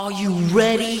Are you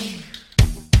ready?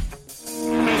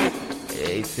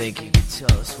 You think you can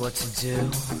tell us what to do?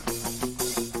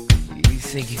 You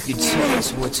think you can tell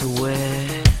us what to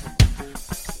wear?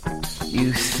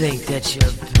 You think that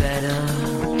you're better?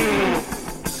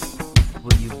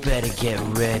 Well, you better get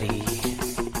ready.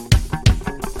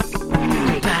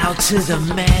 Bow to the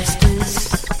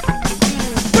masters.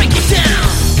 Break it down!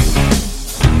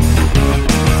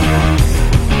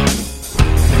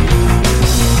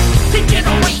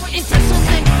 Degenerate into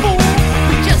something fool.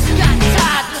 We just got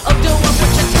tired of doing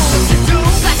what you told us to do.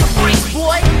 That's a break,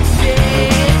 boy.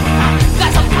 Yeah,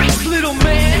 that's a break, little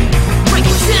man. Break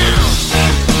it down.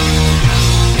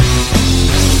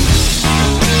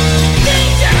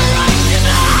 Degeneration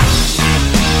up.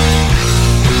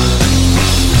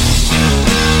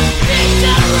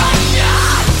 Degeneration.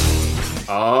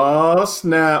 Oh,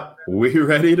 snap. We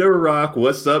ready to rock.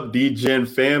 What's up, DGen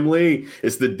family?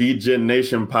 It's the DGen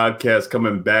Nation podcast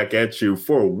coming back at you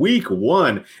for week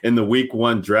one in the week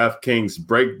one DraftKings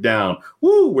breakdown.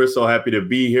 Woo, we're so happy to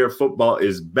be here. Football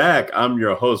is back. I'm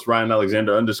your host, Ryan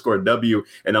Alexander _W,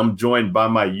 and I'm joined by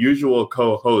my usual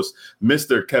co-host,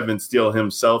 Mr. Kevin Steele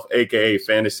himself, aka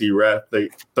Fantasy Wrath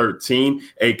 13,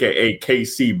 aka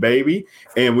KC Baby.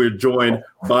 And we're joined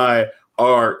by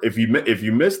if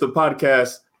you missed the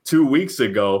podcast 2 weeks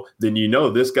ago, then you know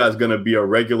this guy's going to be a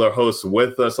regular host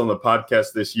with us on the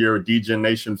podcast this year. DGen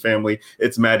Nation family,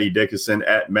 it's Maddie Dickinson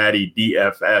at Maddie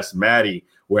DFS. Maddie,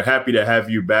 we're happy to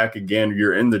have you back again.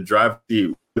 You're in the drive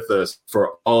seat with us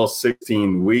for all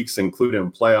 16 weeks,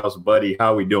 including playoffs. Buddy,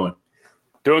 how we doing?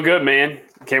 Doing good, man.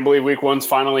 Can't believe week one's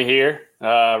finally here.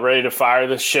 Ready to fire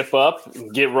this ship up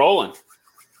and get rolling.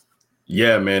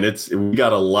 Yeah, man, we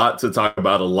got a lot to talk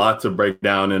about, a lot to break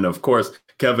down. And of course,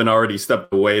 Kevin already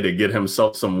stepped away to get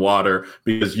himself some water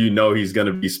because you know he's going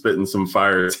to be spitting some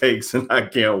fire takes, and I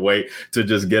can't wait to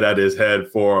just get at his head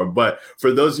for him. But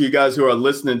for those of you guys who are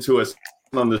listening to us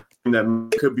on the stream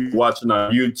that could be watching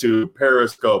on YouTube,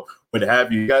 Periscope, what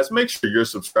have you guys, make sure you're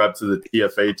subscribed to the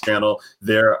TFA channel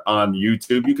there on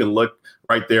YouTube. You can look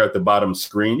right there at the bottom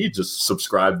screen. You just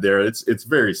subscribe there. It's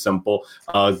very simple.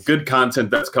 Good content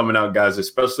that's coming out, guys,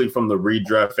 especially from the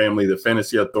Redraft family. The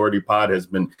Fantasy Authority pod has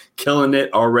been killing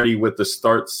it already with the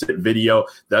start sit video.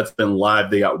 That's been live.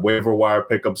 They got waiver wire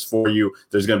pickups for you.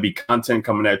 There's going to be content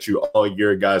coming at you all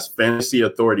year, guys.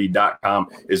 FantasyAuthority.com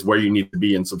is where you need to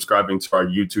be, and subscribing to our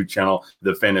YouTube channel,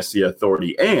 The Fantasy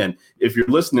Authority. And if you're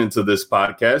listening to this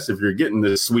podcast, if you're getting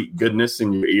this sweet goodness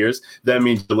in your ears, that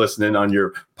means you're listening on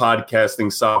your podcasting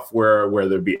software,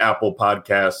 whether it be Apple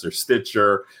Podcasts or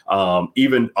Stitcher,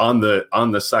 even on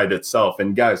the site itself.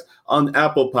 And guys, on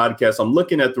Apple Podcasts, I'm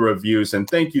looking at the reviews, and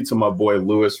thank you to my boy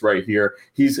Lewis right here.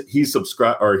 He's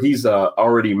subscribed, or he's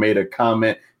already made a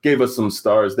comment, gave us some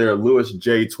stars there. Lewis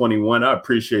J21, I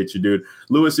appreciate you, dude.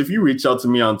 Lewis, if you reach out to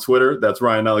me on Twitter, that's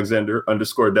Ryan Alexander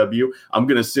 _W, I'm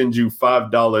going to send you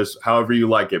 $5, however you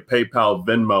like it, PayPal,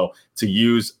 Venmo, to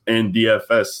use in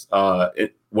DFS,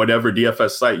 whatever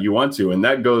DFS site you want to. And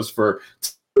that goes for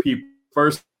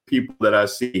first people that I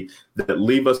see that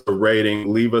leave us a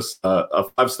rating, leave us a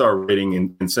 5-star rating,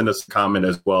 and send us a comment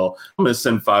as well. I'm going to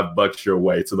send $5 your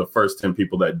way to the first 10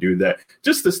 people that do that,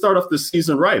 just to start off the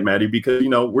season right, Maddie, because, you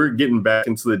know, we're getting back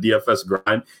into the DFS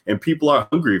grind and people are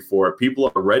hungry for it.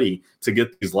 People are ready to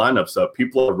get these lineups up.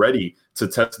 People are ready to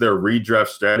test their redraft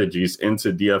strategies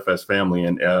into DFS family.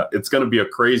 And it's going to be a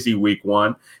crazy week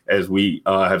one, as we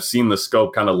have seen the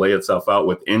scope kind of lay itself out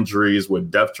with injuries,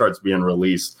 with depth charts being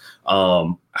released.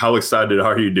 How excited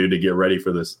are you, dude, to get ready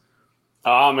for this?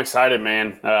 I'm excited,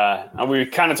 man. We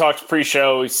kind of talked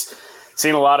pre-show. We've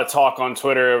seen a lot of talk on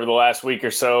Twitter over the last week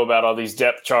or so about all these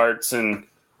depth charts and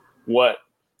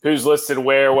who's listed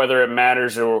where, whether it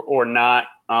matters or not.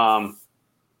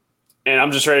 And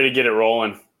I'm just ready to get it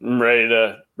rolling. I'm ready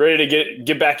to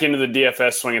get back into the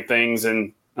DFS swing of things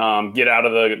and get out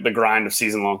of the grind of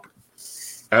season long.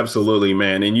 Absolutely,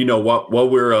 man. And you know what? While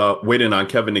we're waiting on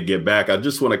Kevin to get back, I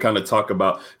just want to kind of talk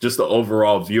about just the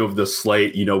overall view of the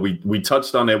slate. You know, we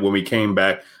touched on it when we came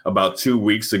back about 2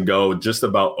 weeks ago, just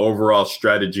about overall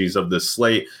strategies of the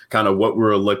slate, kind of what we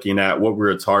were looking at, what we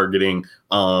were targeting,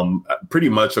 pretty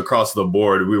much across the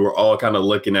board. We were all kind of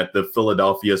looking at the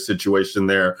Philadelphia situation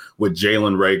there with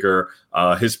Jalen Reagor,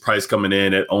 his price coming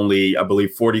in at only, I believe,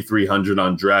 $4,300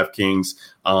 on DraftKings.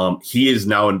 He is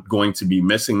now going to be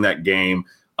missing that game.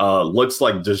 Looks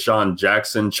like Deshaun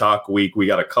Jackson chalk week. We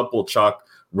got a couple chalk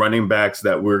running backs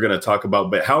that we're going to talk about.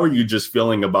 But how are you just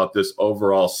feeling about this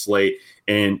overall slate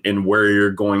and where you're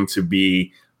going to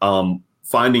be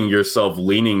finding yourself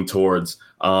leaning towards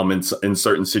in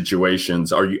certain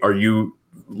situations? Are you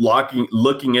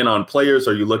looking in on players?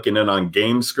 Are you looking in on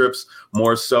game scripts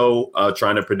more so,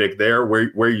 trying to predict there? Where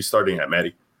are you starting at,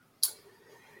 Maddie?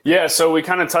 Yeah, so we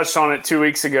kind of touched on it 2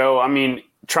 weeks ago. I mean,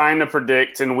 trying to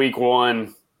predict in week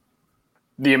one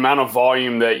the amount of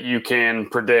volume that you can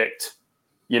predict,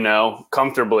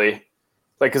 comfortably.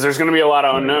 Like, because there's going to be a lot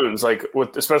of unknowns, like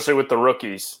especially with the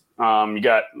rookies. You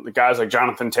got the guys like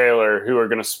Jonathan Taylor who are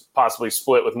going to possibly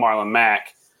split with Marlon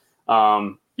Mack.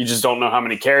 You just don't know how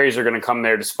many carries are going to come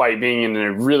there despite being in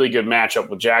a really good matchup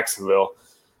with Jacksonville.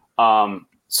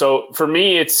 So for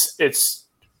me, it's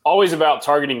always about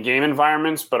targeting game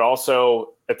environments, but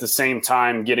also at the same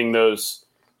time getting those,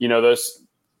 those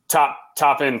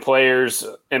top end players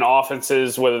in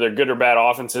offenses, whether they're good or bad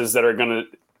offenses that are going to,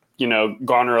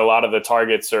 garner a lot of the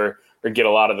targets or get a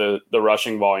lot of the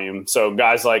rushing volume. So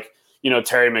guys like,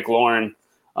 Terry McLaurin,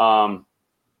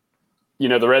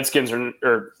 the Redskins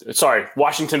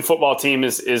Washington football team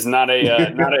is not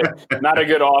a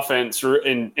good offense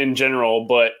in general.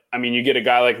 But I mean, you get a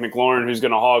guy like McLaurin who's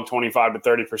going to hog 25 to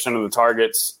 30% of the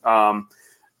targets on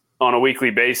a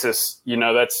weekly basis.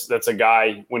 That's a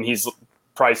guy when he's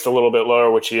priced a little bit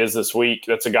lower, which he is this week.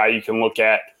 That's a guy you can look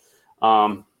at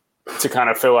to kind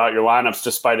of fill out your lineups,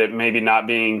 despite it maybe not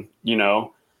being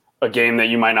a game that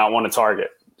you might not want to target.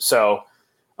 So.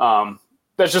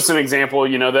 That's just an example,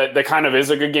 that kind of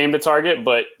is a good game to target,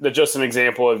 but that's just an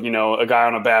example of, a guy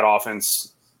on a bad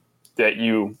offense that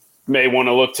you may want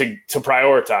to look to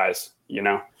prioritize,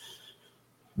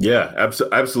 Yeah,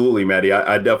 absolutely, Maddie.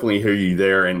 I definitely hear you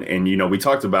there. And we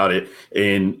talked about it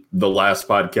in the last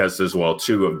podcast as well,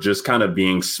 too, of just kind of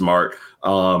being smart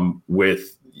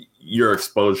with your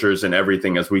exposures and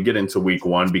everything as we get into week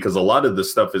one, because a lot of the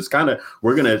stuff is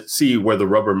we're going to see where the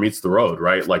rubber meets the road,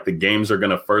 right? Like the games are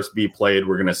going to first be played.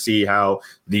 We're going to see how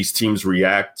these teams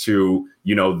react to,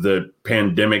 the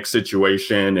pandemic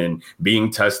situation and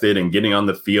being tested and getting on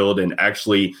the field and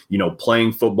actually,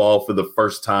 playing football for the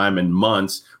first time in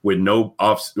months with no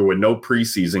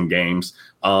preseason games.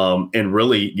 And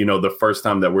really, the first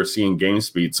time that we're seeing game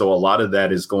speed. So a lot of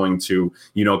that is going to,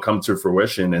 come to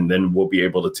fruition, and then we'll be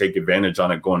able to take advantage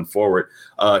on it going forward.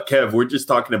 Kev, we're just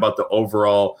talking about the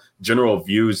overall general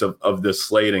views of the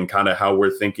slate and kind of how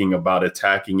we're thinking about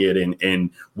attacking it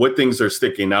and what things are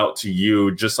sticking out to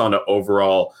you just on an overall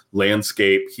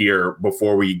landscape here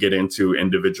before we get into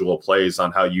individual plays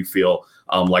on how you feel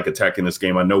like attacking this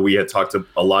game. I know we had talked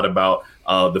a lot about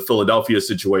the Philadelphia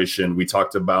situation. We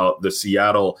talked about the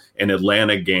Seattle and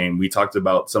Atlanta game. We talked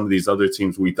about some of these other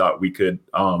teams we thought we could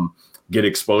get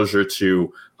exposure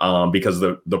to because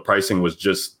the pricing was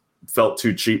just felt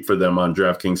too cheap for them on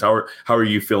DraftKings. How are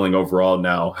you feeling overall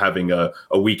now, having a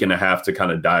week and a half to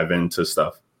kind of dive into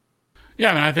stuff?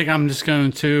 Yeah, I mean, I think I'm just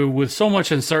going to, with so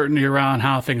much uncertainty around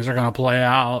how things are going to play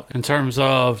out in terms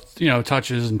of,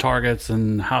 touches and targets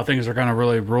and how things are going to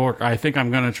really work, I think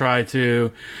I'm going to try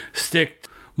to stick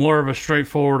more of a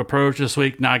straightforward approach this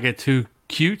week, not get too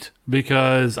cute,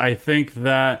 because I think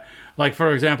that, like,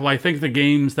 for example, I think the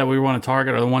games that we want to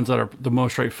target are the ones that are the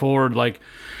most straightforward. Like,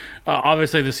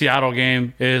 obviously, the Seattle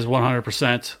game is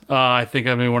 100%. I think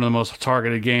one of the most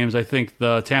targeted games. I think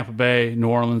the Tampa Bay, New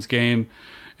Orleans game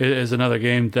is another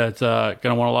game that's going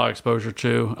to want a lot of exposure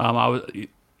to. I think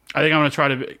I'm going to try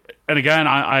to, and again,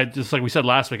 I just like we said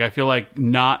last week, I feel like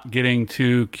not getting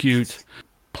too cute,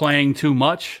 playing too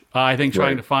much. I think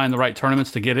trying to find the right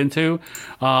tournaments to get into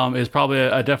is probably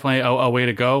definitely a way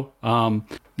to go.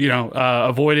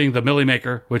 Avoiding the Millie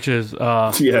Maker, which is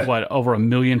over 1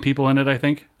 million people in it. I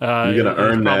think you're gonna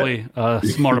earn probably that. A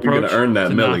smart approach. You're gonna earn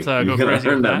that Millie. You're gonna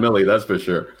earn that Millie. That's for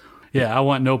sure. Yeah, I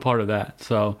want no part of that.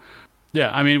 So. Yeah,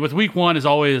 I mean, with week one is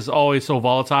always so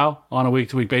volatile on a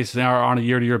week-to-week basis or on a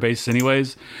year-to-year basis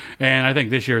anyways. And I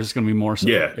think this year is going to be more so.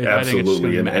 Yeah,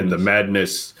 absolutely. And the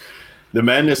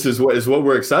madness is what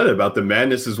we're excited about. The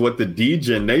madness is what the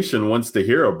DGen Nation wants to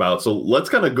hear about. So let's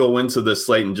kind of go into this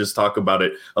slate and just talk about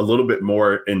it a little bit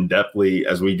more in-depthly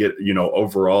as we get,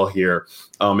 overall here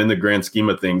in the grand scheme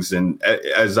of things. And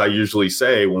as I usually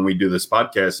say when we do this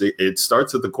podcast, it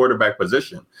starts at the quarterback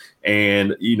position.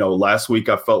 And, last week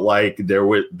I felt like there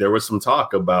was some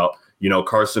talk about,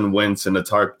 Carson Wentz and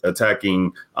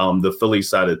attacking the Philly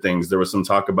side of things. There was some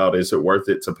talk about, is it worth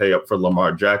it to pay up for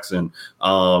Lamar Jackson?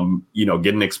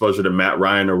 Getting exposure to Matt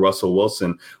Ryan or Russell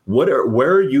Wilson. Where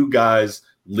are you guys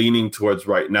leaning towards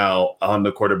right now on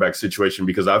the quarterback situation?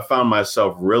 Because I found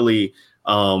myself really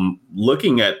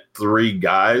looking at three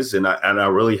guys, and I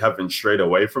really haven't strayed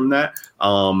away from that.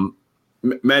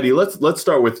 Maddie, let's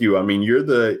start with you. I mean, you're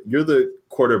the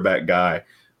quarterback guy.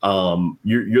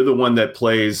 You're the one that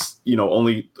plays,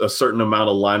 only a certain amount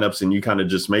of lineups, and you kind of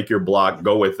just make your block,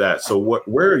 go with that. So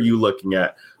where are you looking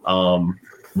at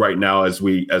right now as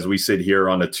we sit here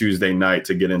on a Tuesday night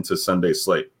to get into Sunday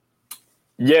slate?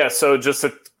 Yeah, so just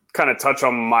to kind of touch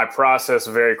on my process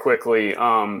very quickly,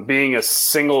 being a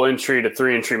single entry to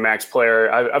 3-entry max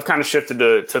player, I've kind of shifted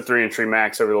to 3-entry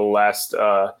max over the last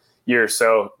year or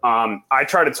so. I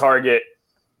try to target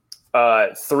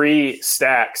 3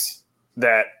 stacks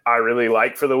that I really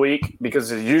like for the week,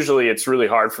 because usually it's really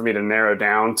hard for me to narrow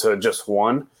down to just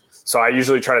one. So I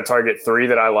usually try to target 3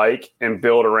 that I like and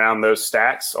build around those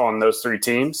stacks on those 3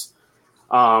 teams.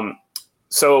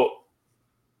 So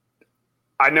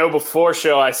I know before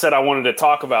show I said I wanted to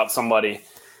talk about somebody,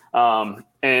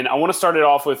 and I want to start it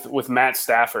off with Matt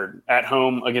Stafford at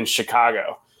home against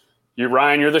Chicago.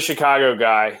 Ryan, you're the Chicago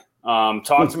guy.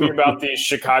 Talk to me about these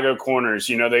Chicago corners.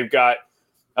 They've got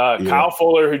Kyle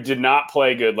Fuller, who did not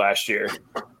play good last year.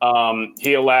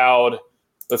 He allowed,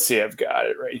 let's see, I've got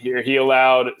it right here. He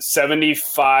allowed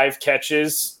 75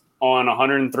 catches on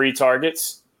 103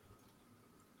 targets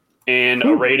and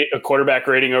a quarterback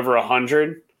rating over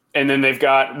 100. And then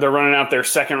they're running out their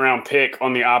second-round pick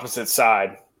on the opposite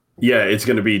side. Yeah, it's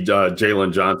going to be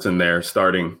Jalen Johnson there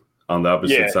starting on the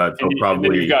opposite side. So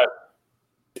probably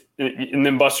and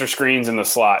then Buster Screens in the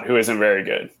slot, who isn't very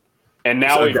good. And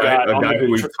now we've got a guy who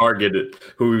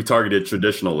we've targeted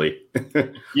traditionally.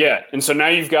 Yeah, and so now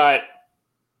you've got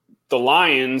the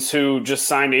Lions, who just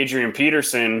signed Adrian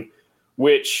Peterson,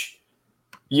 which,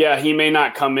 yeah, he may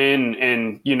not come in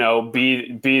and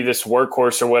be this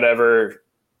workhorse or whatever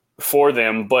for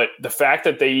them, but the fact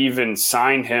that they even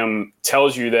signed him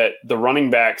tells you that the running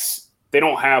backs, they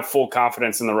don't have full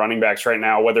confidence in the running backs right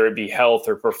now, whether it be health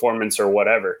or performance or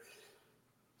whatever.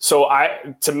 So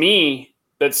to me,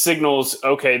 that signals,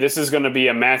 okay, this is going to be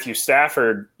a Matthew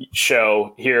Stafford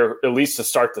show here, at least to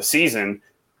start the season.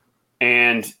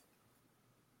 And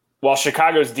while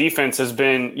Chicago's defense has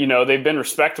been, they've been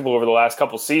respectable over the last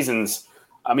couple seasons,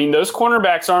 I mean, those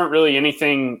cornerbacks aren't really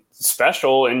anything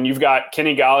special, and you've got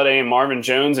Kenny Golladay and Marvin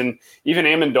Jones, and even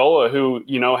Amendola, who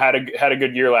had a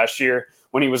good year last year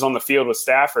when he was on the field with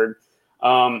Stafford.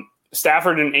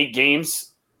 Stafford in 8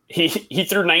 games, he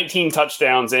threw 19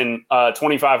 touchdowns and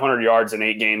 2,500 yards in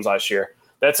 8 games last year.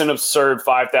 That's an absurd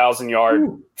 5,000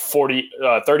 yard,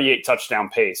 38 touchdown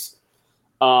pace.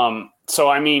 So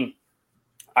I mean,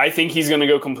 I think he's going to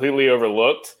go completely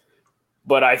overlooked.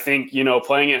 But I think,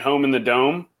 playing at home in the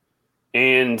Dome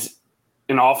and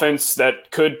an offense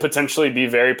that could potentially be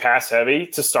very pass-heavy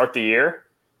to start the year,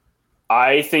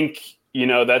 I think,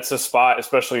 that's a spot,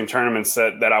 especially in tournaments,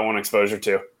 that I want exposure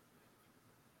to.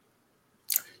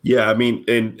 Yeah, I mean,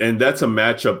 and that's a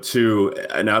matchup too,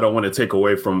 and I don't want to take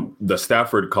away from the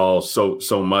Stafford call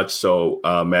so much so,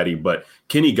 Maddie, but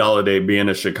Kenny Golladay, being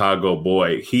a Chicago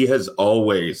boy, he has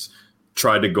always –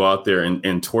 tried to go out there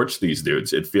and torch these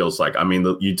dudes, it feels like. I mean,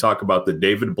 you talk about the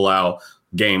David Blau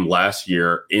game last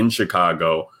year in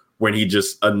Chicago when he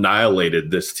just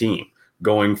annihilated this team,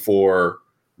 going for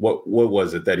what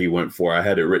was it that he went for? I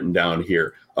had it written down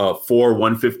here,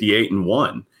 158 and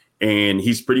 1. And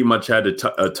he's pretty much had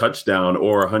a touchdown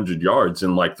or 100 yards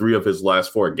in like 3 of his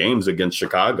last 4 games against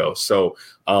Chicago. So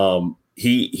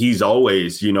he's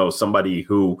always, somebody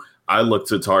who I look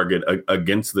to target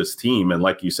against this team. And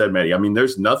like you said, Maddie, I mean,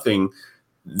 there's nothing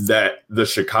that the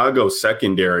Chicago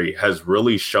secondary has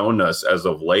really shown us as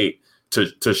of late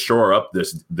to shore up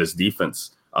this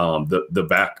defense, the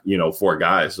back, 4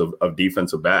 guys of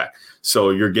defensive back.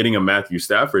 So you're getting a Matthew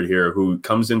Stafford here who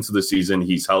comes into the season,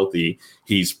 he's healthy,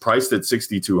 he's priced at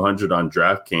 6,200 on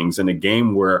DraftKings in a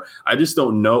game where I just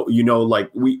don't know, like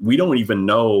we don't even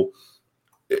know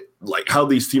like how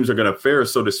these teams are going to fare,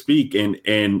 so to speak.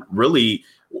 And really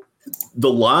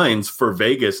the lines for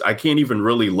Vegas, I can't even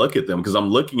really look at them because I'm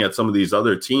looking at some of these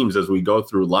other teams as we go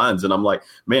through lines. And I'm like,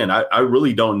 man, I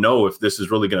really don't know if this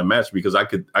is really going to match, because I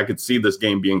could see this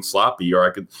game being sloppy, or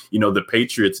I could, the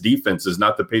Patriots defense is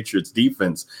not the Patriots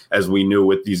defense as we knew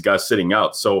with these guys sitting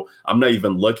out. So I'm not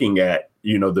even looking at,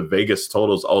 the Vegas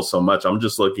totals all so much. I'm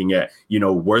just looking at,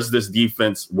 where's this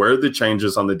defense? Where are the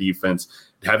changes on the defense?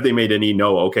 Have they made any?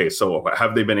 No. Okay. So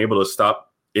have they been able to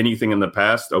stop anything in the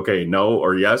past? Okay. No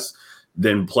or yes.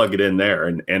 Then plug it in there.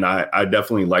 And I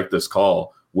definitely like this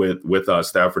call with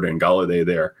Stafford and Golladay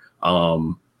there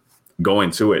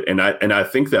going to it. And I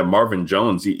think that Marvin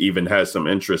Jones even has some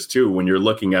interest too, when you're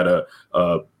looking at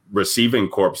a receiving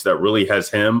corpse that really has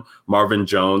him, Marvin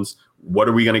Jones. What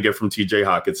are we going to get from TJ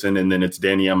Hockenson? And then it's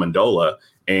Danny Amendola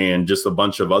and just a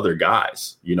bunch of other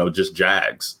guys, just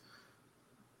Jags.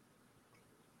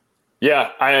 Yeah,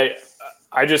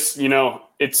 I just,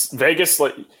 it's Vegas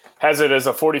has it as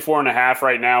a 44.5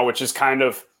 right now, which is kind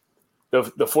of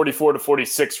the 44 to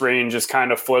 46 range is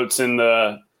kind of floats in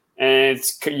the, and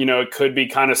it's, it could be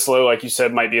kind of slow. Like you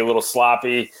said, might be a little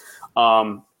sloppy.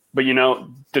 But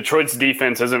Detroit's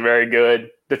defense isn't very good.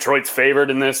 Detroit's favored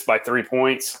in this by 3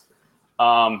 points.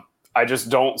 I just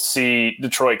don't see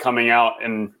Detroit coming out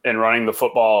and running the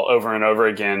football over and over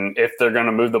again. If they're going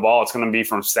to move the ball, it's going to be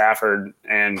from Stafford.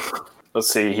 And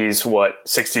let's see, he's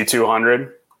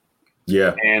 6,200.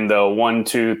 Yeah. And the 1,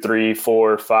 2, 3,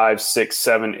 4, 5, 6,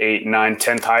 7, 8, 9,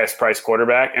 10th highest priced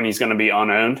quarterback, and he's going to be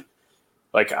unowned.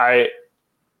 Like I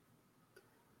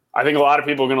think a lot of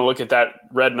people are going to look at that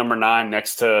red number 9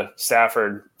 next to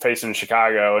Stafford facing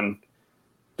Chicago, and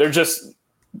they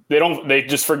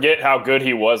just forget how good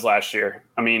he was last year.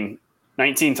 I mean,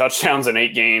 19 touchdowns in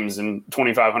 8 games and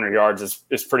 2,500 yards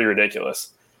is pretty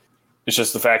ridiculous. It's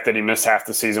just the fact that he missed half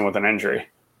the season with an injury.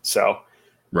 So,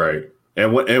 right.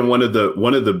 And one of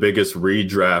the biggest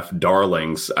redraft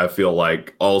darlings, I feel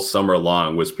like all summer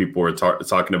long, was people were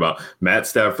talking about Matt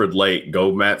Stafford late.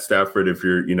 Go Matt Stafford if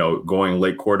you're going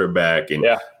late quarterback, and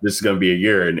this is going to be a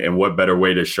year. And what better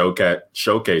way to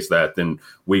showcase that than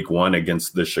week 1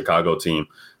 against the Chicago team?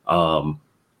 I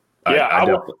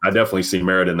definitely see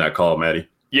merit in that call, Matty.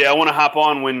 Yeah, I want to hop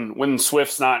on when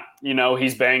Swift's not.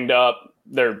 He's banged up.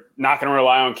 They're not going to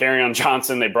rely on Kerryon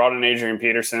Johnson. They brought in Adrian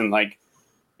Peterson. Like.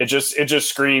 It just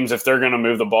screams if they're going to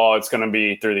move the ball, it's going to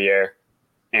be through the air.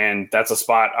 And that's a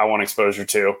spot I want exposure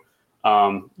to.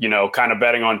 Kind of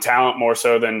betting on talent more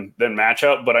so than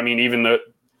matchup. But, I mean, even the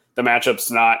matchup's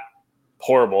not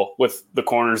horrible with the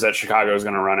corners that Chicago is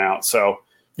going to run out. So,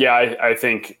 yeah, I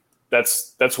think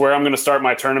that's where I'm going to start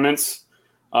my tournaments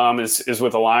is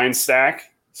with a Lions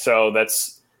stack. So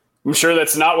I'm sure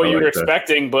that's not what you were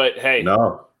expecting, but, hey.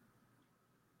 No.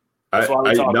 That's why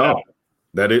we talk about it.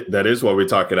 That is what we're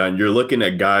talking on. You're looking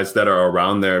at guys that are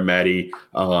around there, Matty.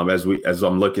 As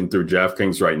I'm looking through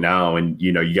DraftKings right now, and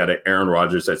you got an Aaron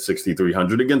Rodgers at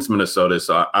 6,300 against Minnesota.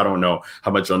 So I don't know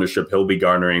how much ownership he'll be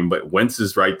garnering, but Wentz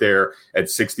is right there at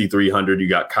 6,300. You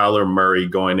got Kyler Murray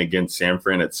going against San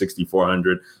Fran at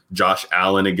 6,400. Josh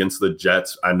Allen against the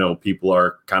Jets. I know people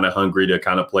are kind of hungry to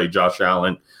kind of play Josh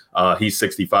Allen. He's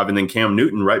 65, and then Cam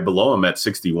Newton right below him at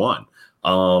 61.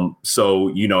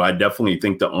 So, I definitely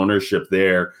think the ownership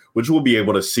there, which we'll be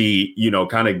able to see,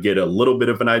 kind of get a little bit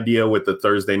of an idea with the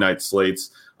Thursday night slates,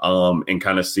 and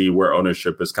kind of see where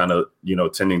ownership is kind of,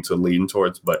 tending to lean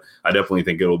towards. But I definitely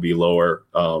think it will be lower,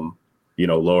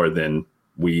 lower than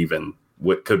we even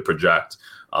could project.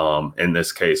 In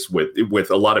this case, with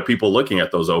a lot of people looking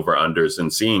at those over unders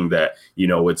and seeing that,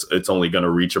 it's only going to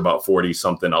reach about 40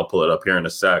 something. I'll pull it up here in a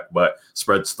sec, but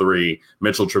spreads 3.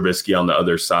 Mitchell Trubisky on the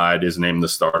other side is named the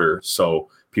starter. So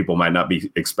people might not be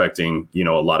expecting, a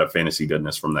lot of fantasy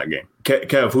goodness from that game.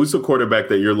 Kev, who's the quarterback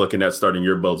that you're looking at starting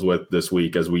your builds with this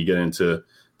week as we get into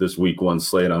this week 1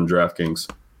 slate on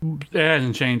DraftKings? It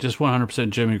hasn't changed. Just 100%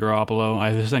 Jimmy Garoppolo.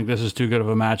 I just think this is too good of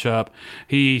a matchup.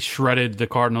 He shredded the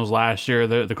Cardinals last year.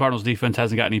 The Cardinals defense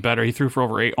hasn't got any better. He threw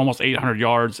for almost 800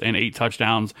 yards and 8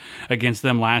 touchdowns against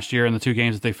them last year in the 2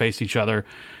 games that they faced each other.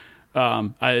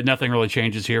 Nothing really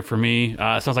changes here for me.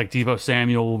 It sounds like Deebo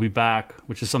Samuel will be back,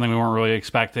 which is something we weren't really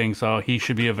expecting, so he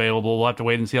should be available. We'll have to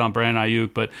wait and see on Brandon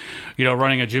Ayuk, but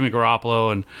running a Jimmy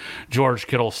Garoppolo and George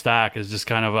Kittle stack is just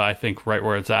kind of I think right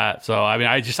where it's at. So I mean,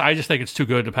 I just think it's too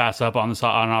good to pass up on an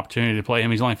opportunity to play him.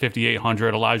 He's only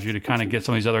 5,800, allows you to kind of get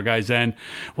some of these other guys in.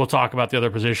 We'll talk about the other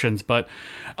positions, but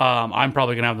I'm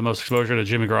probably gonna have the most exposure to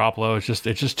Jimmy Garoppolo.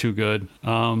 It's just too good.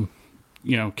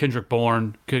 Kendrick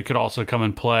Bourne could also come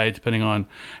and play depending on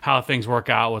how things work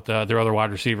out with their other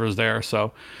wide receivers there.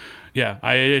 So, yeah,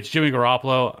 it's Jimmy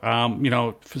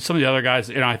Garoppolo. For some of the other guys,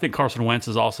 I think Carson Wentz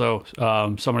is also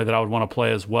somebody that I would want to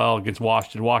play as well against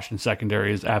Washington. Washington's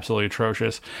secondary is absolutely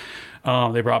atrocious.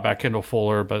 They brought back Kendall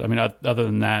Fuller, but I mean, other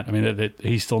than that, I mean,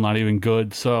 he's still not even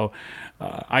good. So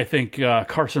I think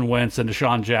Carson Wentz and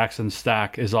Deshaun Jackson's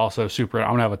stack is also super. I'm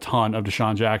going to have a ton of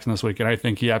Deshaun Jackson this week, and I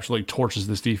think he absolutely torches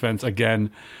this defense again.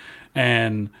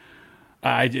 And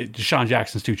Deshaun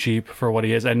Jackson's too cheap for what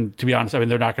he is. And to be honest, I mean,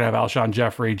 they're not going to have Alshon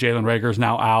Jeffrey. Jalen Reagor's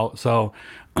now out. So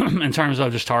in terms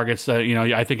of just targets,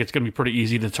 I think it's going to be pretty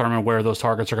easy to determine where those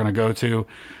targets are going to go to.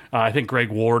 I think Greg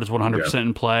Ward is 100%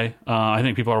 in play. I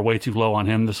think people are way too low on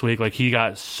him this week. Like, he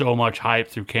got so much hype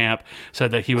through camp, said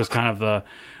that he was kind of the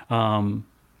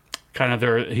kind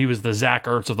of he was the Zach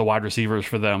Ertz of the wide receivers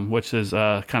for them, which is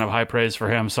kind of high praise for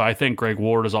him. So I think Greg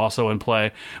Ward is also in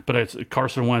play, but it's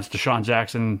Carson Wentz, Deshaun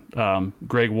Jackson,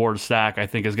 Greg Ward stack, I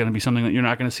think is going to be something that you're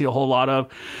not going to see a whole lot of.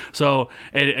 So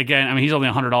again, I mean, he's only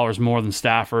 $100 more than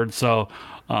Stafford. So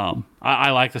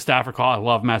I like the Stafford call. I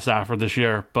love Matt Stafford this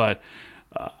year, but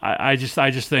I just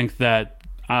think that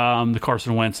the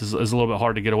Carson Wentz is a little bit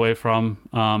hard to get away from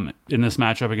in this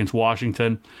matchup against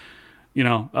Washington.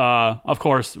 Of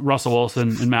course, Russell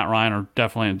Wilson and Matt Ryan are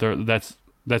definitely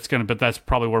but that's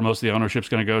probably where most of the ownership's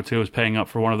going to go to, is paying up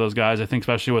for one of those guys. I think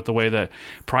especially with the way that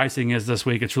pricing is this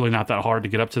week, it's really not that hard to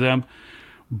get up to them.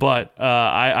 But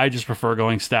I just prefer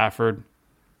going Stafford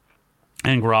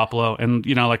and Garoppolo. And,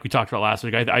 like we talked about last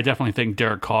week, I definitely think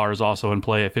Derek Carr is also in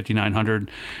play at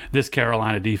 5,900. This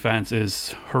Carolina defense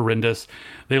is horrendous.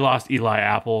 They lost Eli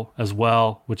Apple as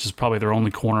well, which is probably their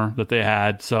only corner that they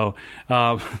had. So,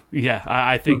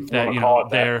 I think that,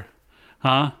 they're...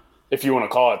 Huh? If you want to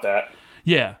call it that.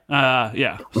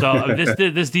 Yeah. So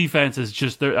this defense is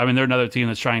just... they're another team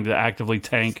that's trying to actively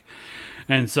tank.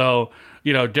 And so...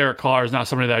 Derek Carr is not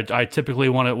somebody that I typically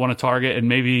want to target, and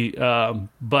maybe,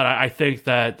 but I think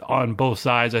that on both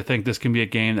sides, I think this can be a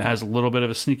game that has a little bit of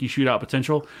a sneaky shootout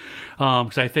potential.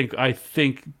 Because I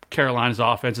think Carolina's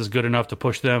offense is good enough to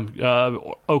push them.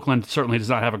 Oakland certainly does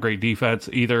not have a great defense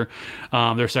either.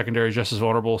 Their secondary is just as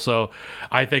vulnerable. So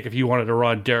I think if you wanted to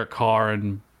run Derek Carr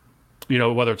and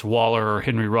whether it's Waller or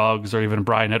Henry Ruggs or even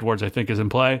Bryan Edwards, I think is in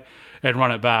play, and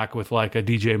run it back with like a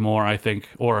DJ Moore, I think,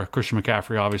 or Christian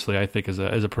McCaffrey, obviously, I think is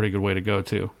a pretty good way to go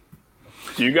too.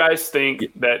 Do you guys think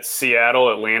that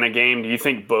Seattle-Atlanta game, do you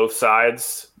think both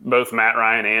sides, both Matt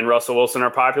Ryan and Russell Wilson,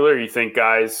 are popular? Or you think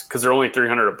guys, because they're only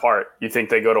 300 apart, you think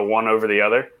they go to one over the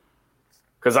other?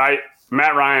 Because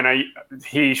Matt Ryan,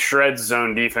 he shreds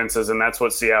zone defenses, and that's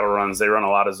what Seattle runs. They run a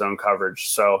lot of zone coverage.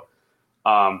 So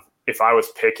if I was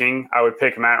picking, I would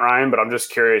pick Matt Ryan, but I'm just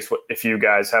curious if you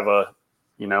guys have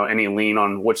any lean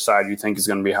on which side you think is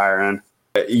going to be higher end.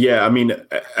 Yeah, I mean,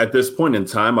 at this point in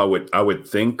time, I would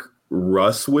think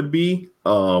Russ would be,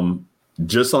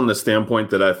 just on the standpoint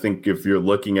that I think if you're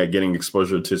looking at getting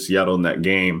exposure to Seattle in that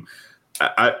game,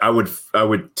 I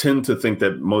would tend to think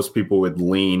that most people would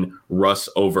lean Russ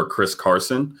over Chris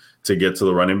Carson to get to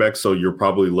the running back. So you're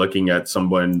probably looking at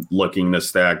someone looking to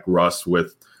stack Russ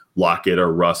with Lockett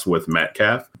or Russ with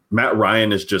Metcalf. Matt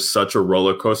Ryan is just such a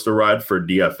roller coaster ride for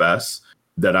DFS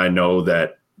that I know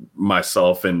that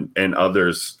myself and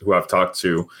others who I've talked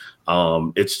to,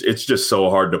 it's just so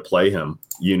hard to play him,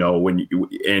 when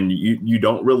you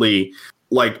don't really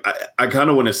like. I kind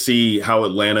of want to see how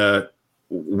Atlanta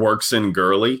works in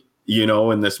Gurley,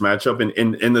 in this matchup.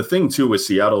 And the thing too with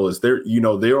Seattle is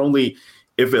they're only,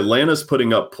 if Atlanta's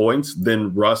putting up points,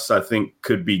 then Russ, I think,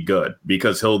 could be good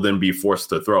because he'll then be forced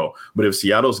to throw. But if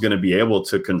Seattle's going to be able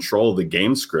to control the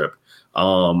game script,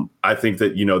 I think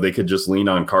that, they could just lean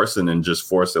on Carson and just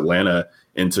force Atlanta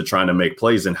into trying to make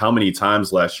plays. And how many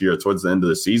times last year towards the end of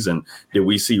the season did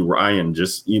we see Ryan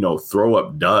just, throw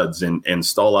up duds and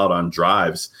stall out on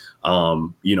drives,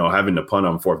 having to punt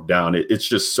on fourth down? It's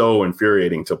just so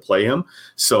infuriating to play him.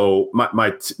 So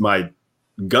my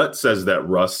gut says that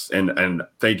Russ, and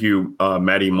thank you,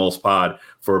 Maddie Molspod,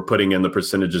 for putting in the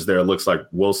percentages there. It looks like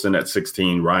Wilson at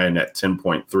 16, Ryan at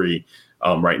 10.3.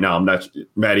 Right now. I'm not,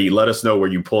 Maddie, let us know where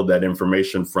you pulled that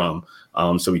information from,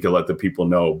 so we can let the people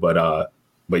know.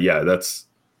 But yeah,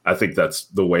 I think that's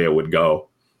the way it would go.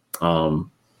 And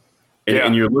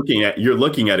you're looking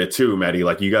at it too, Maddie.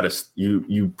 Like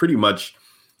you pretty much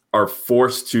are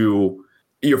forced to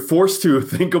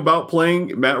think about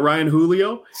playing Matt Ryan,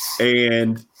 Julio,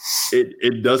 and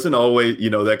it doesn't always,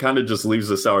 that kind of just leaves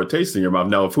a sour taste in your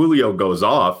mouth. Now, if Julio goes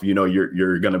off,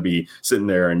 you're going to be sitting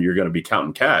there and you're going to be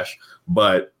counting cash.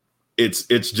 But it's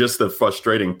just the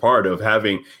frustrating part of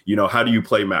having, how do you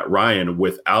play Matt Ryan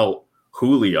without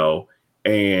Julio?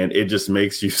 And it just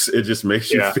makes you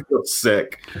feel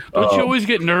sick. Don't you always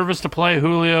get nervous to play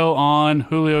Julio on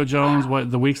Julio Jones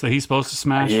the weeks that he's supposed to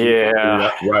smash?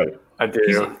 Yeah, right. I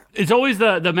do. It's always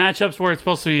the matchups where it's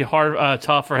supposed to be hard,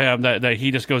 tough for him that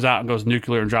he just goes out and goes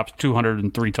nuclear and drops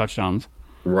 203 touchdowns.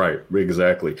 Right,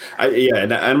 exactly. I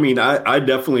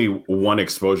definitely want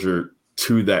exposure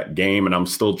to that game, and I'm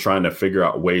still trying to figure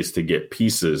out ways to get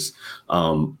pieces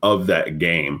of that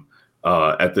game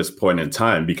at this point in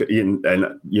time, because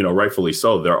rightfully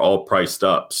so, they're all priced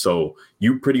up. So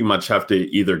you pretty much have to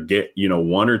either get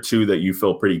one or two that you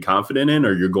feel pretty confident in,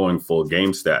 or you're going full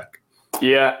game stack.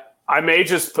 Yeah, I may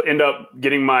just end up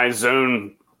getting my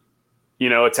zone,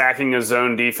 attacking a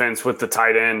zone defense with the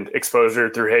tight end exposure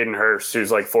through Hayden Hurst,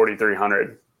 who's like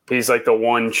 4,300. He's like the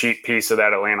one cheap piece of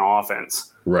that Atlanta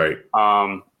offense. Right.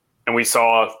 And we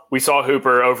saw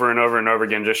Hooper over and over and over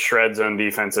again just shred zone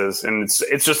defenses, and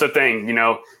it's just a thing.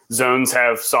 Zones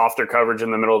have softer coverage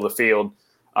in the middle of the field,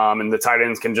 and the tight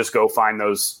ends can just go find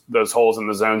those holes in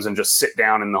the zones and just sit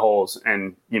down in the holes,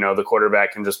 and the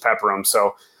quarterback can just pepper them.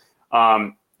 So,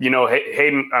 Hayden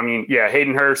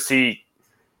Hurst,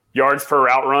 yards per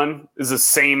route run is the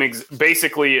same,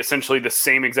 essentially the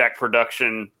same exact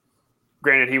production.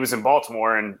 Granted, he was in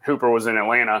Baltimore and Hooper was in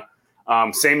Atlanta.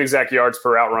 Same exact yards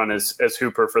per route run as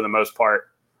Hooper for the most part,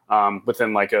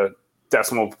 within like a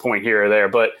decimal point here or there.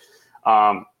 But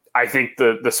I think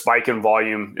the spike in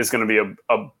volume is going to be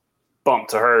a bump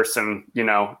to Hurst. And,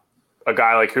 a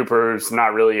guy like Hooper who's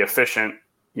not really efficient,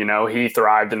 he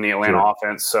thrived in the Atlanta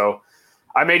offense. So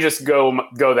I may just go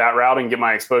that route and get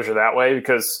my exposure that way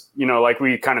because, like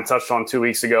we kind of touched on 2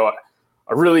 weeks ago,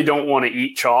 I really don't want to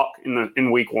eat chalk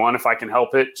in week one if I can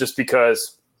help it, just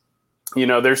because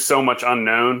there's so much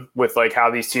unknown with like how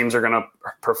these teams are going to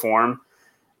perform.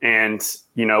 And,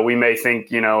 we may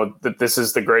think, that this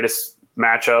is the greatest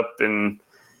matchup and,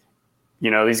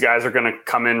 these guys are going to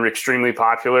come in extremely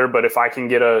popular. But if I can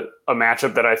get a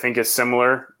matchup that I think is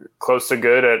similar, close to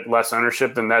good at less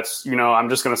ownership, then that's, I'm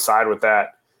just going to side with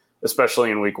that, especially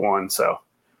in week one. So,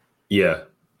 yeah,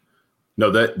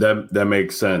 no, that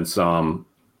makes sense. All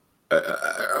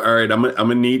right, I'm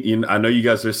gonna need. I know you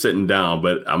guys are sitting down,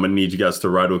 but I'm gonna need you guys to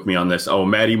ride with me on this. Oh,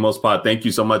 Maddie Mospot, thank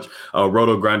you so much.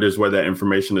 Roto Grinders, where that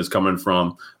information is coming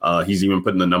from. He's even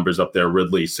putting the numbers up there.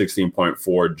 Ridley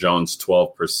 16.4, Jones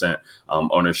 12%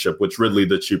 ownership, which Ridley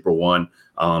the cheaper one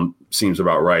seems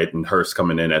about right, and Hurst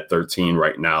coming in at 13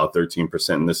 right now,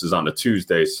 13%. And this is on a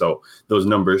Tuesday, so those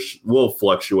numbers will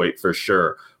fluctuate for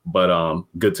sure. But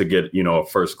good to get, a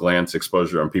first glance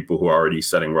exposure on people who are already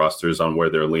setting rosters on where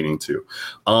they're leaning to.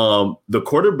 The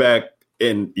quarterback,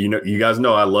 and, you guys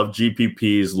know I love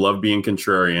GPPs, love being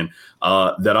contrarian,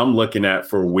 that I'm looking at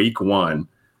for week one,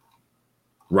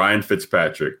 Ryan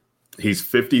Fitzpatrick. He's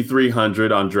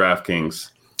 5,300 on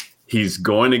DraftKings. He's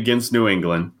going against New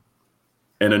England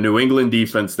and a New England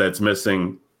defense that's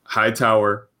missing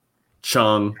Hightower,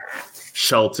 Chung,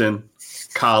 Shelton,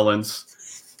 Collins.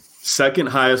 Second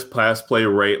highest pass play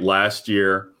rate last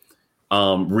year,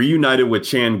 reunited with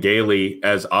Chan Gailey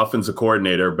as offensive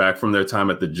coordinator back from their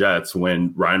time at the Jets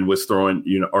when Ryan was throwing,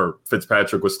 or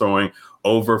Fitzpatrick was throwing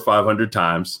over 500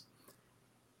 times.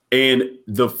 And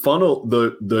the funnel,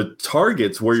 the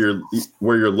targets where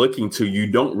you're looking to, you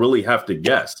don't really have to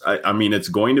guess. I mean, it's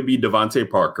going to be Devontae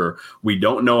Parker. We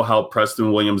don't know how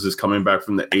Preston Williams is coming back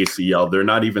from the ACL. They're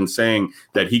not even saying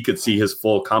that he could see his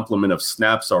full complement of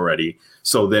snaps already.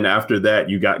 So then after that,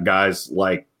 you got guys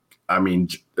like,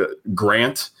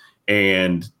 Grant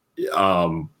and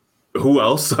who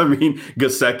else?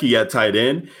 Gesicki at tight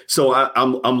end. So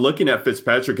I'm looking at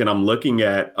Fitzpatrick and I'm looking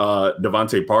at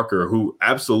Devontae Parker, who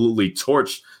absolutely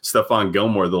torched Stephon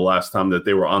Gilmore the last time that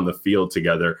they were on the field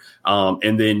together.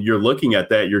 And then you're looking at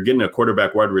that, you're getting a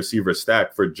quarterback wide receiver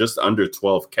stack for just under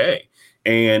 12K.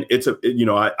 And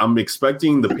I'm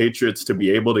expecting the Patriots to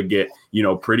be able to get,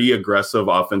 pretty aggressive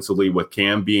offensively with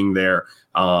Cam being there.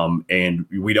 And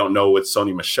we don't know what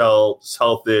Sony Michel's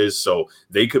health is. So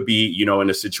they could be, in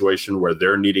a situation where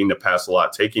they're needing to pass a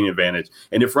lot, taking advantage.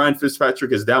 And if Ryan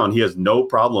Fitzpatrick is down, he has no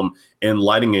problem in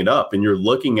lighting it up. And you're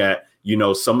looking at,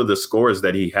 some of the scores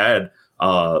that he had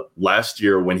last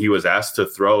year when he was asked to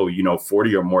throw,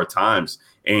 40 or more times.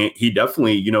 And he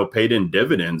definitely, paid in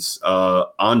dividends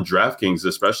on DraftKings,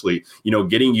 especially,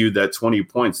 getting you that 20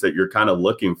 points that you're kind of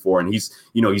looking for. And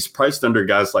he's priced under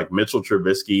guys like Mitchell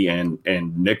Trubisky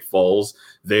and Nick Foles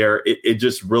there. It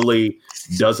just really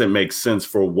doesn't make sense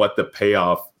for what the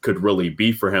payoff could really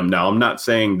be for him. Now, I'm not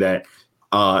saying that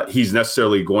he's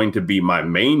necessarily going to be my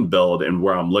main build and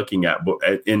where I'm looking at, but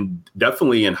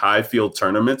definitely in high field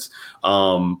tournaments,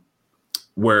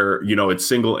 where, it's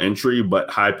single entry, but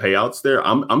high payouts there.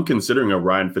 I'm considering a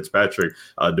Ryan Fitzpatrick,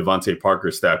 Devontae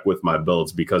Parker stack with my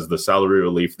builds because the salary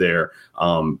relief there,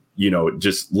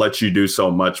 just lets you do so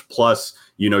much. Plus,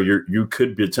 you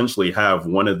could potentially have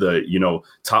one of the,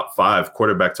 top 5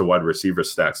 quarterback to wide receiver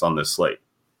stacks on this slate.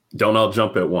 Don't all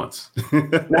jump at once.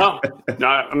 No,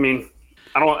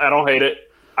 I don't hate it.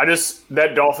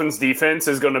 That Dolphins defense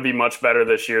is going to be much better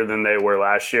this year than they were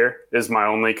last year is my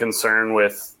only concern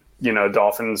with, the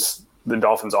Dolphins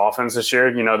offense this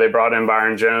year. They brought in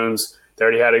Byron Jones. They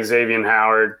already had Xavier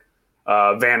Howard.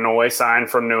 Van Noy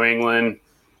signed from New England.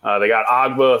 They got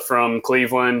Agba from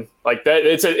Cleveland. Like that,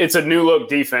 it's a new look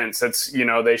defense. It's,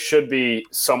 they should be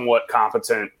somewhat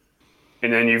competent.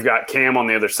 And then you've got Cam on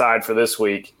the other side for this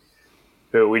week,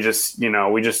 who we just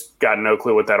got no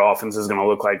clue what that offense is going to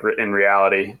look like in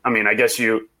reality. I guess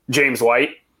James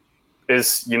White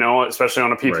is, especially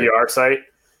on a PPR site,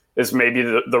 is maybe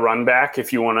the run back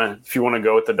if you want to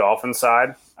go with the Dolphins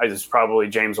side. It's probably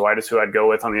James White is who I'd go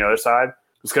with on the other side.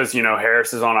 It's because,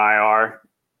 Harris is on IR.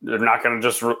 They're not going to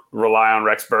just rely on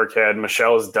Rex Burkhead.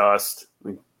 Michelle is dust.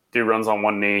 Dude runs on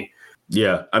one knee.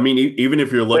 Yeah. I mean, even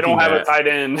if you're looking they don't have a tight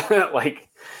end.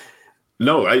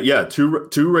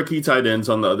 Two rookie tight ends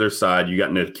on the other side. You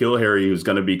got N'Keal Harry, who's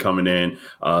going to be coming in,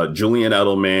 Julian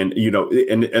Edelman,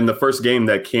 in the first game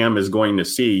that Cam is going to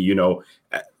see,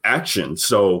 action.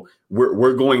 So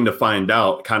we're going to find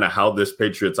out kind of how this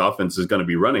Patriots offense is going to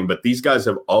be running. But these guys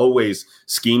have always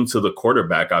schemed to the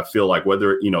quarterback. I feel like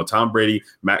whether, Tom Brady,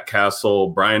 Matt Castle,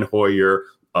 Brian Hoyer,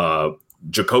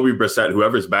 Jacoby Brissett,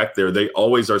 whoever's back there, they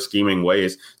always are scheming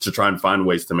ways to try and find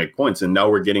ways to make points. And now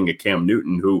we're getting a Cam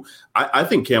Newton who I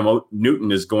think Cam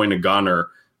Newton is going to garner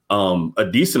a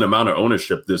decent amount of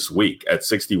ownership this week at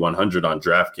 6,100 on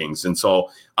DraftKings. And so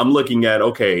I'm looking at,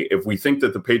 okay, if we think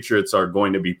that the Patriots are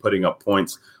going to be putting up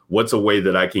points, what's a way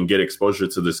that I can get exposure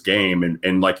to this game?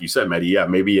 And like you said, Maddie,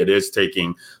 maybe it is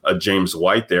taking a James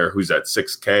White there who's at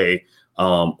 6K.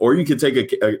 Or you could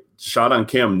take a shot on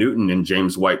Cam Newton and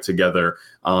James White together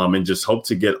and just hope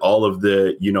to get all of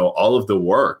the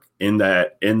work in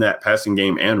that passing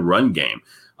game and run game.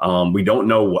 We don't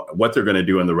know what they're going to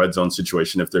do in the red zone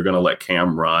situation, if they're going to let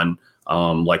Cam run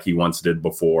like he once did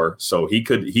before. So he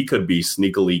could be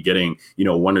sneakily getting,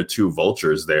 one or two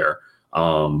vultures there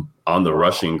on the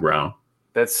rushing ground.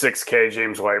 That's 6K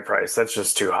James White price. That's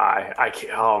just too high. I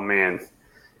can't. Oh man.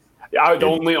 The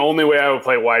only way I would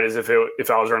play White is if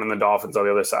I was running the Dolphins on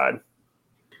the other side.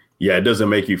 Yeah, it doesn't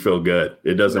make you feel good.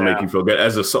 It doesn't make you feel good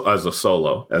as a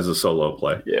solo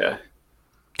play. Yeah.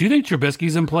 Do you think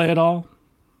Trubisky's in play at all?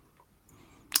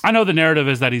 I know the narrative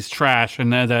is that he's trash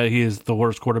and that he is the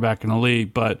worst quarterback in the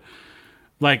league, but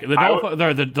like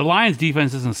the Lions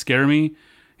defense doesn't scare me.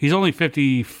 He's only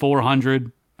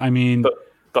 5,400. I mean,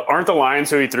 aren't the Lions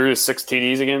who he threw 6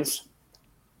 TDs against?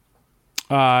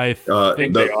 I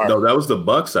think they are. No, that was the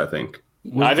Bucks, I think.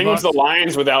 I think it was the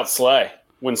Lions without Slay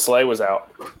when Slay was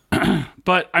out.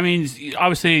 But I mean,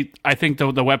 obviously, I think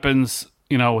the weapons,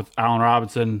 with Allen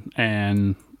Robinson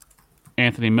and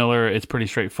Anthony Miller, it's pretty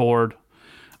straightforward.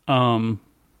 I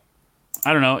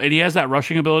don't know, and he has that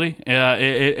rushing ability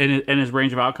and his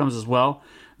range of outcomes as well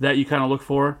that you kind of look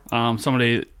for.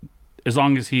 Somebody, as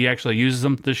long as he actually uses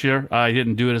them this year. He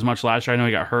didn't do it as much last year. I know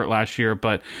he got hurt last year,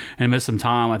 and missed some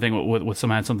time. I think with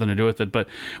some had something to do with it. But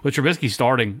with Trubisky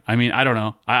starting, I mean, I don't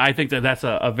know. I think that's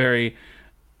a very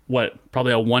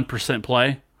probably a 1%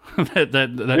 play that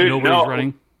nobody's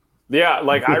running. Yeah,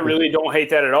 I really don't hate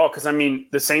that at all because, I mean,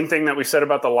 the same thing that we said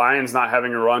about the Lions not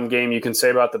having a run game, you can say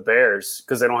about the Bears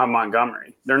because they don't have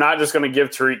Montgomery. They're not just going to give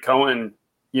Tariq Cohen,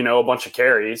 a bunch of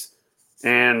carries.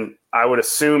 And I would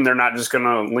assume they're not just going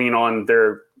to lean on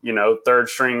their, third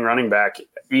string running back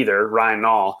either, Ryan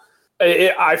Nall.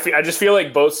 I just feel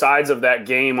like both sides of that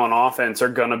game on offense are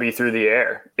going to be through the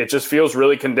air. It just feels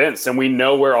really condensed, and we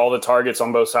know where all the targets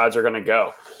on both sides are going to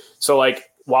go. So,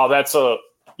 while that's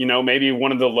maybe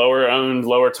one of the lower-owned,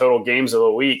 lower-total games of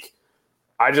the week,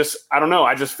 I don't know.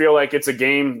 I just feel like it's a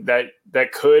game that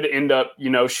could end up,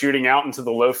 shooting out into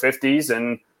the low 50s,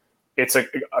 and it's a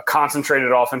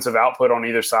concentrated offensive output on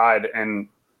either side, and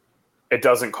it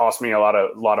doesn't cost me a lot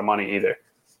of money either.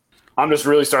 I'm just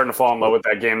really starting to fall in love with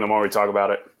that game the more we talk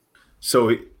about it.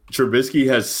 So Trubisky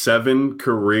has 7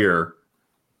 career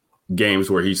games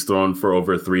where he's thrown for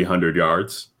over 300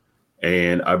 yards,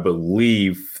 and I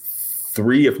believe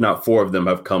 3, if not 4 of them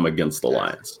have come against the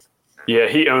Lions. Yeah,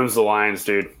 he owns the Lions,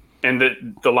 dude. And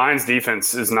the Lions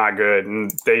defense is not good,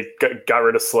 and they got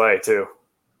rid of Slay too.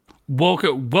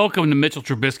 Welcome to Mitchell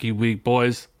Trubisky week,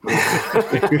 boys.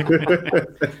 I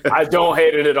don't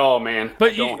hate it at all, man.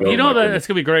 But you know that it's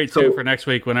gonna be great too for next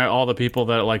week when all the people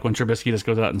that when Trubisky just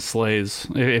goes out and slays.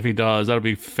 If he does, that'll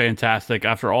be fantastic.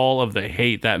 After all of the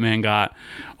hate that man got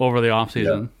over the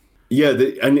offseason. Yeah,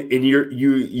 and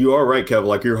you are right,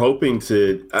 Kev. You're hoping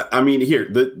to. I mean, here,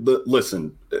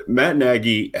 listen. Matt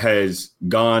Nagy has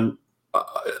gone.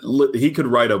 He could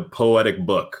write a poetic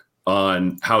book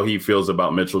on how he feels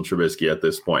about Mitchell Trubisky at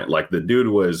this point. The dude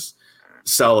was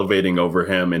salivating over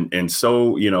him. And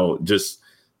so, just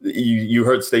you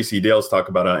heard Stacey Dales talk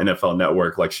about on NFL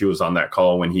Network, she was on that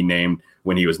call when he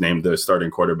was named the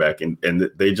starting quarterback, and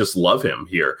they just love him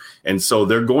here. And so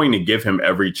they're going to give him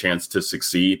every chance to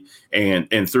succeed.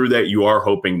 And through that, you are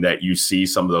hoping that you see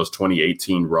some of those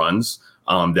 2018 runs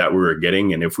that we were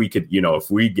getting. And if we could,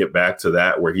 if we get back to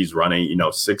that where he's running,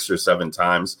 6 or 7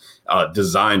 times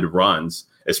designed runs,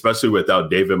 especially without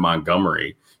David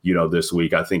Montgomery, this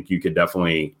week, I think you could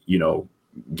definitely,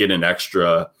 get an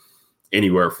extra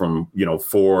anywhere from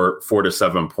 4 to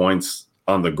 7 points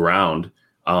on the ground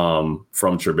from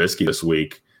Trubisky this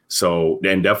week. So,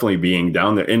 and definitely being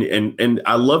down there. And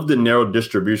I love the narrow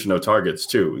distribution of targets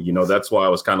too. That's why I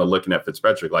was kind of looking at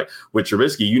Fitzpatrick. Like with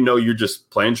Trubisky, you're just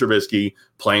playing Trubisky,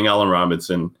 playing Allen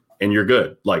Robinson, and you're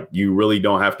good. Like you really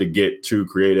don't have to get too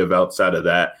creative outside of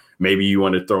that. Maybe you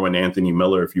want to throw in Anthony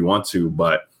Miller if you want to,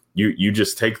 but you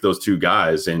just take those two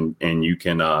guys and you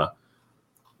can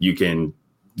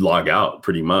log out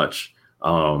pretty much.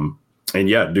 And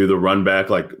yeah, do the run back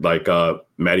like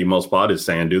Matty Mospot is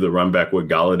saying, do the run back with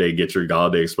Galladay, get your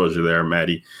Galladay exposure there,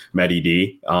 Matty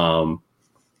D.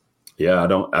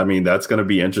 That's going to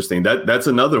be interesting. That's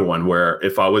another one where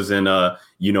if I was in a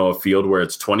field where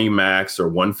it's 20 max or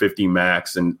 150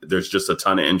 max and there's just a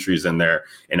ton of entries in there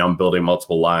and I'm building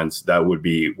multiple lines, that would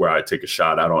be where I take a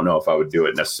shot. I don't know if I would do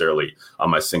it necessarily on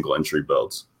my single entry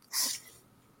builds.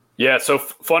 Yeah. So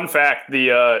fun fact,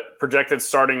 the projected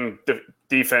starting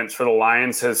defense for the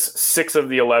Lions has 6 of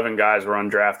the 11 guys were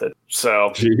undrafted.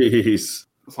 So jeez,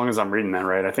 as long as I'm reading that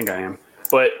right, I think I am.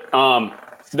 But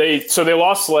they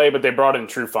lost Slay, but they brought in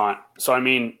Trufant. So I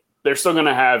mean, they're still going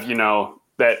to have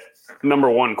that number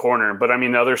 1 corner. But I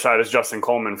mean, the other side is Justin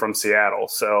Coleman from Seattle.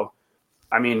 So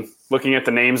I mean, looking at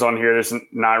the names on here, there's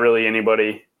not really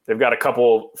anybody. They've got a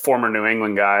couple former New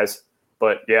England guys,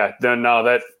 but yeah,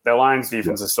 that Lions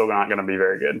defense is still not going to be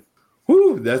very good.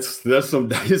 Whew, that's some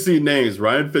dicey names.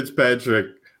 Ryan Fitzpatrick,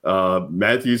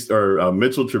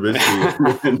 Mitchell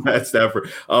Trubisky, and Matt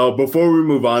Stafford. Before we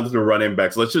move on to the running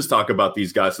backs, let's just talk about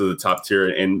these guys to the top tier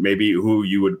and maybe who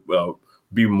you would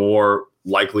be more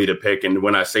likely to pick. And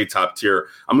when I say top tier,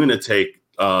 I'm going to take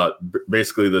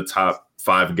basically the top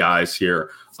 5 guys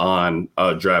here on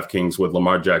DraftKings with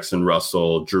Lamar Jackson,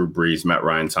 Russell, Drew Brees, Matt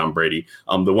Ryan, Tom Brady.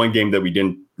 The one game that we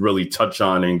didn't really touch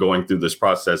on in going through this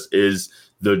process is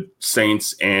the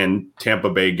Saints and Tampa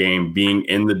Bay game, being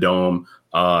in the Dome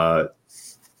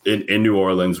in New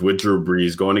Orleans with Drew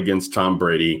Brees going against Tom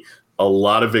Brady. A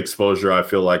lot of exposure, I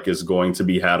feel like, is going to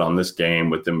be had on this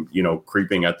game with them,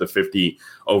 creeping at the 50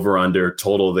 over-under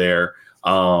total there.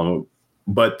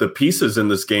 But the pieces in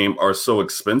this game are so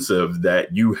expensive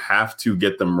that you have to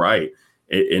get them right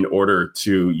in order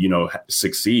to,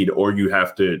 succeed, or you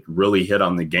have to really hit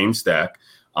on the game stack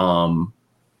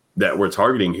that we're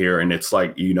targeting here. And it's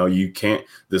like, you can't,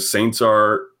 the Saints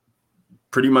are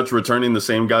pretty much returning the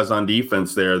same guys on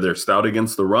defense there. They're stout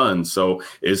against the run. So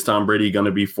is Tom Brady going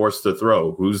to be forced to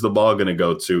throw? Who's the ball going to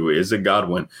go to? Is it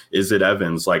Godwin? Is it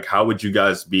Evans? Like, how would you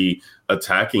guys be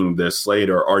attacking this slate?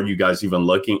 Or are you guys even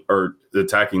looking or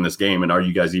attacking this game? And are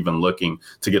you guys even looking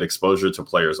to get exposure to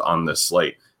players on this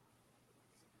slate?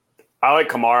 I like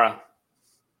Kamara.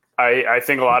 I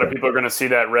think a lot of people are going to see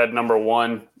that red number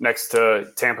 1 next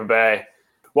to Tampa Bay.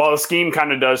 While the scheme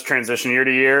kind of does transition year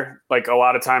to year, like a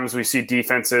lot of times we see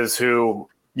defenses who,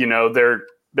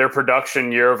 their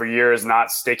production year over year is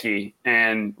not sticky.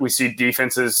 And we see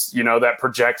defenses, that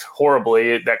project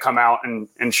horribly, that come out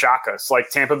and shock us. Like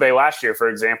Tampa Bay last year, for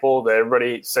example, that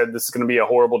everybody said this is going to be a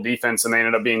horrible defense, and they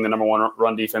ended up being the number 1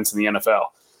 run defense in the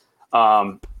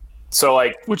NFL.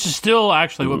 Which is still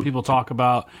actually what people talk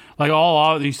about. Like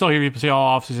you still hear people say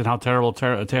all offseason how terrible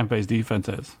Tampa Bay's defense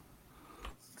is.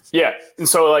 Yeah. And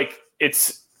so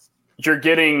you're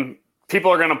getting, people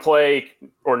are going to play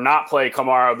or not play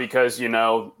Kamara because,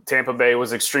 Tampa Bay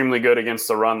was extremely good against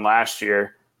the run last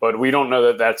year, but we don't know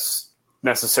that that's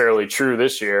necessarily true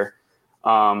this year.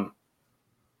 And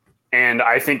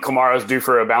I think Kamara's due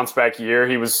for a bounce back year.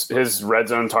 His red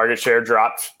zone target share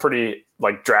dropped pretty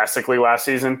drastically last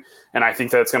season. And I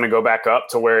think that's going to go back up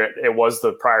to where it was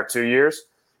the prior 2 years.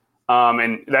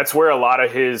 And that's where a lot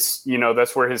of his,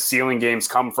 that's where his ceiling games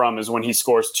come from, is when he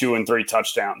scores 2 and 3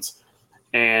 touchdowns.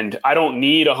 And I don't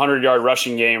need a 100-yard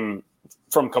rushing game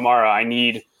from Kamara. I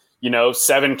need,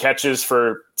 7 catches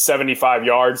for 75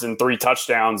 yards and 3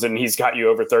 touchdowns, and he's got you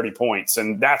over 30 points.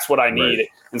 And that's what I need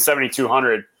in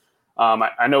 7,200.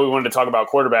 I know we wanted to talk about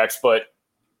quarterbacks, but,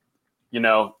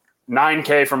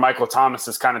 9K for Michael Thomas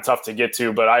is kind of tough to get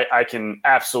to, but I can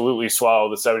absolutely swallow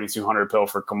the 7,200 pill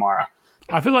for Kamara.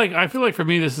 I feel like for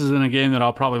me, this isn't a game that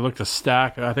I'll probably look to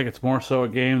stack. I think it's more so a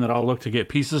game that I'll look to get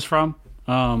pieces from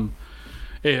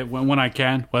when I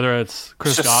can, whether it's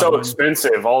Chris Godwin. It's just so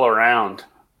expensive all around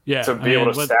to be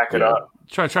able to stack it up.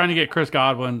 Trying to get Chris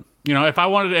Godwin. If I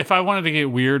wanted to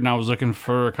get weird and I was looking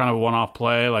for kind of a one-off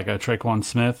play, like a Traquan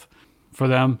Smith for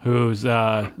them, who's,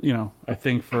 I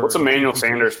think for... What's Emmanuel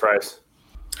Sanders' price?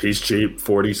 He's cheap,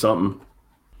 40-something.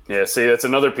 Yeah, see, that's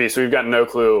another piece. We've got no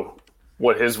clue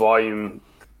what his volume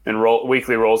and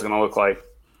weekly roll is going to look like.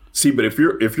 See, but if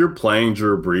you're playing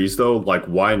Drew Brees though, like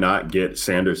why not get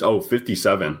Sanders? Oh,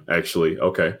 57 actually.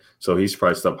 Okay, so he's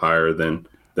priced up higher than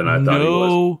I thought he was.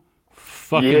 No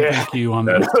fucking thank you on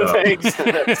That's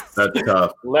that. tough. That's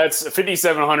tough. Let's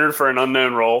 5,700 for an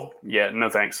unknown role. Yeah, no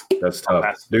thanks. That's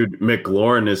tough, dude.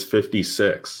 McLaurin is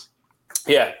 56.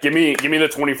 Yeah, give me the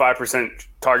 25%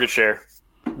 target share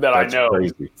that That's I know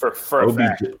crazy. for a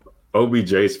fact.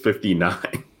 OBJ's 59.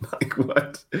 Like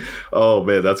what? Oh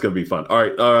man, that's gonna be fun. All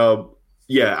right.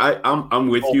 Yeah, I'm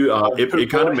with you. It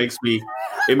kind of makes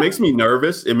me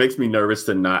nervous. It makes me nervous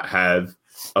to not have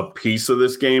a piece of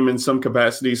this game in some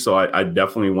capacity. So I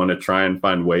definitely want to try and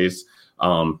find ways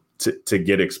to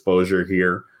get exposure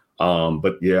here.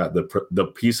 But yeah,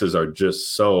 the pieces are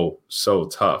just so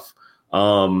tough.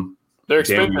 They're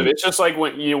expensive. It's just like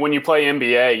when you play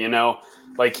NBA, you know,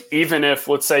 like even if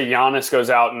let's say Giannis goes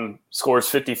out and scores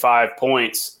 55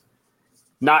 points,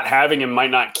 not having him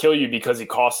might not kill you because he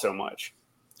costs so much.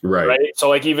 Right. So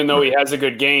like even though he has a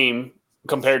good game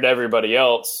compared to everybody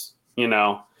else, you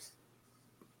know,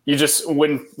 you just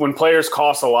when players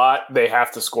cost a lot, they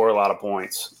have to score a lot of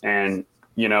points. And,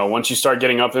 you know, once you start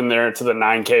getting up in there to the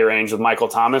 9K range with Michael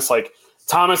Thomas, like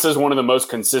Thomas is one of the most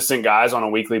consistent guys on a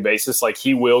weekly basis. Like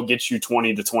he will get you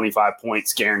 20 to 25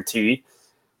 points guaranteed,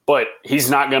 but he's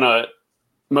not going to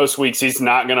most weeks. He's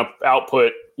not going to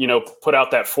output, you know, put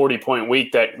out that 40-point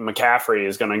week that McCaffrey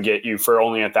is going to get you for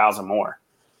only 1,000 more.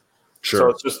 Sure. So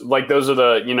it's just like those are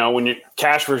the, you know, when you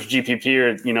cash versus GPP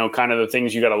are, you know, kind of the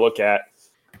things you got to look at.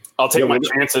 I'll take my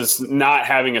chances not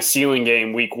having a ceiling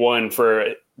game week one for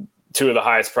two of the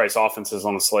highest price offenses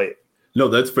on the slate. No,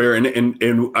 that's fair. And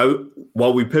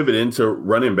while we pivot into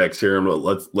running backs here, and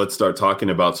let's start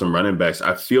talking about some running backs,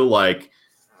 I feel like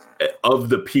of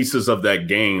the pieces of that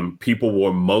game, people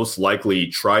will most likely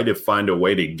try to find a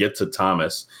way to get to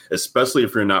Thomas, especially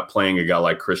if you're not playing a guy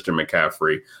like Christian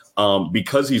McCaffrey,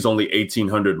 because he's only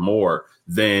 1,800 more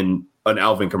than an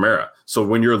Alvin Kamara. So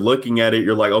when you're looking at it,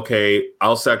 you're like, okay,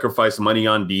 I'll sacrifice money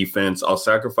on defense. I'll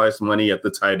sacrifice money at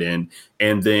the tight end.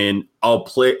 And then I'll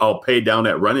pay down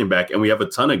at running back. And we have a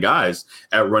ton of guys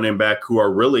at running back who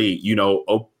are really, you know,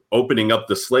 opening up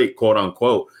the slate, quote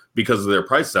unquote, because of their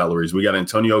price salaries. We got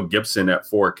Antonio Gibson at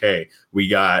 4K. We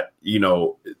got, you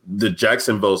know, the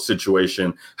Jacksonville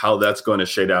situation, how that's going to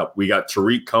shade out. We got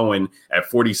Tariq Cohen at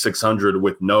 4,600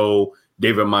 with no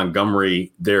David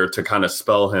Montgomery there to kind of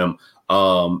spell him.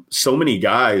 So many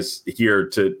guys here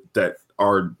that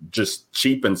are just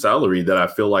cheap in salary that I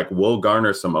feel like will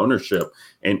garner some ownership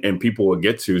and people will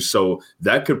get to. So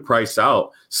that could price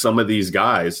out some of these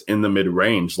guys in the mid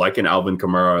range, like an Alvin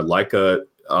Kamara, like a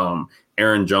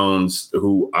Aaron Jones,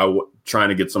 who trying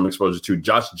to get some exposure to,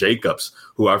 Josh Jacobs,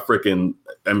 who I freaking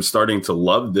am starting to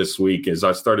love this week as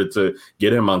I started to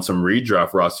get him on some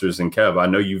redraft rosters. And Kev, I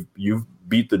know you've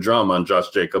beat the drum on Josh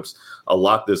Jacobs a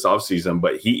lot this offseason,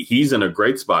 but he's in a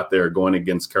great spot there going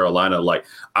against Carolina. Like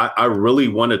I really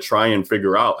want to try and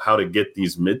figure out how to get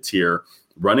these mid-tier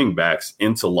running backs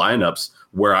into lineups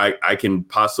where I can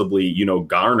possibly, you know,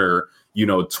 garner, you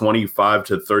know, 25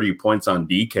 to 30 points on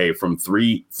DK from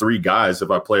three guys if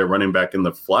I play a running back in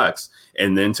the flex,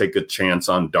 and then take a chance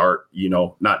on dart, you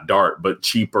know, not dart, but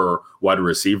cheaper wide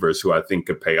receivers who I think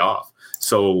could pay off.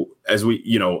 So as we,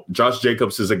 you know, Josh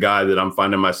Jacobs is a guy that I'm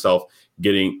finding myself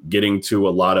getting to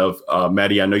a lot of.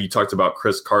 Maddie, I know you talked about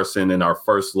Chris Carson in our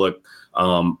first look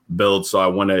build, so I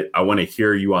want to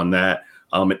hear you on that.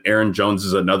 And Aaron Jones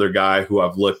is another guy who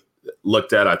I've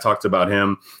looked at. I talked about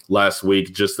him last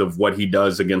week, just of what he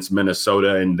does against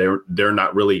Minnesota, and they're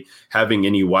not really having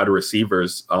any wide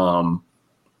receivers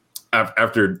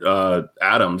after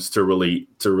Adams to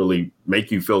really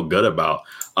make you feel good about.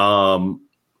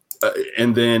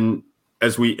 And then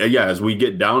as we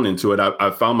get down into it,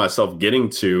 I found myself getting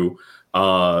to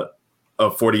a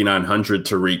 4,900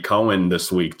 Tariq Cohen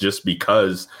this week, just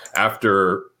because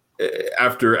after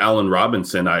Allen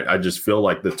Robinson, I just feel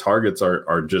like the targets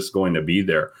are just going to be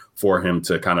there for him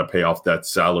to kind of pay off that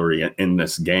salary in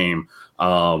this game.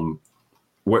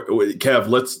 Kev,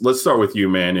 let's start with you,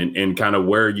 man, and kind of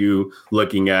where are you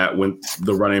looking at when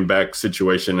the running back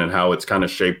situation and how it's kind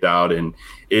of shaped out, and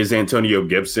is Antonio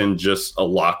Gibson just a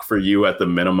lock for you at the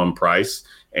minimum price,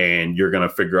 and you're going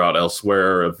to figure out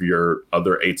elsewhere of your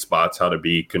other 8 spots how to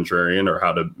be contrarian or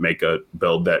how to make a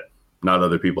build that not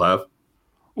other people have?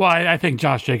 Well, I think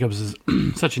Josh Jacobs is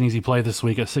such an easy play this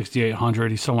week at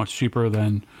 6,800. He's so much cheaper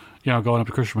than, going up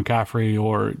to Christian McCaffrey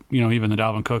or, even the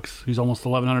Dalvin Cooks, who's almost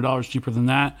 $1,100 cheaper than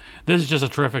that. This is just a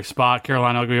terrific spot.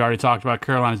 Carolina, like we already talked about,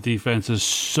 Carolina's defense is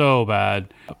so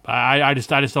bad. I just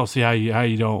don't see how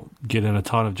you don't get in a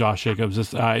ton of Josh Jacobs.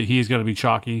 He's going to be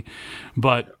chalky,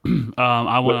 but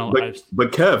I want to.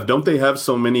 But Kev, don't they have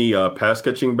so many pass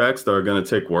catching backs that are going to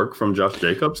take work from Josh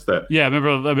Jacobs? I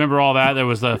remember all that. There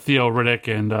was the Theo Riddick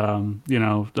and all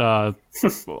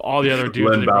the other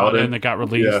dudes they brought in that got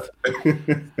released.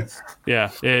 Yeah,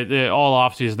 all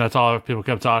offseason, that's all people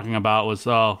kept talking about was,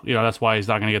 that's why he's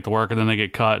not going to get the work, and then they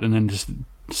get cut, and then just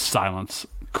silence,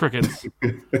 crickets.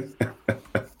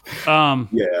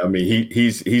 I mean,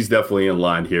 he's definitely in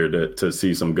line here to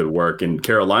see some good work, and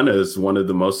Carolina is one of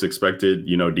the most expected,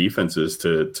 defenses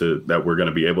to that we're going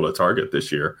to be able to target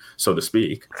this year, so to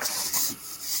speak.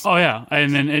 Oh yeah,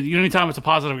 and then anytime it's a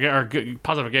positive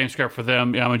game script for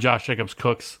them, Josh Jacobs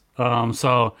cooks.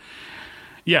 I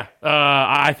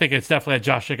think it's definitely a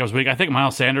Josh Jacobs week. I think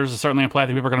Miles Sanders is certainly a play. I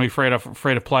think people are going to be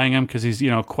afraid of playing him because he's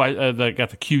quite got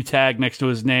the Q tag next to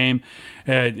his name.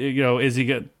 Is he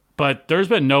good? But there's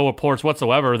been no reports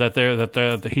whatsoever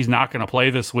that he's not going to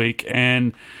play this week.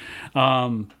 And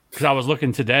because I was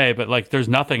looking today, but there's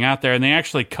nothing out there, and they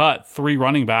actually cut 3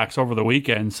 running backs over the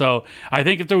weekend. So I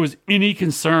think if there was any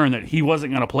concern that he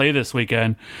wasn't going to play this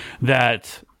weekend,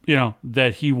 that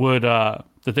he would.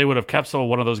 That they would have kept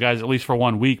one of those guys at least for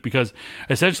 1 week, because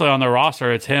essentially on their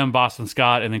roster it's him, Boston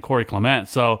Scott, and then Corey Clement.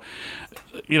 So,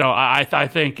 I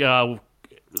think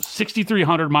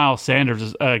 6,300 Miles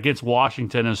Sanders against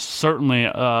Washington is certainly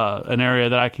an area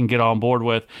that I can get on board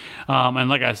with. And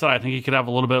like I said, I think he could have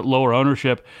a little bit lower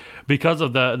ownership because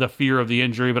of the fear of the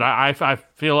injury. But I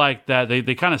feel like that they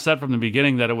kind of said from the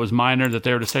beginning that it was minor, that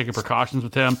they were just taking precautions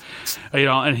with him.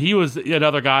 And he was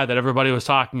another guy that everybody was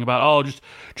talking about. Oh,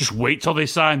 just wait till they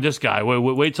sign this guy.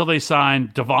 Wait till they sign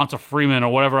Devonta Freeman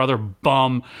or whatever other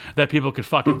bum that people could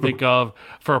fucking think of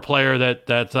for a player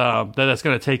that's going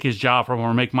to take his job from him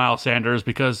or make Miles Sanders,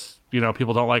 because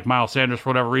people don't like Miles Sanders for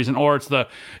whatever reason, or it's the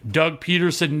Doug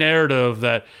Peterson narrative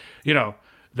that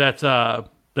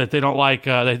that they don't like.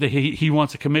 He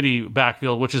wants a committee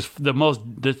backfield, which is the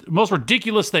most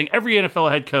ridiculous thing. Every NFL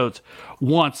head coach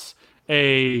wants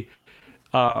a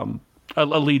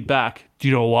lead back. Do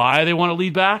you know why they want a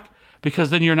lead back? Because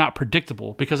then you're not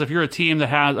predictable. Because if you're a team that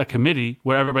has a committee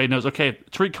where everybody knows, okay,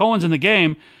 Tariq Cohen's in the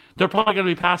game, they're probably going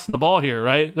to be passing the ball here,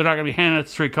 right? They're not going to be handing it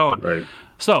to Tariq Cohen. Right.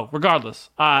 So regardless,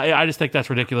 I just think that's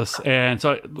ridiculous. And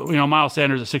so, Miles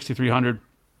Sanders at 6,300.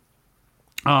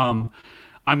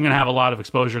 I'm going to have a lot of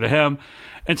exposure to him.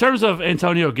 In terms of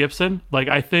Antonio Gibson,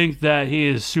 I think that he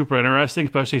is super interesting,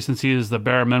 especially since he is the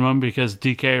bare minimum, because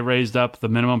DK raised up the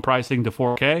minimum pricing to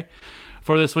 $4K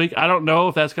for this week. I don't know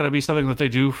if that's going to be something that they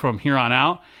do from here on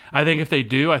out. I think if they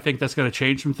do, I think that's going to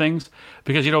change some things,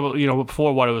 because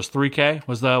before, what, it was $3K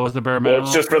was the bare minimum.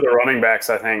 It's just for the running backs,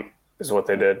 I think, is what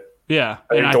they did. Yeah,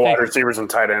 I think wide receivers and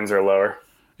tight ends are lower.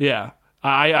 Yeah.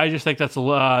 I just think that's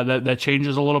that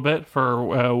changes a little bit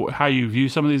for how you view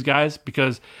some of these guys,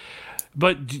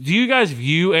 but do you guys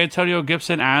view Antonio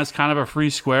Gibson as kind of a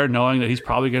free square, knowing that he's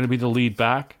probably going to be the lead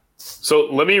back? So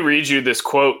let me read you this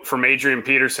quote from Adrian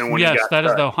Peterson when he got that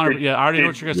is cut. the 100. Yeah, I already know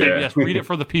what you're going to say. Yes, read it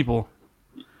for the people.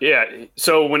 Yeah.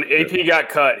 So when AP got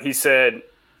cut, he said,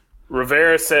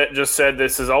 Rivera just said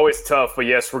this is always tough, but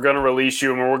yes, we're going to release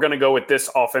you and we're going to go with this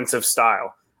offensive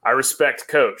style. I respect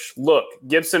coach. Look,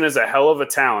 Gibson is a hell of a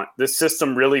talent. This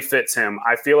system really fits him.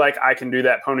 I feel like I can do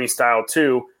that pony style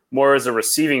too, more as a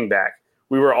receiving back.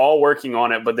 We were all working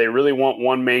on it, but they really want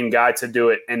one main guy to do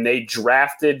it, and they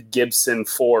drafted Gibson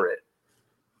for it.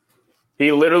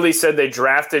 He literally said they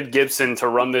drafted Gibson to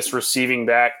run this receiving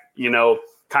back,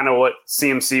 kind of what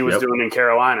CMC was doing in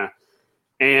Carolina.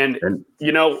 And,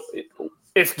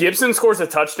 if Gibson scores a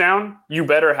touchdown, you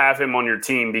better have him on your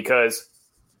team, because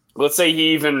let's say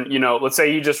he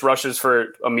just rushes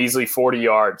for a measly 40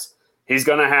 yards. He's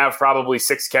going to have probably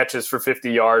 6 catches for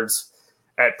 50 yards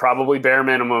at probably bare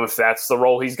minimum if that's the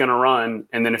role he's going to run.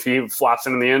 And then if he flops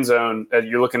into the end zone,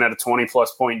 you're looking at a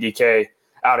 20-plus point DK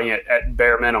outing at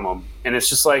bare minimum. And it's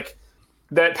just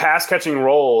that pass-catching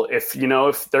role, if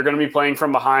they're going to be playing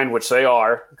from behind, which they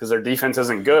are because their defense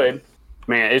isn't good,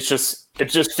 man, it just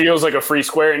feels like a free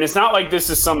square. And it's not like this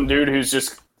is some dude who's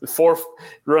just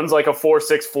runs like a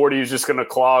 4.6 40 who's just going to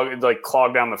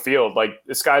clog down the field.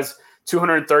 This guy's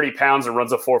 230 pounds and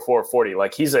runs a 4.4 40.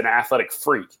 He's an athletic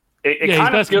freak. He's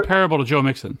best comparable to Joe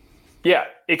Mixon. Yeah,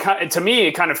 to me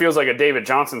it kind of feels like a David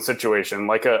Johnson situation,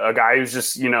 like a guy who's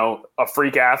just a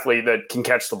freak athlete that can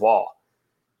catch the ball.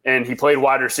 And he played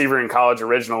wide receiver in college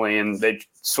originally, and they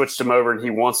switched him over, and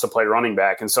he wants to play running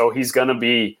back, and so he's going to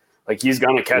be Like he's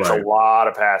going to catch a lot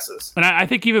of passes. And I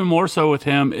think even more so with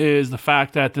him is the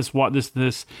fact that this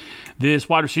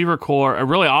wide receiver core, a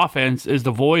really offense, is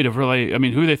devoid of really, I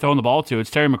mean, who they throwing the ball to? It's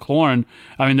Terry McLaurin.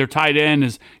 I mean, their tight end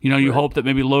is, you hope that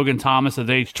maybe Logan Thomas at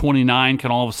age 29 can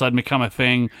all of a sudden become a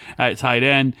thing at tight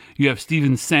end. You have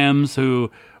Steven Sims, who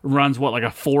runs like a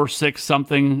 4.6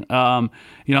 something.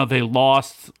 They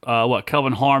lost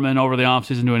Kelvin Harmon over the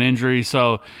offseason to an injury.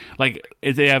 So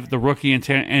they have the rookie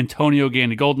Antonio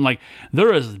Gandy Golden. Like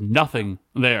there is nothing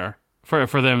there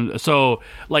for them. So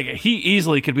he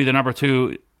easily could be the number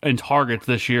 2 in targets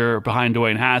this year behind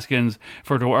Dwayne Haskins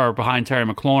or behind Terry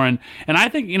McLaurin. And I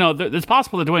think, it's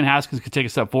possible that Dwayne Haskins could take a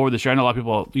step forward this year. I know a lot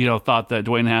of people, thought that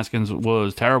Dwayne Haskins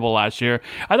was terrible last year.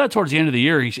 I thought towards the end of the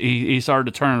year, he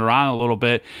started to turn it around a little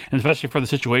bit, and especially for the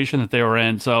situation that they were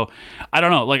in. So I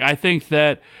don't know. I think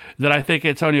that I think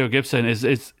Antonio Gibson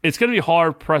it's going to be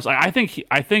hard pressed. I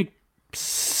think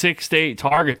 6 to 8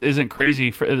 targets isn't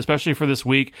crazy, especially for this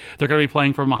week. They're going to be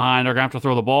playing from behind. They're going to have to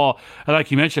throw the ball. And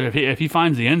like you mentioned, if he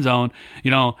finds the end zone,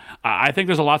 I think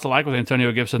there's a lot to like with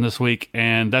Antonio Gibson this week.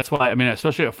 And that's why, I mean,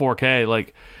 especially at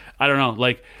 4K, I don't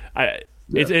know,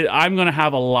 I'm going to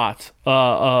have a lot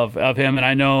of him.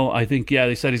 And I think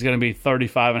they said he's going to be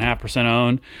 35.5%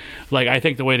 owned. I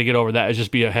think the way to get over that is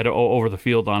just be ahead over the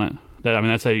field on it.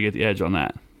 That's how you get the edge on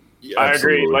that. Yeah, I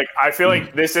agree. I feel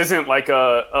like this isn't like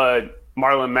a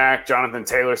Marlon Mack, Jonathan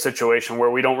Taylor situation where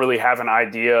we don't really have an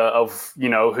idea of,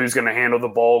 who's going to handle the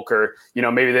bulk or,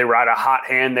 maybe they ride a hot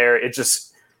hand there. I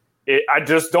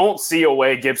just don't see a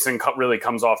way Gibson really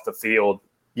comes off the field.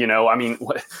 I mean,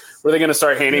 were they going to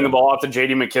start handing the ball off to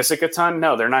J.D. McKissic a ton?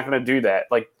 No, they're not going to do that.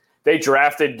 They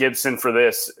drafted Gibson for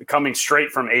this, coming straight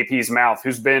from AP's mouth,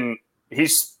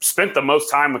 he's spent the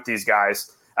most time with these guys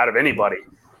out of anybody.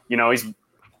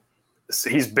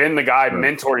 He's been the guy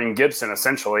mentoring Gibson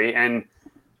essentially, and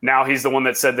now he's the one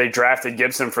that said they drafted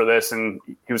Gibson for this, and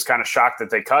he was kind of shocked that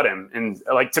they cut him. And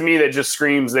to me, that just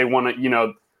screams they want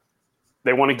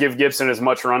to give Gibson as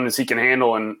much run as he can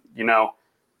handle. And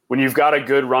when you've got a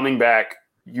good running back,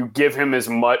 you give him as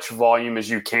much volume as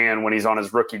you can when he's on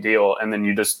his rookie deal, and then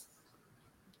you just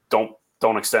don't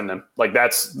extend him.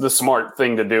 That's the smart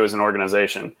thing to do as an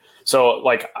organization. So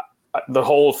the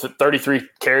whole 33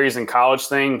 carries in college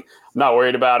thing, I'm not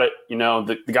worried about it.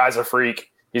 The guy's a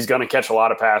freak. He's going to catch a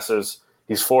lot of passes.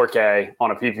 He's 4K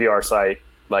on a PPR site.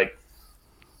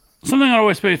 Something that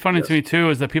always been funny to me, too,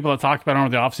 is that people that talked about him over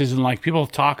the offseason, people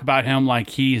talk about him like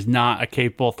he's not a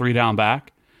capable 3-down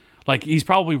back. He's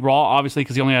probably raw, obviously,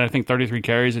 because he only had, I think, 33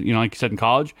 carries, like you said, in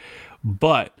college.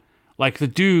 But, the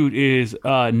dude is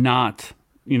not,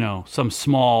 some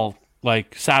small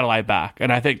satellite back,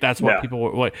 and I think that's what people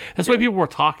were. That's why people were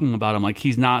talking about him.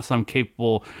 He's not some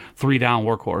capable 3-down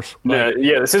workhorse.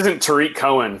 This isn't Tariq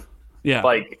Cohen. Yeah,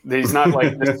 he's not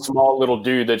this small little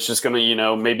dude that's just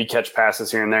gonna maybe catch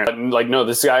passes here and there. No,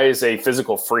 this guy is a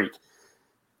physical freak.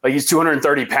 He's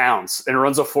 230 pounds and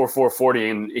runs a 4.40,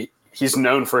 and he's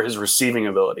known for his receiving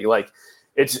ability.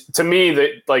 It's to me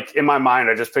that in my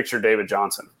mind, I just picture David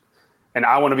Johnson, and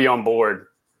I want to be on board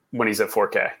when he's at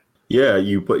 4K. Yeah,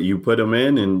 you put him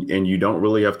in, and you don't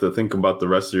really have to think about the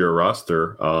rest of your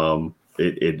roster.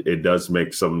 It does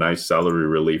make some nice salary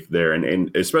relief there,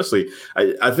 and especially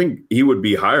I think he would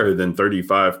be higher than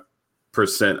 35%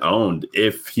 owned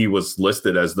if he was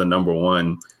listed as the number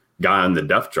 1 guy on the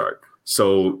depth chart.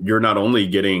 So you're not only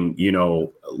getting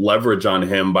leverage on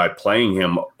him by playing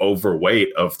him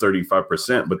overweight of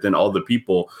 35%, but then all the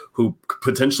people who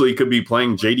potentially could be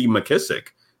playing J.D. McKissic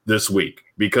this week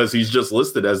because he's just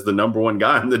listed as the number 1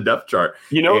 guy on the depth chart,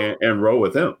 and roll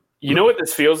with him. You know what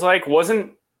this feels like?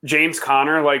 Wasn't James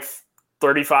Conner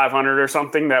 3,500 or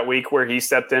something that week where he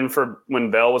stepped in for when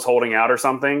Bell was holding out or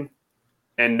something,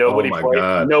 and nobody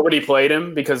played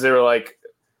him because they were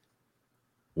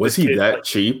was he that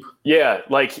cheap? Yeah,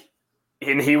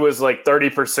 and he was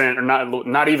 30% or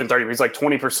not even 30%. He's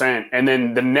 20%, and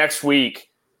then the next week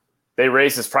they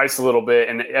raised his price a little bit,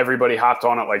 and everybody hopped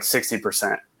on at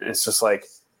 60%. And it's just I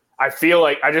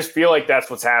just feel like that's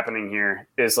what's happening here.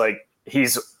 Is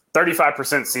he's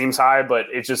 35% seems high, but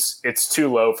it's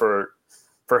too low for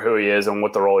who he is and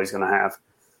what the role he's going to have.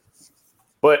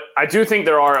 But I do think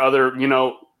there are other,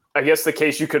 I guess the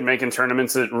case you could make in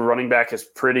tournaments that running back is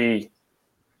pretty.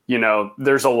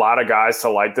 There's a lot of guys to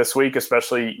like this week,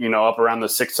 especially up around the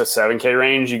 6 to 7K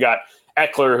range. You got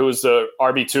Eckler, who was the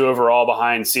RB2 overall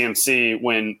behind CMC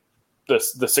when the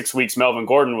 6 weeks Melvin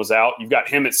Gordon was out. You've got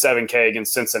him at 7K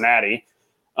against Cincinnati.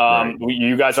 Right.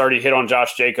 You guys already hit on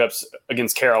Josh Jacobs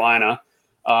against Carolina.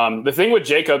 The thing with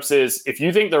Jacobs is if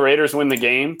you think the Raiders win the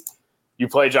game, you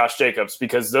play Josh Jacobs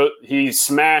because he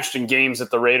smashed in games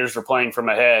that the Raiders were playing from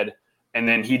ahead, and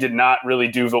then he did not really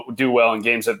do well in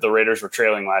games that the Raiders were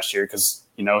trailing last year because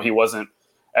he wasn't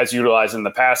as utilized in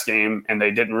the pass game, and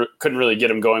they couldn't really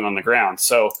get him going on the ground.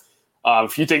 So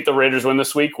if you think the Raiders win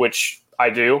this week, which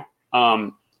I do,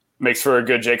 makes for a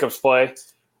good Jacobs play.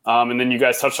 And then you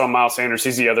guys touched on Miles Sanders.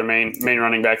 He's the other main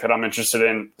running back that I'm interested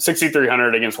in.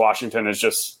 6,300 against Washington is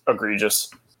just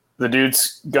egregious. The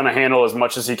dude's going to handle as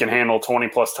much as he can handle,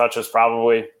 20-plus touches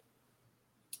probably.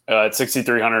 At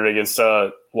 6,300 against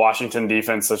Washington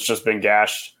defense that's just been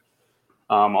gashed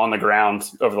on the ground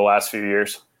over the last few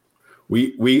years.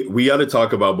 We got to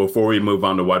talk about, before we move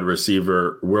on to wide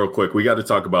receiver real quick, we got to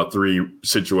talk about three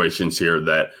situations here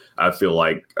that I feel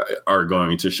like are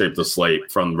going to shape the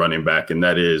slate from running back. And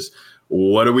that is,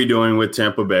 what are we doing with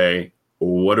Tampa Bay?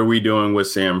 What are we doing with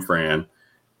San Fran?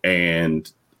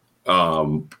 And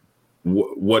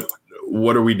what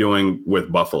are we doing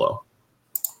with Buffalo?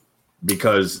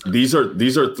 Because these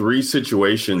are three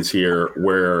situations here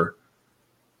where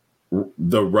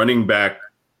the running back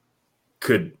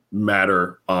could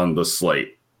matter on the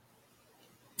slate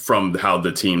from how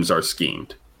the teams are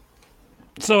schemed.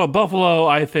 So at Buffalo,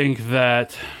 I think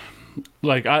that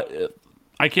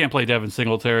I can't play Devin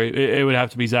Singletary. It would have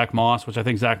to be Zach Moss, which I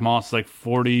think Zach Moss is like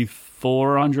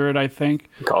 4,400. I think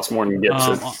it costs more than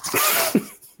Gibson.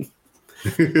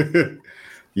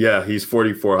 Yeah, he's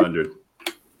 4,400.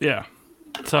 Yeah.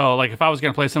 So if I was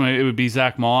going to play somebody, it would be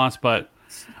Zach Moss, but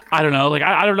I don't know.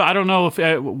 I don't know if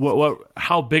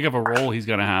how big of a role he's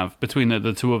going to have between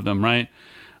the two of them, right?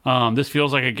 This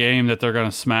feels like a game that they're going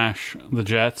to smash the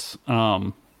Jets,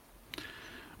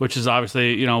 which is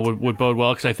obviously would bode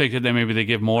well because I think that maybe they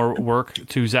give more work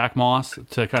to Zach Moss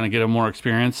to kind of get him more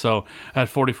experience. So at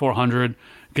 4,400,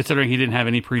 considering he didn't have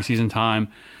any preseason time,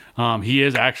 he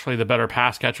is actually the better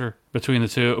pass catcher between the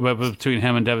two, between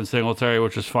him and Devin Singletary,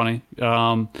 which is funny.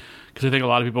 Because I think a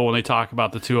lot of people, when they talk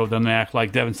about the two of them, they act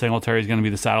like Devin Singletary is going to be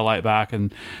the satellite back,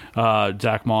 and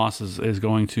Zach Moss is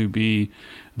going to be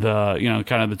the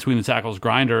kind of between the tackles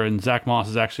grinder, and Zach Moss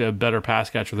is actually a better pass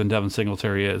catcher than Devin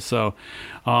Singletary is. So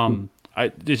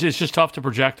it's just tough to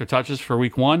project their touches for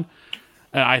week one.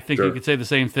 And I think you could say the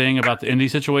same thing about the Indy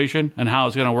situation and how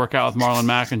it's going to work out with Marlon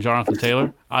Mack and Jonathan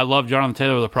Taylor. I love Jonathan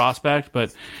Taylor as a prospect,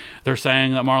 but they're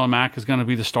saying that Marlon Mack is going to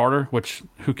be the starter, which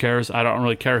who cares? I don't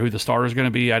really care who the starter is going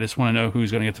to be. I just want to know who's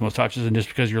going to get the most touches. And just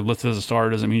because you're listed as a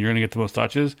starter doesn't mean you're going to get the most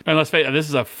touches. And let's face it, this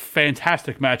is a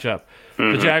fantastic matchup.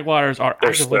 Mm-hmm. The Jaguars are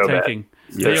actively tanking.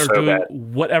 They are doing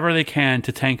whatever they can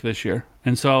to tank this year.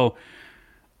 And so,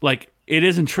 it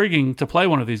is intriguing to play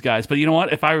one of these guys, but you know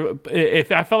what? If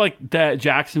I felt like that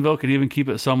Jacksonville could even keep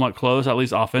it somewhat close, at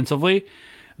least offensively,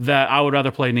 that I would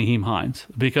rather play Nyheim Hines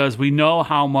because we know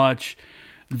how much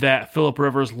that Phillip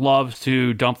Rivers loves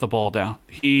to dump the ball down.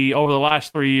 Over the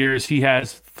last 3 years, he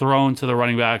has thrown to the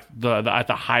running back at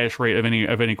the highest rate of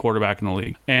any quarterback in the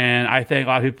league. And I think a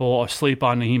lot of people sleep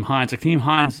on Nyheim Hines. Nyheim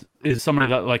Hines is somebody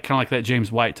that kind of like that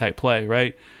James White type play,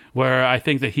 right? Where I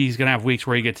think that he's going to have weeks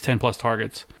where he gets 10 plus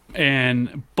targets.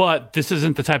 But this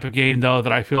isn't the type of game, though,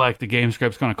 that I feel like the game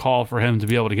script's going to call for him to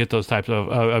be able to get those types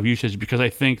of usage, because I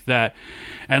think that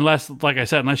unless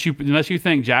you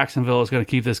think Jacksonville is going to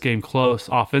keep this game close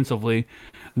offensively,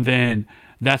 then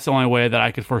that's the only way that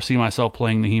I could foresee myself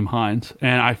playing Nyheim Hines.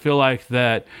 And I feel like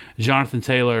that Jonathan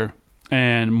Taylor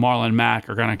and Marlon Mack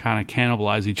are going to kind of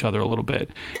cannibalize each other a little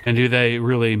bit. And do they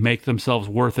really make themselves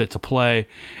worth it to play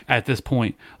at this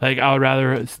point? I would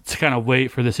rather to kind of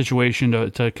wait for the situation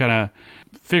to kind of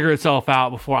figure itself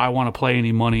out before I want to play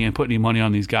any money and put any money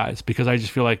on these guys, because I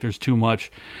just feel like there's too much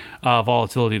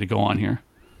volatility to go on here.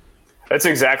 That's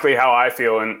exactly how I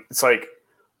feel. And it's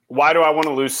why do I want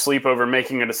to lose sleep over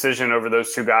making a decision over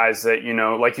those two guys that,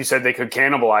 like you said, they could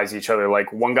cannibalize each other.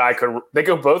 One guy they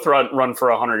could both run for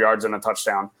 100 yards and a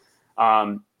touchdown.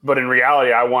 But in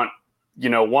reality, I want,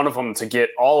 one of them to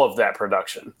get all of that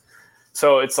production.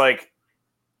 So it's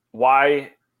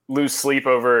why lose sleep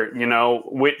over,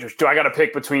 do I got to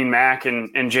pick between Mac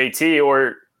and JT,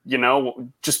 or,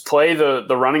 just play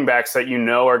the running backs that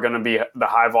are going to be the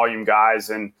high volume guys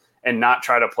and not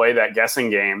try to play that guessing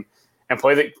game. And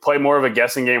play more of a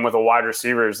guessing game with a wide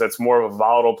receivers that's more of a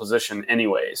volatile position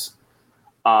anyways.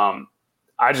 I'm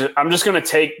just going to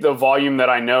take the volume that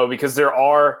I know, because there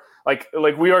are like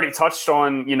we already touched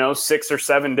on, 6 or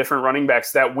 7 different running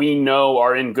backs that we know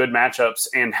are in good matchups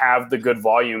and have the good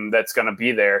volume that's going to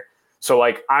be there. So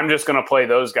I'm just going to play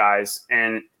those guys.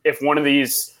 And if one of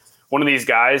these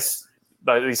guys,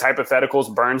 these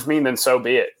hypotheticals burns me, then so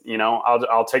be it.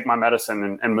 I'll take my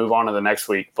medicine and move on to the next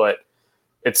week. But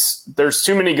there's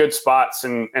too many good spots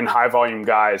and high volume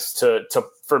guys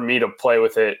for me to play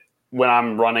with it when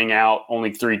I'm running out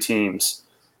only 3 teams.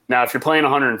 Now, if you're playing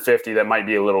 150, that might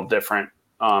be a little different.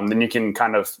 Then you can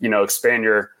kind of, expand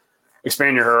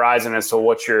your horizon as to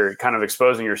what you're kind of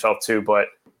exposing yourself to. But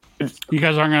you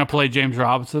guys aren't going to play James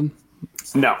Robinson?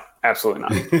 No, absolutely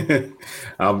not.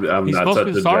 I'm He's not supposed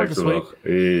to be started this week.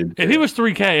 Jacksonville. If he was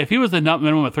 3K, if he was the nut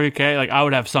minimum at 3K, like I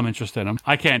would have some interest in him.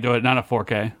 I can't do it, not at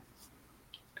 4K.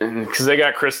 Because they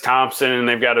got Chris Thompson and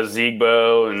they've got a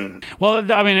Zegbo and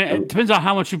it depends on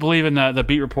how much you believe in the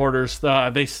beat reporters.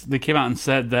 They came out and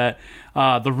said that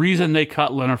the reason they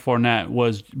cut Leonard Fournette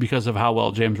was because of how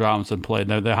well James Robinson played.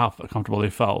 How comfortable they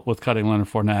felt with cutting Leonard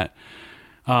Fournette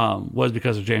was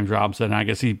because of James Robinson. And I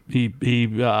guess he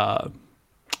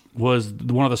was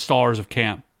one of the stars of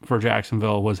camp for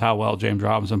Jacksonville was how well James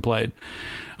Robinson played.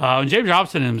 And James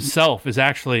Robinson himself is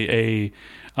actually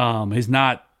he's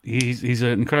got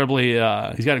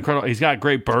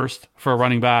great burst for a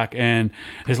running back, and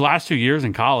his last 2 years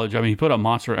in college, he put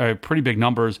up pretty big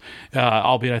numbers,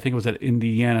 albeit I think it was at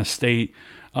Indiana State.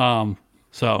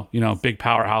 So, big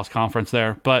powerhouse conference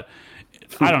there, but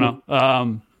I don't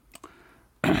know.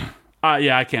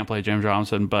 I can't play James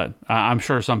Robinson, but I'm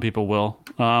sure some people will,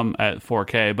 at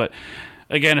 4K, but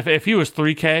again, if he was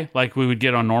 3K, like we would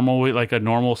get on normal week, like a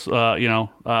normal,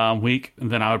 week,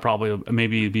 then I would probably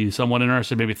maybe be somewhat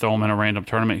interested, maybe throw him in a random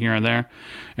tournament here and there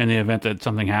in the event that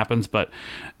something happens, but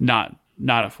not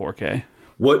at 4K.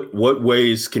 What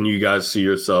ways can you guys see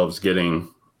yourselves getting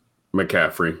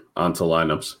McCaffrey onto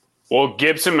lineups? Well,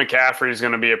 Gibson McCaffrey is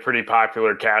going to be a pretty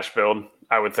popular cash build,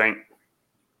 I would think.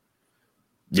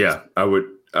 Yeah, I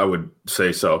would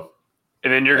say so.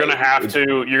 And then you're going to have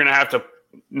to.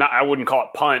 Not, I wouldn't call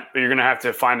it punt, but you're going to have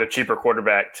to find a cheaper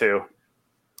quarterback too.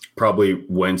 Probably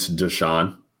Wentz,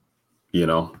 Deshaun.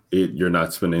 You're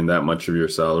not spending that much of your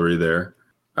salary there.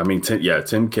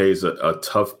 10K is a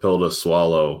tough pill to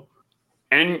swallow.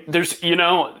 And there's,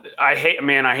 I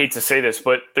hate to say this,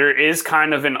 but there is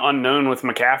kind of an unknown with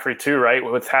McCaffrey too, right?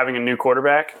 With having a new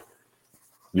quarterback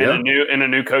and a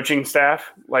new coaching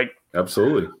staff. Like,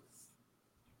 absolutely.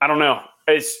 I don't know.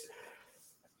 I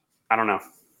don't know.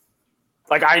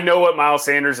 Like, I know what Miles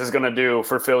Sanders is going to do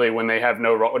for Philly when they have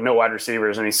no wide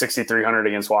receivers and he's 6,300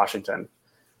 against Washington.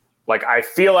 Like, I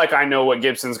feel like I know what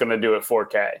Gibson's going to do at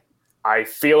 4K. I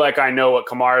feel like I know what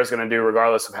Kamara is going to do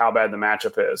regardless of how bad the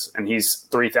matchup is, and he's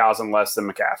 3,000 less than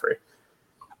McCaffrey.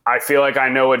 I feel like I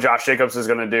know what Josh Jacobs is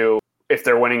going to do if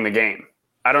they're winning the game.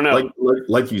 I don't know.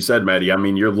 Like you said, Maddie,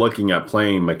 you're looking at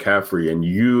playing McCaffrey, and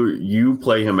you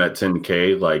play him at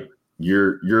 10K, like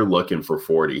you're looking for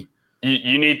 40.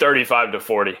 You need 35 to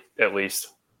 40 at least,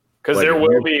 because there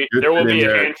will be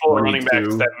a handful of running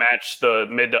backs that match the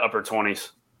mid to upper 20s.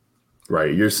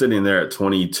 Right, you're sitting there at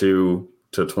 22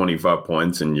 to 25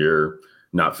 points, and you're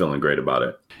not feeling great about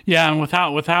it. Yeah, and with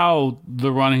how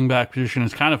the running back position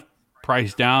is kind of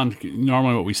priced down,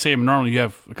 normally what we say, normally you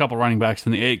have a couple running backs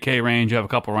in the 8K range, you have a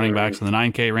couple running backs in the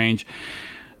 9K range.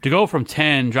 To go from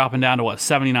 10 dropping down to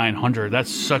 7,900,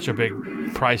 that's such a big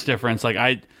price difference. Like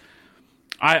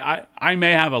I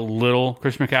may have a little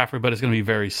Christian McCaffrey, but it's going to be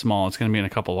very small. It's going to be in a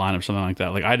couple lineups, something like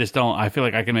that. Like I feel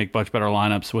like I can make much better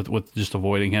lineups with just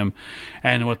avoiding him,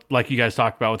 and with, like you guys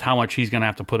talked about, with how much he's going to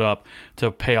have to put up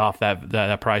to pay off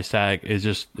that price tag I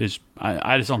just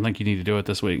don't think you need to do it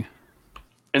this week.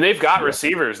 And they've got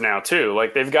receivers now too.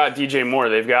 Like they've got DJ Moore,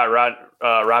 they've got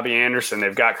Robbie Anderson,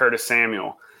 they've got Curtis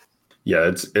Samuel.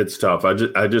 Yeah, it's tough. I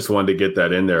just wanted to get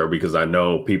that in there because I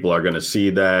know people are going to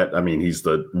see that. He's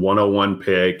the 101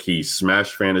 pick. He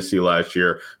smashed fantasy last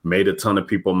year, made a ton of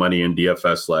people money in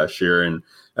DFS last year. And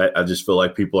I just feel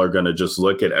like people are going to just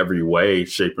look at every way,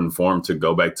 shape, and form to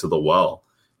go back to the well.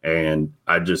 And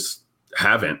I just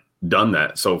haven't done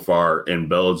that so far in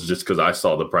builds just because I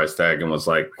saw the price tag and was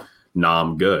like, nah,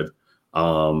 I'm good.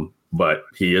 But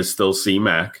he is still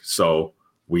C-Mac. So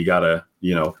we got to,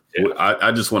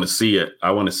 I just want to see it.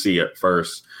 I want to see it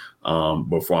first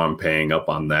before I'm paying up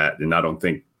on that. And I don't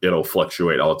think it'll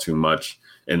fluctuate all too much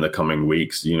in the coming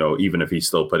weeks. Even if he's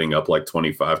still putting up like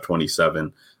 25,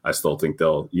 27, I still think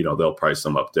they'll price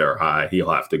him up there high.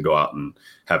 He'll have to go out and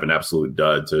have an absolute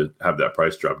dud to have that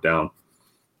price drop down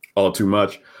all too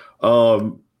much.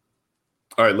 All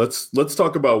right, let's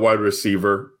talk about wide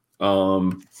receiver.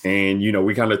 And,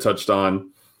 we kind of touched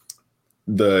on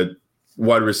the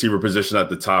wide receiver position at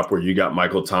the top where you got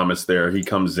Michael Thomas there. He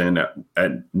comes in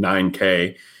at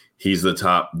 9K. He's the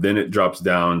top. Then it drops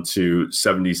down to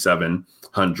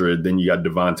 7,700. Then you got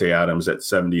Devontae Adams at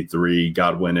 73,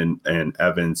 Godwin and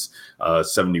Evans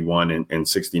 71 and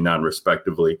 69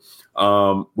 respectively.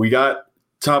 We got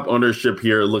top ownership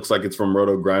here. It looks like it's from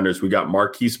Roto Grinders. We got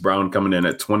Marquise Brown coming in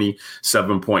at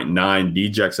 27.9,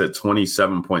 Djax at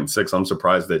 27.6. I'm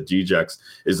surprised that Djax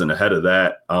isn't ahead of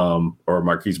that, or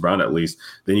Marquise Brown at least.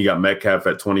 Then you got Metcalf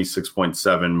at 26.7,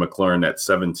 McLaurin at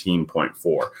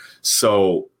 17.4.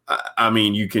 So, I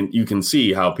mean, you can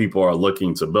see how people are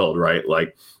looking to build, right?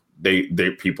 Like they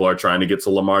people are trying to get to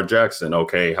Lamar Jackson.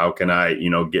 Okay, how can I,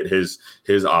 get his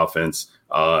offense?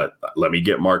 Let me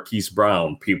get Marquise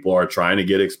Brown. People are trying to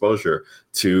get exposure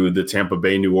to the Tampa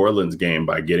Bay New Orleans game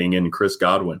by getting in Chris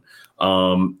Godwin.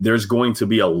 There's going to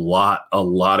be a lot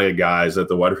of guys at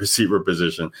the wide receiver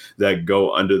position that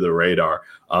go under the radar.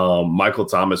 Michael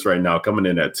Thomas right now coming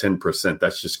in at 10%.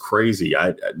 That's just crazy.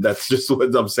 That's just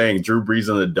what I'm saying. Drew Brees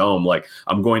in the dome. Like,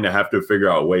 I'm going to have to figure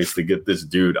out ways to get this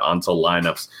dude onto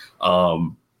lineups,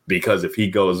 because if he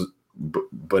goes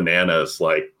bananas,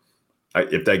 like,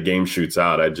 if that game shoots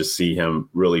out, I just see him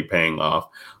really paying off.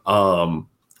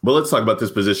 But let's talk about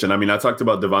this position. I mean, I talked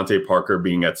about Devontae Parker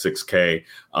being at 6K.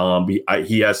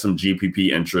 He has some GPP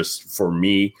interest for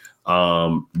me,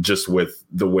 just with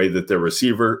the way that their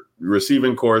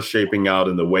receiving core is shaping out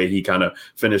and the way he kind of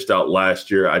finished out last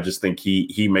year. I just think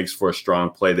he makes for a strong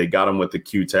play. They got him with the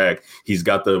Q tag. He's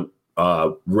got the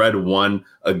red 1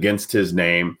 against his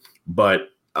name, but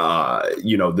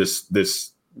this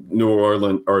this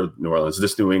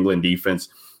New England defense,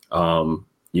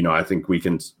 I think we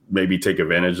can maybe take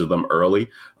advantage of them early,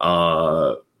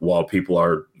 while people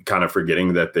are kind of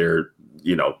forgetting that they're,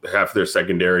 half their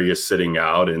secondary is sitting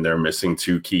out and they're missing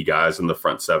 2 key guys in the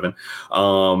front 7.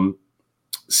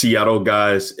 Seattle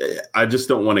guys, I just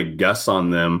don't want to guess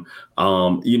on them.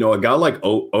 A guy like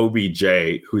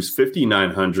OBJ, who's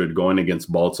 5,900 going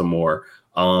against Baltimore.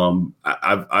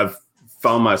 I've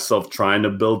found myself trying to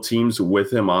build teams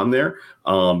with him on there,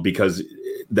 because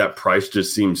that price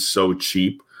just seems so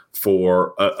cheap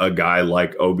for a guy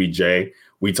like OBJ.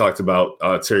 We talked about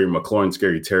Terry McLaurin,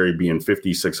 Scary Terry, being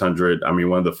 5,600. I mean,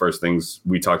 one of the first things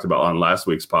we talked about on last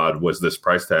week's pod was this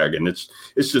price tag, and it's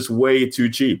just way too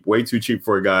cheap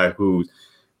for a guy who,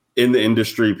 in the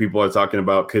industry, people are talking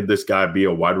about, could this guy be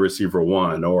a wide receiver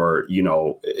 1, or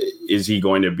is he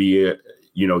going to be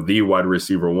the wide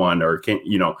receiver 1, or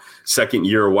second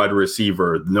year wide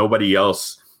receiver? Nobody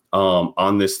else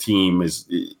on this team is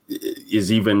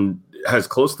even has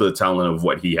close to the talent of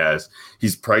what he has.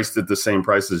 He's priced at the same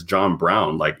price as John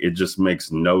Brown. Like, it just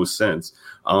makes no sense.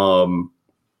 And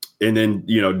then,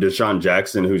 Deshaun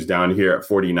Jackson, who's down here at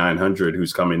 4,900,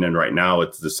 who's coming in right now.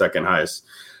 It's the second highest,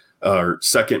 or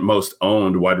second most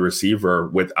owned wide receiver,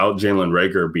 without Jalen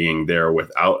Reagor being there,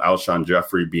 without Alshon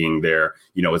Jeffrey being there.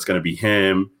 It's going to be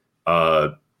him,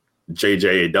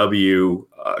 JJAW,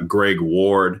 Greg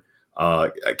Ward.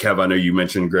 Kev, I know you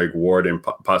mentioned Greg Ward and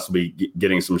possibly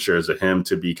getting some shares of him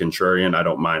to be contrarian. I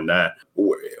don't mind that.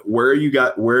 Where are you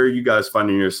guys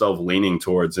finding yourself leaning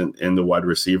towards in the wide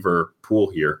receiver pool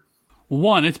here?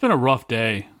 One, it's been a rough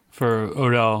day for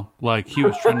Odell. Like, he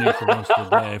was trending for most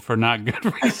of the day for not good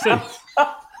reasons.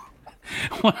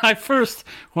 When I first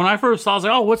saw, I was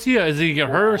like, oh, what's he? Is he get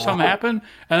hurt or something happen?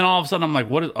 And then all of a sudden I'm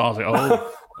like, what is? I was like,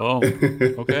 oh,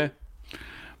 okay.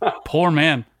 Poor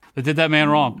man. They did that man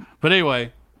wrong. But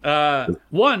anyway,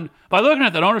 one, by looking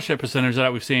at that ownership percentage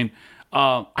that we've seen,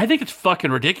 I think it's fucking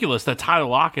ridiculous that Tyler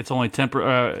Lockett's only coming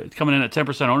in at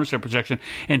 10% ownership projection,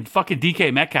 and fucking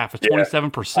DK Metcalf is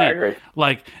 27%. I agree.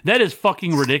 Like, that is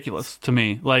fucking ridiculous to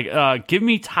me. Like, give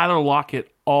me Tyler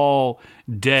Lockett all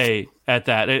day at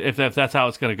that, if that's how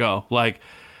it's going to go. Like,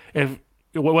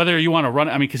 whether you want to run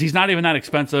it, I mean, because he's not even that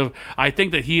expensive. I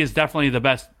think that he is definitely the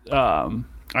best.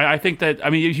 I think that, I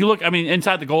mean, if you look, I mean,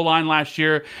 inside the goal line last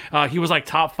year, he was like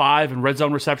top 5 in red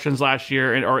zone receptions last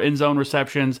year, or end zone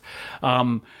receptions.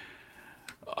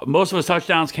 Most of his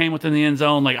touchdowns came within the end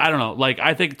zone. Like, I don't know. Like,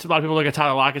 I think a lot of people look at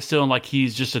Tyler Lockett still and like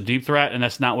he's just a deep threat, and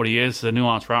that's not what he is. He's a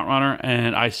nuanced route runner.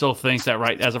 And I still think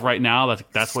that as of right now,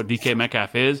 that's what DK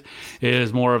Metcalf is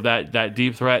more of that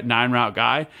deep threat 9-route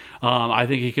guy. I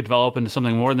think he could develop into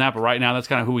something more than that, but right now that's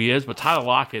kind of who he is. But Tyler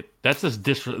Lockett, that's just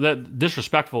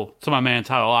disrespectful to my man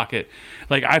Tyler Lockett.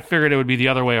 Like, I figured it would be the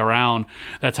other way around,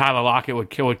 that Tyler Lockett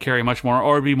would carry much more,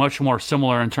 or be much more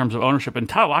similar in terms of ownership. And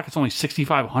Tyler Lockett's only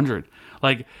 6,500.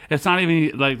 Like, it's not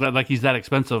even like he's that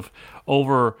expensive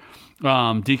over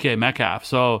DK Metcalf.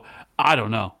 So I don't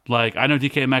know. Like, I know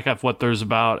DK Metcalf, there's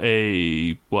about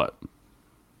DK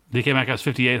Metcalf's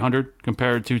 5,800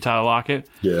 compared to Tyler Lockett.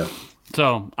 Yeah.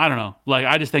 So I don't know. Like,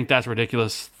 I just think that's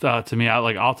ridiculous to me.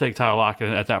 I'll take Tyler Lockett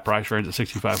at that price range at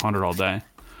 6,500 all day.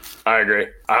 I agree.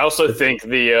 I also think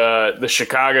the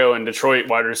Chicago and Detroit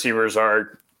wide receivers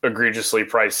are egregiously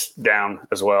priced down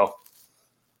as well.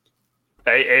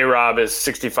 A-Rob is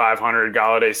 6,500,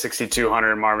 Galladay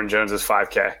 6,200, Marvin Jones is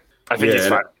 5K. I think he's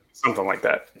something like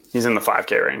that. He's in the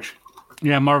 5K range.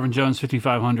 Yeah, Marvin Jones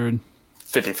 5,500.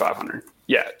 5,500.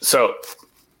 Yeah, so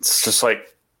it's just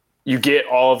like you get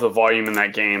all of the volume in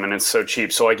that game, and it's so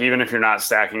cheap. So like even if you're not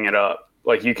stacking it up,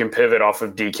 like you can pivot off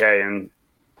of DK and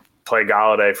play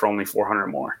Galladay for only 400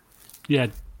 more. Yeah,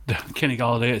 Kenny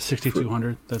Galladay at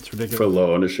 6,200. That's ridiculous. For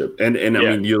low ownership. And I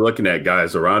mean, you're looking at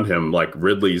guys around him like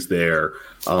Ridley's there,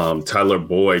 Tyler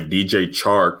Boyd, DJ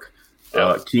Chark,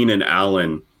 Keenan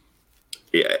Allen.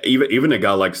 Even a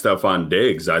guy like Stephon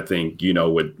Diggs, I think, you know,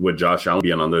 with Josh Allen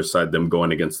being on their side, them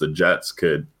going against the Jets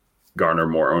could garner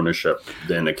more ownership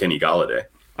than a Kenny Galladay.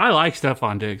 I like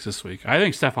Stephon Diggs this week. I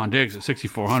think Stephon Diggs at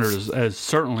 6,400 is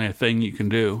certainly a thing you can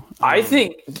do. I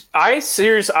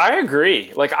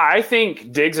agree. Like, I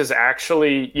think Diggs is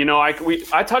actually, you know,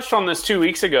 I touched on this 2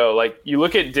 weeks ago. Like, you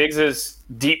look at Diggs's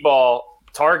deep ball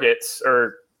targets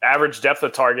or average depth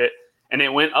of target, and it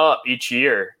went up each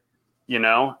year, you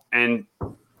know, and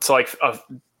it's like a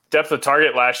depth of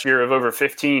target last year of over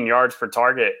 15 yards per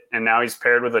target, and now he's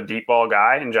paired with a deep ball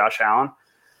guy in Josh Allen.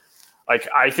 Like,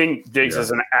 I think Diggs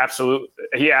is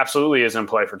he absolutely is in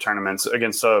play for tournaments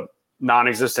against a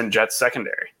non-existent Jets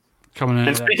secondary. Coming in.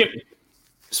 And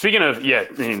speaking of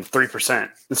 3%.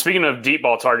 And speaking of deep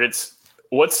ball targets,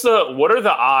 what are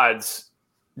the odds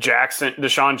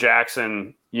Deshaun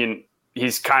Jackson,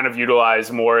 he's kind of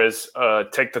utilized more as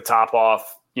take the top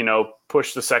off, you know,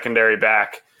 push the secondary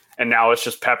back, and now it's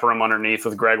just pepper him underneath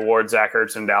with Greg Ward, Zach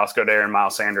Ertz, and Dallas Goedert and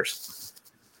Miles Sanders.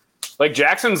 Like,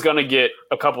 Jackson's going to get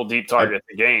a couple deep targets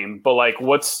a game, but like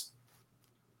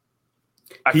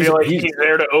I feel like he's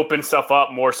there to open stuff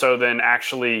up more so than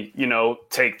actually, you know,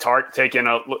 take in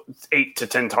 8 to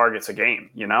 10 targets a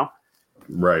game, you know?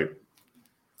 Right.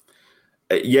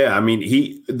 Yeah. I mean,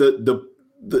 the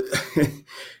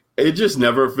it just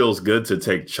never feels good to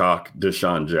take chalk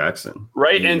Deshaun Jackson.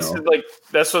 Right. And so, like,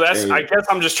 I guess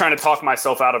I'm just trying to talk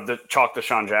myself out of the chalk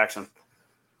Deshaun Jackson.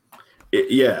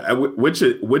 Yeah,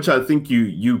 which I think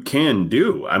you can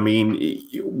do. I mean,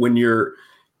 when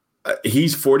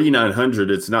he's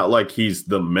 4,900, it's not like he's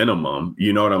the minimum.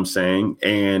 You know what I'm saying?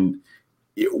 And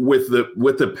with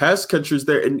the pass catchers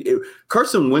there, and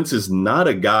Carson Wentz is not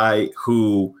a guy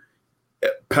who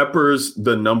peppers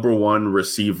the number one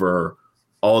receiver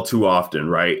all too often,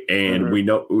 right? And we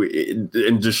know,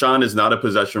 and Deshaun is not a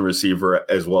possession receiver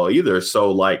as well either. So,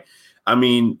 like, I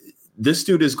mean, this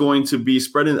dude is going to be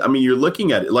spreading. I mean, you're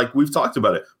looking at it like we've talked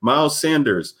about it. Miles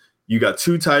Sanders, you got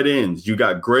 2 tight ends. You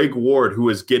got Greg Ward, who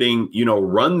is getting, you know,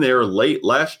 run there late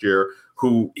last year,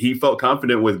 who he felt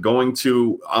confident with going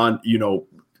to on, you know,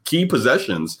 key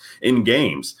possessions in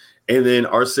games. And then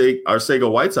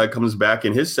Arcega-Whiteside comes back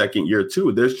in his second year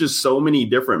too. There's just so many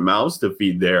different mouths to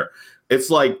feed there. It's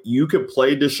like you could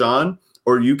play Deshaun,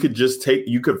 or you could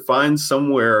find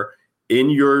somewhere in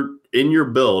your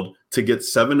build to get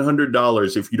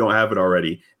 $700 if you don't have it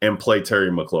already and play Terry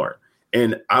McLaurin.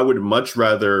 And I would much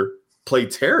rather play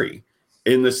Terry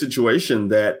in the situation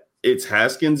that it's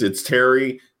Haskins, it's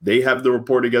Terry, they have the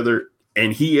rapport together,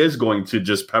 and he is going to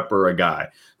just pepper a guy a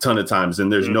ton of times, and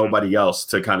there's nobody else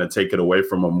to kind of take it away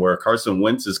from him, where Carson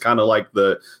Wentz is kind of like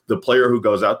the player who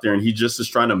goes out there and he just is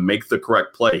trying to make the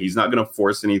correct play. He's not going to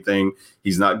force anything.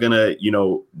 He's not going to, you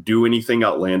know, do anything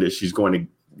outlandish. He's going to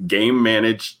game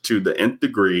manage to the nth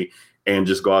degree and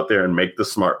just go out there and make the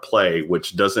smart play,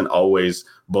 which doesn't always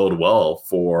bode well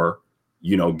for,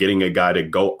 you know, getting a guy to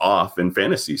go off in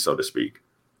fantasy, so to speak.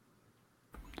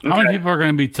 How many people are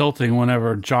going to be tilting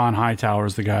whenever John Hightower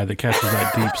is the guy that catches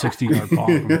that deep 60-yard ball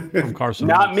from Carson?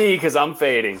 Not me, because I'm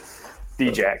fading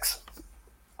Djax.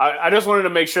 I just wanted to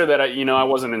make sure that I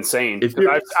wasn't insane.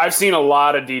 I've seen a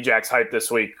lot of Djax hype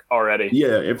this week already.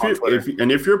 Yeah,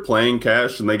 if you're playing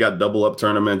cash and they got double up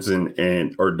tournaments going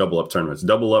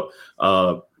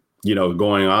on,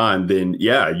 then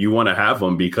yeah, you want to have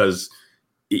him because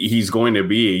he's going to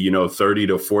be 30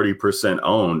 to 40%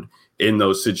 owned in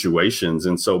those situations,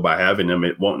 and so by having him,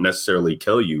 it won't necessarily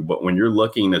kill you. But when you're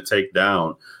looking to take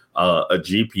down a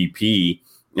GPP,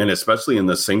 and especially in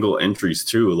the single entries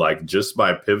too, like just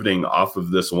by pivoting off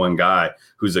of this one guy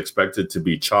who's expected to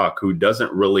be chalk, who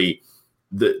doesn't really,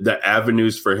 the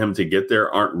avenues for him to get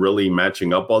there aren't really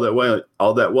matching up all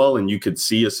that well. And you could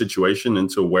see a situation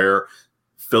into where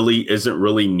Philly isn't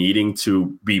really needing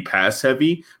to be pass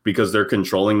heavy because they're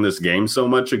controlling this game so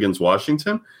much against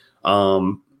Washington.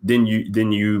 Then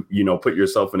you put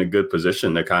yourself in a good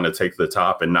position to kind of take the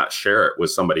top and not share it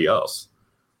with somebody else.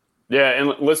 Yeah,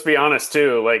 and let's be honest,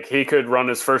 too. Like, he could run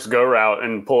his first go route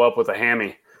and pull up with a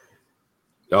hammy.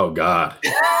 Oh, God.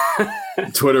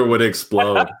 Twitter would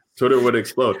explode. Twitter would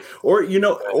explode. Or,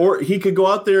 or he could go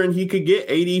out there and he could get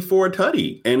 80 for a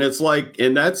tutty. And it's like,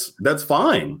 and that's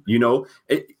fine.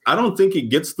 I don't think it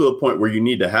gets to the point where you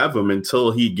need to have him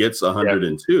until he gets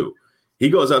 102. Yeah. He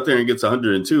goes out there and gets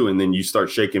 102, and then you start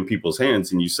shaking people's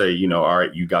hands and you say, all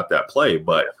right, you got that play.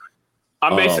 But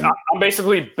I'm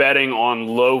basically betting on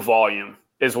low volume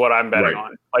is what I'm betting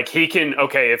on. Like he can,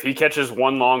 if he catches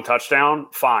one long touchdown,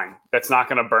 fine. That's not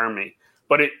going to burn me.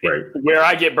 But where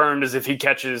I get burned is if he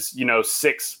catches,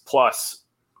 6+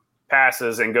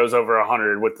 passes and goes over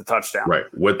 100 with the touchdown. Right.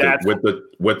 With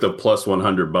the plus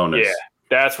 100 bonus. Yeah.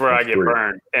 That's where I get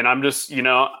burned. And I'm just,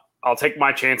 I'll take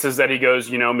my chances that he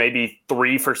goes, maybe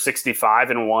 3 for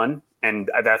 65 and 1, and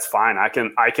that's fine. I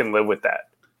can live with that.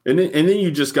 And then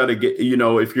you just got to get,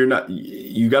 if you're not,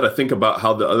 you got to think about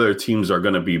how the other teams are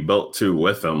going to be built too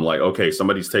with them. Like, okay,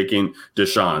 somebody's taking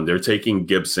Deshaun, they're taking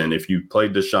Gibson. If you play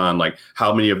Deshaun, like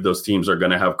how many of those teams are going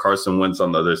to have Carson Wentz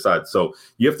on the other side? So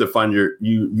you have to find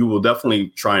you will definitely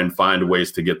try and find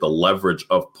ways to get the leverage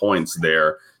of points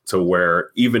there to where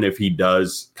even if he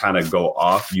does kind of go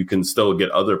off, you can still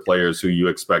get other players who you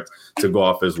expect to go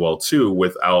off as well too,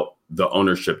 without the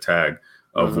ownership tag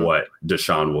of what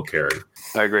Deshaun will carry.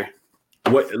 I agree.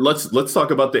 Let's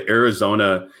talk about the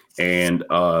Arizona and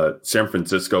San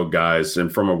Francisco guys.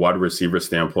 And from a wide receiver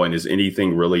standpoint, is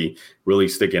anything really, really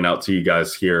sticking out to you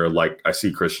guys here? Like I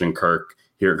see Christian Kirk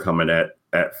here coming at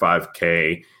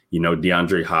 $5K.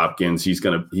 DeAndre Hopkins,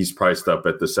 he's priced up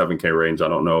at the $7K range. I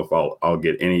don't know if I'll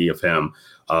get any of him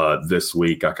this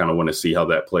week. I kind of want to see how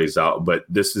that plays out. But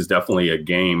this is definitely a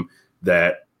game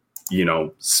that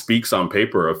speaks on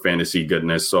paper of fantasy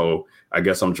goodness. So I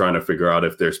guess I'm trying to figure out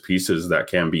if there's pieces that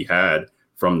can be had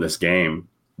from this game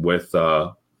with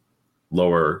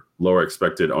lower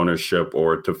expected ownership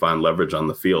or to find leverage on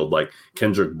the field. Like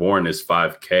Kendrick Bourne is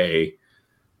 $5K.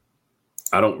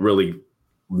 I don't really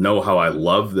know how I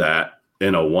love that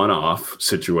in a one-off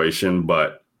situation,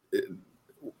 but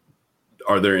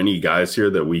are there any guys here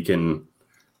that we can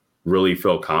really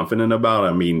feel confident about?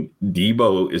 I mean,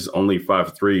 Debo is only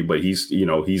 5'3", but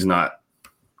he's not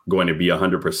going to be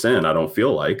 100%. I don't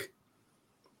feel like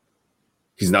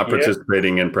he's not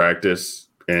participating in practice,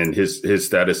 and his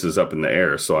status is up in the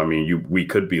air. So, I mean, we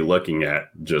could be looking at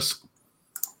just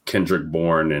Kendrick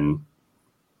Bourne and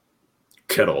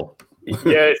Kittle.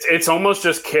 Yeah, it's almost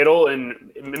just Kittle,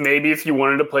 and maybe if you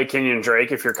wanted to play Kenyon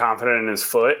Drake, if you're confident in his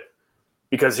foot,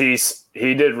 because he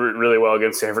did really well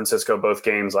against San Francisco both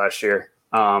games last year.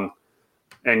 And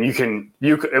you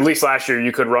could, at least last year,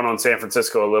 you could run on San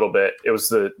Francisco a little bit. It was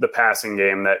the passing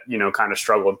game that, kind of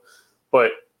struggled.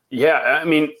 But yeah, I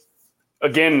mean,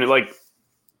 again, like,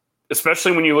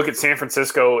 especially when you look at San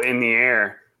Francisco in the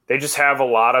air, they just have a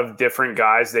lot of different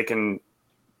guys they can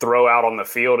throw out on the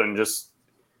field and just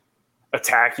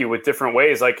attack you with different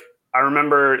ways. Like I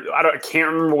can't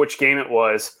remember which game it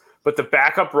was, but the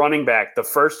backup running back, the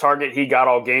first target he got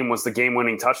all game was the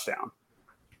game-winning touchdown.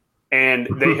 And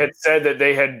they had said that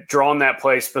they had drawn that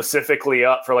play specifically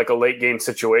up for like a late game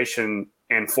situation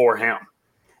and for him.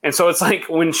 And so it's like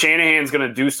when Shanahan's going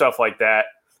to do stuff like that,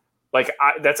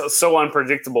 that's so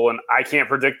unpredictable. And I can't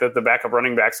predict that the backup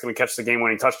running back's going to catch the game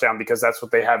winning touchdown because that's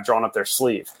what they have drawn up their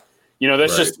sleeve.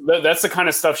 That's the kind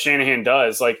of stuff Shanahan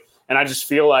does. Like, and I just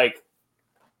feel like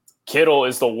Kittle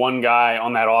is the one guy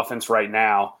on that offense right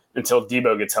now until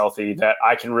Debo gets healthy that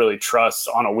I can really trust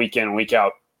on a week in, week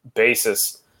out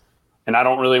basis. And I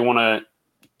don't really want to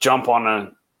jump on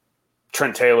a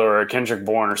Trent Taylor or a Kendrick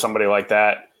Bourne or somebody like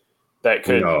that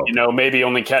could, maybe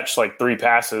only catch like 3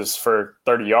 passes for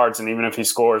 30 yards. And even if he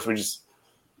scores, we just,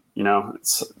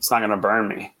 it's not going to burn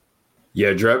me.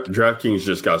 Yeah, DraftKings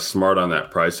just got smart on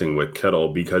that pricing with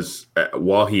Kittle because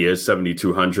while he is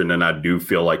 7,200, and I do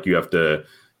feel like you have to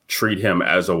treat him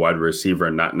as a wide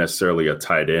receiver, not necessarily a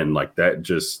tight end, like that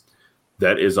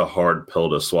is a hard pill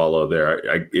to swallow there.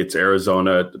 It's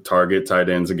Arizona, target tight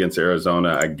ends against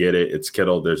Arizona. I get it. It's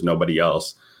Kittle. There's nobody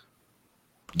else.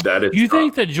 You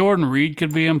think that Jordan Reed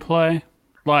could be in play?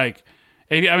 Like,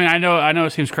 I know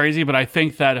it seems crazy, but I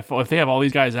think that if they have all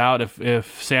these guys out,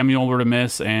 if Samuel were to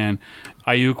miss and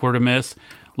Ayuk were to miss,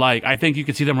 like I think you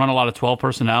could see them run a lot of 12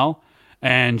 personnel,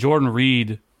 and Jordan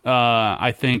Reed,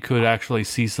 I think could actually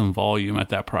see some volume at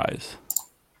that price.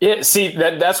 Yeah, see,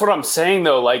 that's what I'm saying,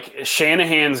 though. Like,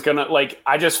 Shanahan's going to,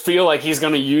 I just feel like he's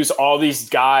going to use all these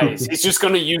guys. He's just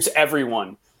going to use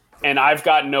everyone. And I've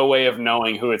got no way of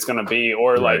knowing who it's going to be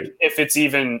or, if it's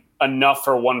even enough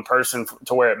for one person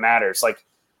to where it matters. Like,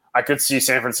 I could see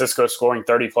San Francisco scoring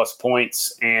 30-plus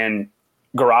points, and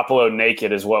Garoppolo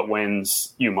naked is what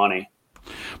wins you money.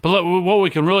 But what we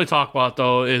can really talk about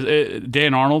though is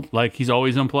Dan Arnold. Like he's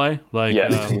always in play. Like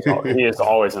yes, he is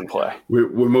always in play. We're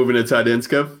moving to tight ends,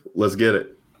 Kev. Let's get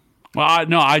it. Well,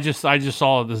 I just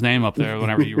saw his name up there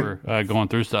whenever you were going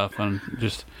through stuff, and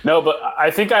just no. But I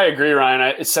think I agree,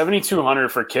 Ryan. 7,200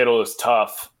 for Kittle is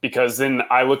tough because then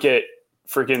I look at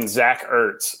freaking Zach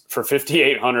Ertz for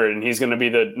 5,800, and he's going to be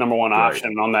the number one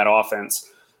option on that offense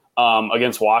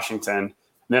against Washington.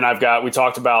 Then we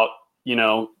talked about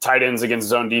tight ends against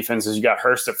zone defenses. You got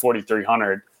Hurst at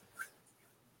 4,300,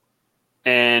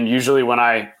 and usually when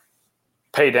I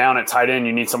pay down at tight end,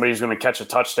 you need somebody who's going to catch a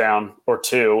touchdown or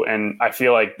two. And I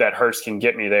feel like that Hurst can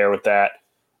get me there with that.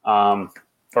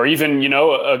 Or even,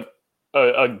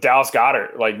 a Dallas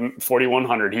Goedert, like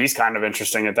 4,100. He's kind of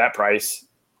interesting at that price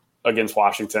against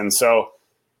Washington. So,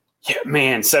 yeah,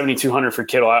 man, 7,200 for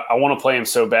Kittle. I want to play him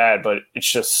so bad, but it's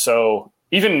just so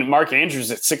 – even Mark Andrews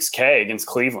at 6K against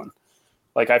Cleveland.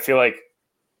 Like, I feel like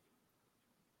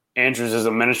Andrews is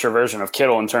a miniature version of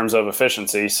Kittle in terms of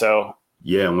efficiency. So –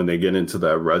 yeah, and when they get into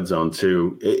that red zone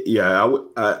too,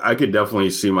 I could definitely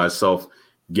see myself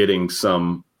getting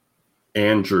some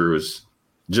Andrews,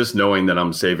 just knowing that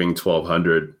I'm saving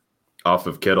 1,200 off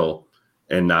of Kittle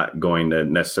and not going to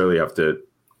necessarily have to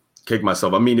kick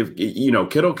myself. I mean, if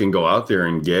Kittle can go out there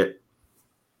and get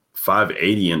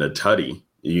 580 in a tutty,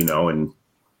 and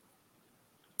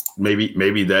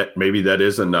maybe that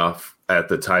is enough at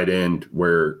the tight end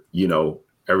where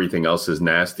everything else is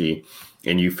nasty.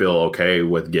 And you feel okay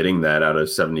with getting that out of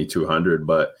 7,200.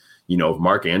 But, if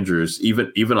Mark Andrews,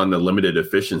 even on the limited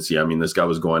efficiency, I mean, this guy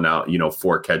was going out,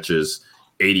 4 catches,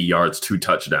 80 yards, 2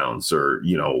 touchdowns, or,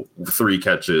 3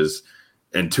 catches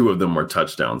and 2 of them were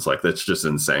touchdowns. Like, that's just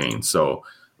insane. So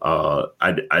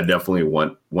I definitely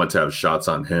want to have shots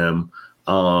on him.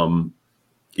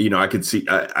 I could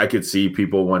see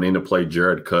people wanting to play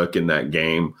Jared Cook in that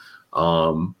game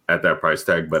at that price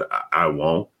tag, but I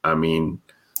won't. I mean,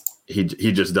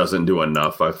 he just doesn't do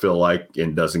enough, I feel like,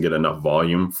 and doesn't get enough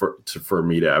volume for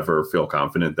me to ever feel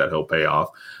confident that he'll pay off.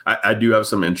 I do have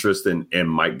some interest in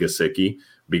Mike Gesicki,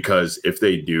 because if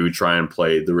they do try and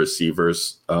play the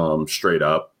receivers straight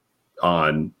up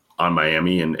on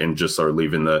Miami and just are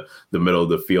leaving the middle of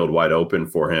the field wide open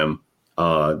for him,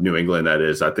 New England, that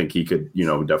is, I think he could,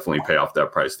 definitely pay off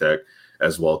that price tag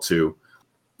as well too.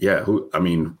 Yeah,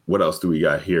 what else do we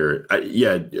got here?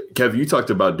 Kev, you talked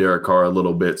about Derek Carr a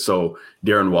little bit. So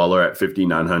Darren Waller at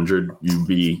 5,900, you'd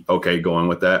be okay going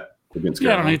with that against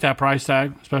Carolina? I don't hate that price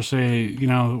tag, especially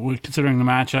considering the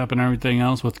matchup and everything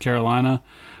else with Carolina.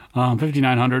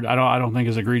 5,900, I don't think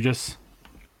is egregious.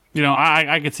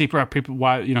 I could see people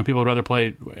why people would rather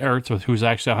play Ertz, who's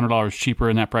actually $100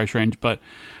 cheaper in that price range. But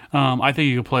I think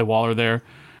you could play Waller there.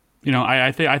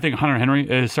 I think Hunter Henry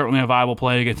is certainly a viable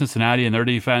play against Cincinnati and their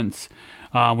defense.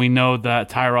 We know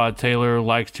that Tyrod Taylor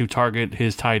likes to target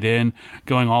his tight end,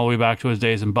 going all the way back to his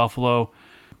days in Buffalo.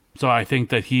 So I think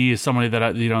that he is somebody that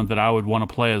I would want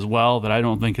to play as well. That I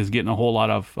don't think is getting a whole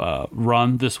lot of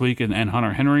run this week, and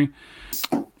Hunter Henry.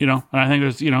 And I think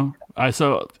there's you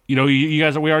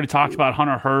guys, we already talked about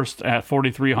Hunter Hurst at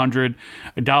 4,300.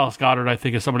 Dallas Goedert, I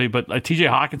think, is somebody, but TJ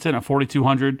Hawkinson at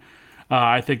 4,200.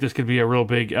 I think this could be a real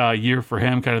big year for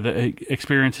him, kind of the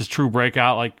experience his true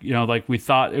breakout, like we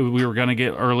thought we were going to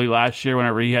get early last year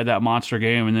whenever he had that monster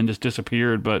game and then just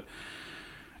disappeared. But,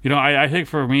 I think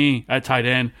for me at tight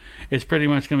end, it's pretty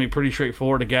much going to be pretty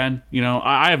straightforward again.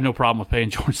 I have no problem with paying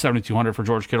George 7,200 for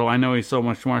George Kittle. I know he's so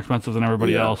much more expensive than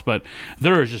everybody else, but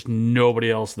there is just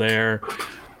nobody else there.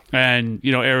 And,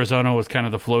 Arizona was kind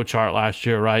of the flow chart last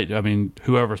year, right? I mean,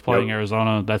 whoever's playing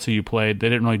Arizona, that's who you played. They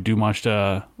didn't really do much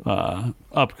to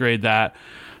upgrade that.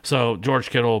 So George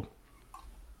Kittle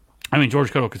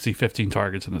could see 15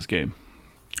 targets in this game.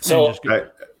 So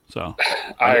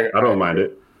I don't mind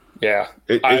it. Yeah.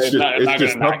 It's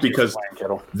just tough because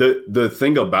the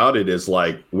thing about it is,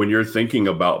 like, when you're thinking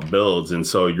about builds, and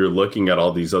so you're looking at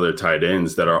all these other tight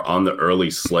ends that are on the early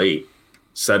slate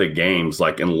set of games,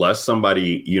 like, unless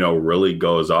somebody really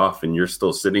goes off and you're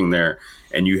still sitting there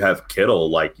and you have Kittle,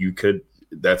 like,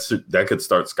 that could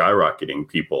start skyrocketing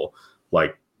people,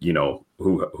 like,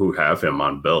 who have him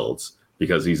on builds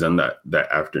because he's in that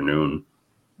afternoon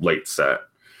late set.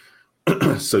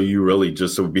 So you really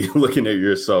just would be looking at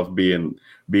yourself being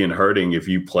hurting if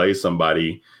you play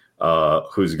somebody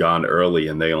who's gone early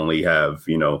and they only have,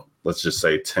 let's just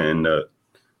say 10 to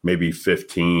maybe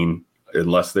 15,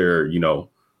 unless they're,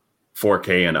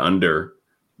 4K and under.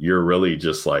 You're really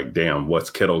just like, damn, what's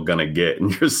Kittle going to get?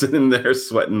 And you're sitting there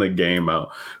sweating the game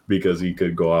out because he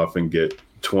could go off and get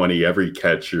 20 every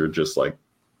catch. You're just like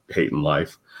hating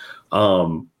life.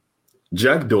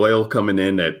 Jack Doyle coming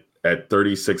in at at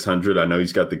 3,600. I know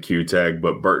he's got the Q tag,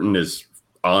 but Burton is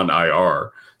on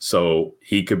IR. So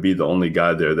he could be the only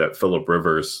guy there that Phillip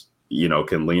Rivers,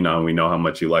 can lean on. We know how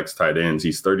much he likes tight ends.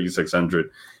 He's 3,600.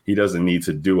 He doesn't need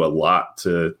to do a lot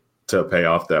to pay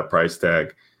off that price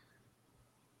tag.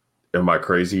 Am I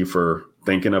crazy for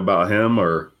thinking about him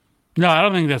or? No, I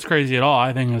don't think that's crazy at all.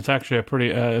 I think it's actually a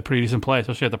pretty decent play,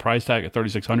 especially at the price tag at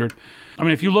 3,600. I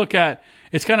mean, if you look at,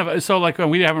 it's kind of, so like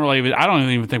we haven't really, I don't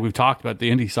even think we've talked about the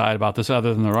Indy side about this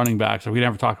other than the running backs. So we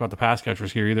never talked about the pass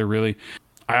catchers here either, really.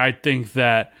 I think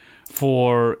that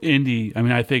for Indy, I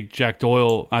mean, I think Jack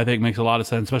Doyle, makes a lot of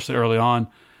sense, especially early on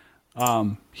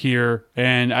here.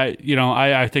 And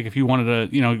I think if you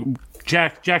wanted to,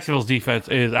 Jacksonville's defense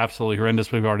is absolutely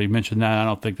horrendous. We've already mentioned that. I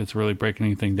don't think that's really breaking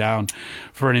anything down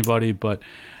for anybody, but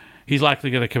he's likely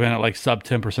going to come in at like sub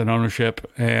 10% ownership.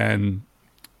 And,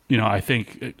 I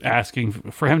think asking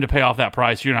for him to pay off that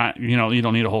price, you don't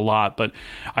need a whole lot, but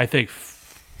I think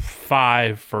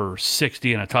 5 for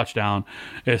 60 and a touchdown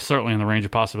is certainly in the range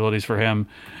of possibilities for him.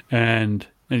 And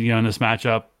in this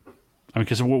matchup, I mean,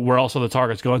 because where also the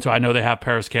target's going to, I know they have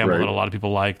Paris Campbell that a lot of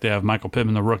people like. They have Michael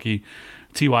Pittman, the rookie,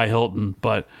 T.Y. Hilton,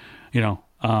 but I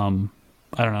don't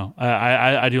know.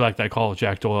 I do like that call with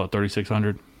Jack Doyle at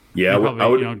 3,600. Yeah, probably, I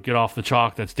would get off the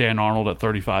chalk. That's Dan Arnold at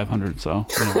 3,500. So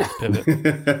let's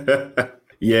pivot.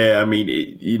 Yeah, I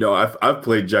mean, I've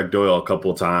played Jack Doyle a couple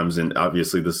of times, and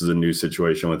obviously this is a new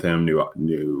situation with him,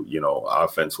 new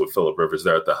offense with Phillip Rivers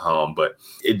there at the helm. But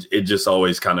it just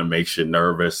always kind of makes you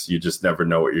nervous. You just never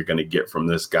know what you're going to get from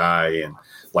this guy. And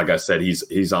like I said,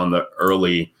 he's on the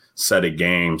early set of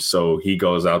games, so he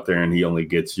goes out there and he only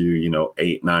gets you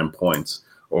 8-9 points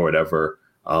or whatever.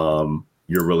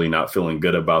 You're really not feeling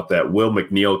good about that. Will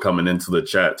McNeil coming into the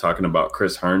chat talking about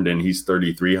Chris Herndon. He's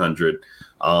 3,300.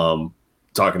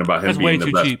 Talking about him that's being the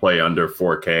best cheap. play under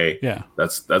 4K. Yeah,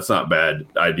 that's not bad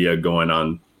idea going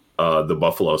on the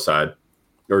Buffalo side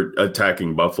or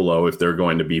attacking Buffalo if they're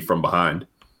going to be from behind.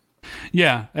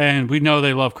 Yeah, and we know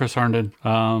they love Chris Herndon.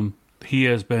 He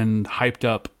has been hyped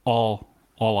up all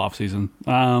offseason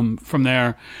from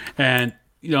there. And,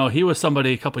 he was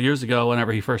somebody a couple years ago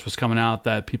whenever he first was coming out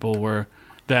that people were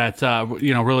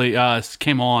really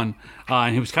came on.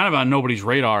 And he was kind of on nobody's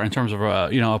radar in terms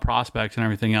of, prospects and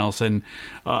everything else. And,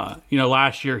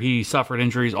 last year he suffered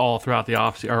injuries all throughout the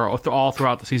all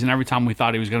throughout the season. Every time we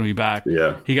thought he was going to be back,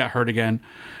 he got hurt again.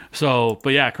 So,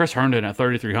 but yeah, Chris Herndon at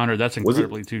 3,300, that's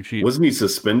incredibly too cheap. Wasn't he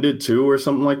suspended too or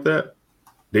something like that?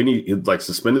 Didn't he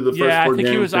suspended the first 4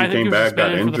 games? I think he was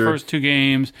suspended for the first 2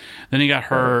 games. Then he got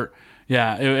hurt.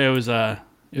 Yeah, it was a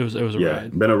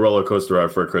ride. Been a roller coaster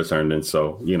ride for Chris Herndon.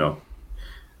 So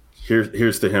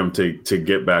here's to him to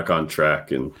get back on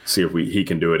track and see if he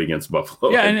can do it against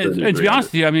Buffalo. Yeah, and to be honest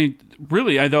with you, I mean,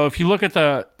 really, though, if you look at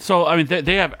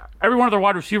they have every one of their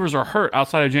wide receivers are hurt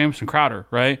outside of Jamison Crowder,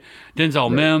 right?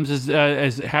 Denzel Mims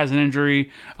has an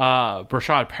injury.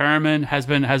 Brashad Perriman has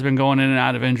been going in and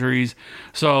out of injuries.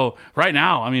 So right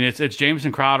now, I mean, it's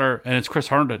Jamison Crowder and it's Chris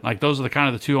Herndon. Like those are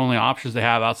the 2 only options they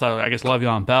have outside of, I guess,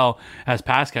 Le'Veon Bell as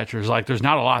pass catchers. Like there's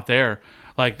not a lot there.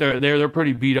 Like they're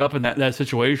pretty beat up in that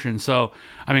situation. So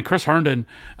I mean, Chris Herndon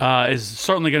is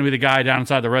certainly going to be the guy down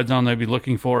inside the red zone they'd be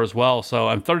looking for as well. So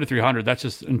I'm 3,300. That's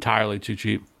just entirely too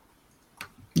cheap.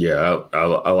 Yeah,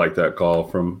 I like that call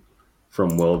from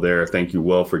Will there. Thank you,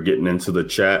 Will, for getting into the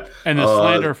chat. And the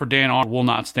slander for Dan Arnold will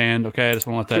not stand. Okay, I just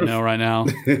want to let that know right now.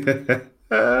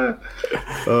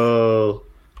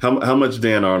 How much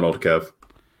Dan Arnold, Kev?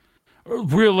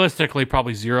 Realistically,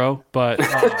 probably 0. But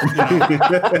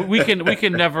we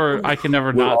can never. I can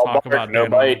never not talk about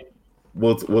Dan Arnold.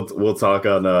 We'll talk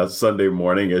on Sunday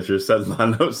morning as you're setting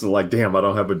lineups and like, damn, I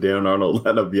don't have a Dan Arnold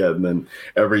lineup yet, and then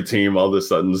every team all of a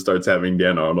sudden starts having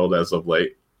Dan Arnold as of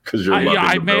late because you're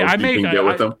loving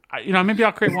with them. Maybe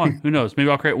I'll create one. Who knows? Maybe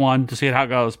I'll create one to see how it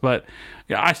goes. But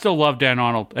yeah, I still love Dan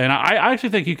Arnold, and I actually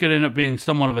think he could end up being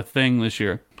somewhat of a thing this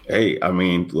year. Hey, I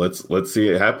mean, let's see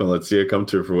it happen. Let's see it come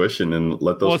to fruition and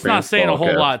let those. Well, it's not saying a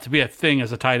whole lot to be a thing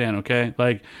as a tight end. Okay,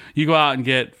 like you go out and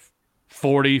get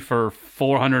 40 for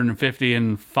 450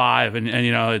 and 5,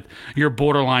 and you're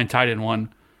borderline tight end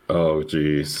 1. Oh,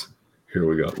 geez. Here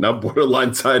we go. Now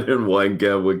borderline tight end 1.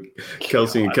 With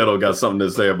Kelsey and Kettle got something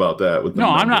to say about that. I'm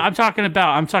not. I'm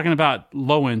talking about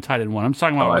low end tight end 1. I'm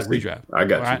talking about redraft. I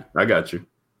got you. Right? I got you,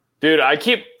 dude. I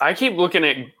keep looking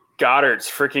at Goddard's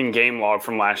freaking game log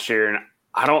from last year, and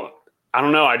I don't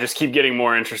know. I just keep getting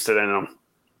more interested in him.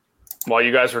 While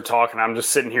you guys were talking, I'm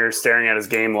just sitting here staring at his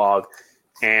game log.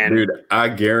 And dude, I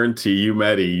guarantee you,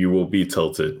 Maddie, you will be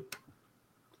tilted.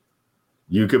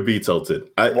 You could be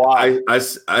tilted. Why? I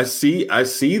see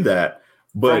that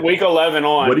But From week 11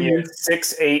 on, what do he you- had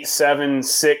 6, 8, 7,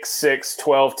 6, 6,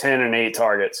 12, 10, and 8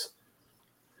 targets.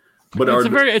 but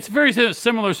It's a very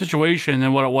similar situation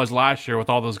than what it was last year with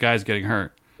all those guys getting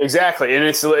hurt. Exactly, and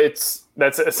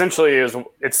that's essentially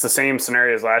it's the same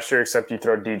scenario as last year, except you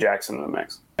throw D Jackson in the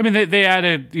mix. I mean, they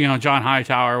added, John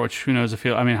Hightower, which who knows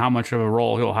how much of a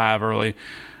role he'll have early.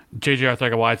 JJ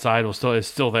Arthur-Whiteside is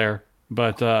still there,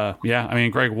 but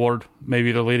Greg Ward may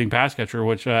be the leading pass catcher,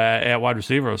 which at wide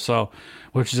receiver, so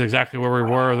which is exactly where we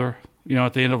were,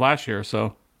 at the end of last year.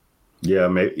 So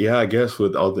I guess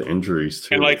with all the injuries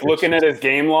too. And looking at his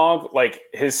game log,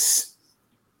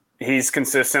 he's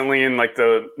consistently in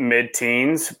the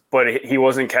mid-teens, but he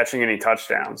wasn't catching any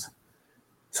touchdowns.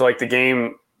 So the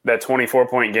game, that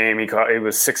 24-point game, he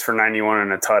was 6 for 91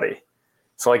 and a tutty.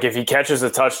 So if he catches a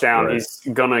touchdown, Right. he's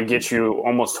gonna get you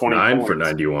almost 20 9 points. for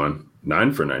 91.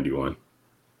 9 for 91.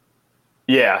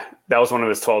 Yeah, that was one of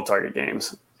his 12 target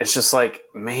games. It's just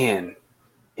man,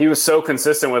 he was so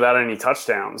consistent without any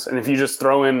touchdowns. And if you just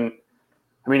throw in,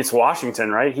 it's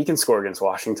Washington, right? He can score against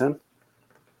Washington.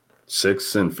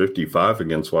 6 and 55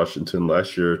 against Washington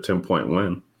last year, 10-point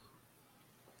win.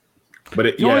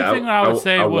 But The only thing that I would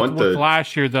say with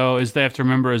last year, though, is they have to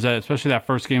remember is that especially that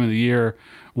first game of the year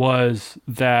was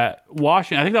that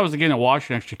Washington. I think that was the game that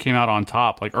Washington actually came out on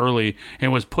top early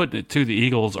and was putting it to the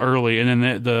Eagles early, and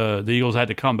then the Eagles had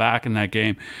to come back in that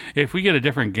game. If we get a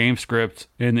different game script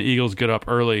and the Eagles get up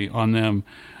early on them,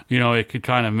 it could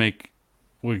kind of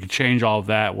we could change all of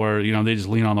that where they just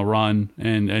lean on the run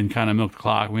and kind of milk the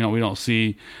clock. We don't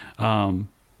see the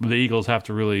Eagles have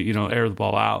to really air the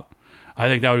ball out. I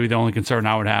think that would be the only concern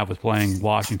I would have with playing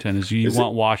Washington is you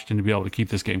want Washington to be able to keep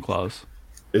this game close.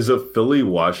 Is a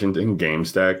Philly-Washington game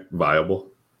stack viable?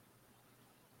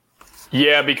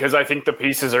 Yeah, because I think the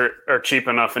pieces are cheap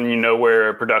enough and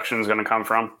where production is going to come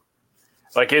from.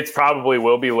 It probably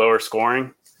will be lower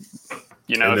scoring.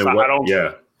 I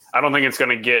don't think it's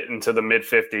going to get into the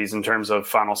mid-50s in terms of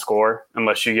final score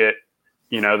unless you get,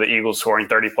 the Eagles scoring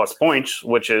 30-plus points,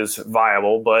 which is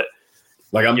viable. But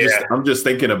I'm just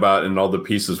thinking about in all the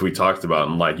pieces we talked about,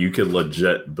 and you could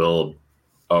legit build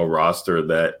a roster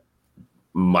that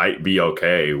might be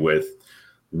okay with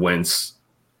Wentz,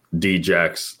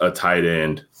 D-Jax, a tight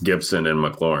end, Gibson, and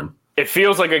McLaurin. It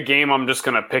feels like a game I'm just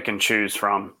going to pick and choose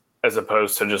from as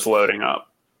opposed to just loading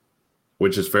up.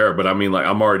 Which is fair, but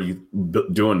I'm already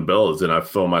doing builds, and I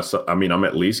feel myself. I'm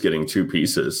at least getting 2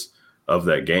 pieces of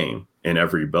that game in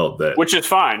every build which is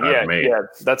fine. I've made. Yeah,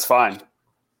 that's fine.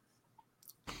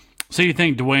 So you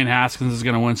think Dwayne Haskins is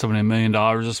going to win somebody $1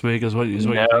 million this week? Is what you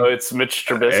think? No, it's Mitch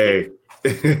Trubisky.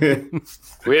 Hey.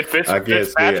 We had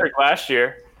Fitzpatrick last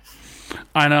year.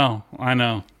 I know.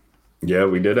 Yeah,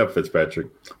 we did have Fitzpatrick.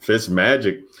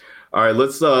 Fitzmagic. All right,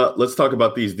 let's talk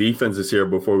about these defenses here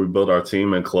before we build our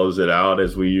team and close it out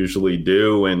as we usually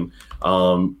do. And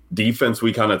defense,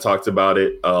 we kind of talked about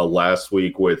it last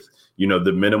week with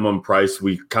the minimum price.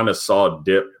 We kind of saw a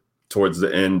dip towards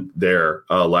the end there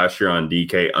last year on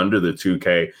DK under the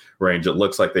 2K range. It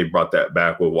looks like they brought that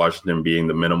back with Washington being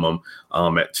the minimum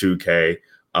at 2K.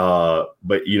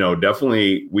 But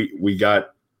definitely we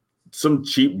got some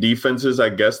cheap defenses, I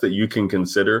guess, that you can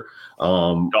consider.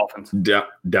 Dolphins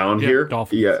down here.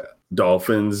 Dolphins. Yeah,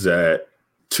 Dolphins at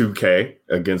 2K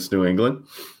against New England.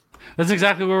 That's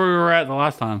exactly where we were at the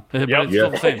last time. But it's still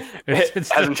the same. It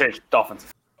hasn't changed. Dolphins.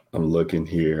 I'm looking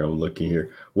here.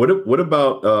 What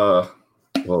about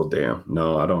well, damn.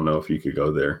 No, I don't know if you could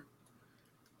go there.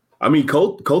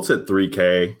 Colts at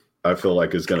 3K, I feel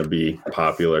like is going to be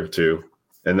popular too.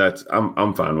 And that's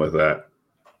I'm fine with that.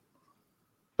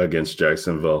 Against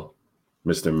Jacksonville,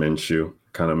 Mr. Minshew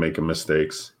kind of making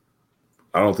mistakes.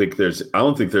 I don't think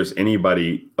there's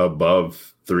anybody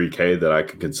above 3K that I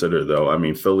could consider though.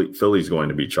 Philly's going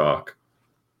to be chalk,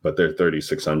 but they're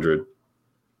 3,600.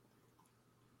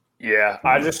 Yeah,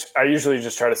 I usually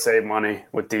just try to save money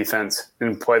with defense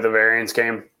and play the variance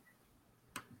game.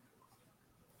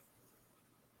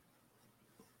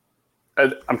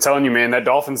 I'm telling you, man, that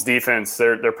Dolphins defense,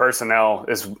 their personnel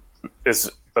is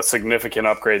a significant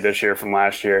upgrade this year from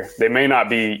last year. They may not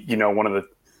be, one of the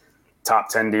top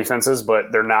 10 defenses,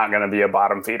 but they're not going to be a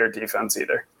bottom feeder defense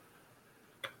either.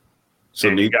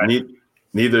 So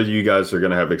neither of you guys are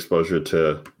going to have exposure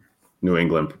to New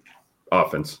England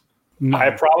offense. No.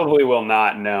 I probably will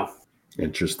not, no.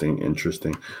 Interesting.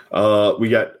 We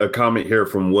got a comment here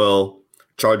from Will.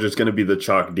 Chargers going to be the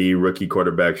chalk D, rookie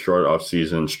quarterback, short off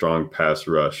season, strong pass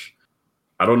rush.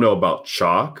 I don't know about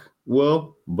chalk,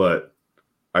 Will, but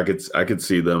I could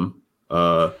see them.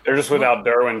 They're just without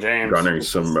Derwin James. Garnering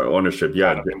some ownership.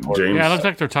 Yeah, James. Yeah, it looks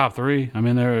like they're top 3.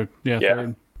 They're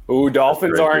third. Ooh,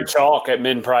 Dolphins aren't chalk at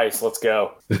min price. Let's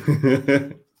go.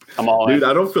 I'm all Dude, in.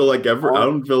 I don't feel like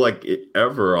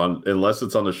ever on unless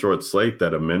it's on a short slate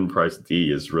that a min price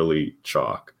D is really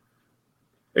chalk.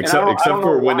 Except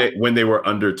for when they were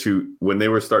under when they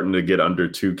were starting to get under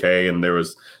 2K and there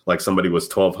was like somebody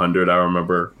was 1,200. I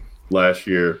remember last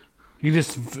year. You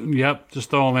just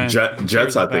throw them in.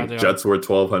 Jets, I think Jets were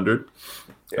 1,200.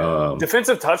 Yeah.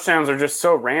 Defensive touchdowns are just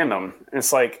so random.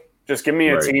 It's like, just give me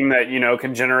a team that,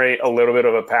 can generate a little bit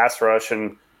of a pass rush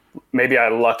and maybe I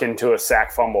luck into a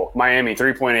sack fumble. Miami,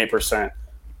 3.8%.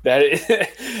 That is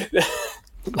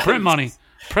print money.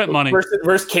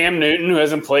 Versus Cam Newton, who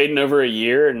hasn't played in over a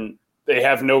year, and they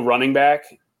have no running back.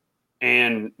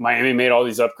 And Miami made all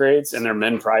these upgrades, and they're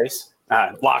min price.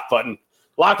 Lock button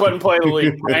play of the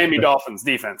league. Miami Dolphins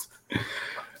defense.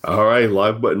 All right,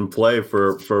 lock button play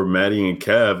for Maddie and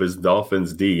Kev is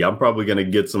Dolphins D. I'm probably going to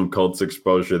get some Colts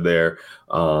exposure there,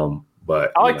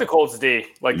 but I like the Colts D,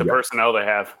 like the personnel they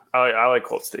have. I like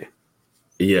Colts D.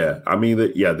 Yeah, I mean,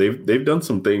 they've done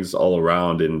some things all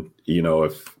around, and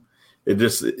if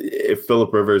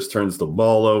Phillip Rivers turns the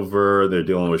ball over, they're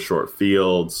dealing with short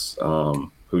fields.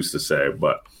 Who's to say?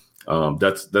 But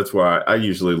that's where I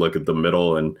usually look at the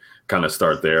middle and kind of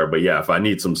start there. But yeah, if I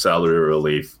need some salary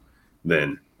relief,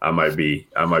 then I might be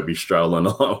straddling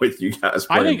along with you guys.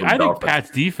 I think Pat's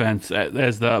defense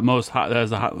as the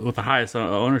with the highest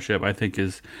ownership, I think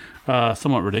is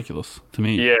somewhat ridiculous to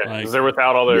me. Yeah, because they're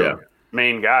without all their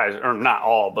main guys, or not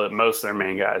all, but most of their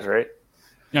main guys, right?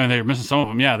 Yeah, they're missing some of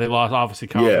them. Yeah, they lost obviously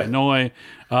Kyle Noy.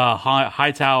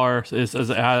 Hightower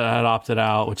had opted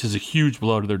out, which is a huge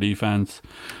blow to their defense.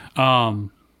 Well,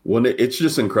 it's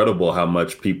just incredible how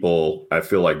much people, I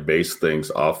feel like, base things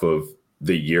off of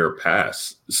the year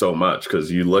pass so much,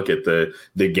 because you look at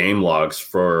the game logs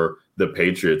for the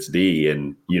Patriots D,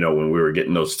 and when we were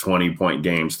getting those 20-point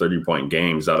games, 30-point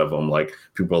games out of them, like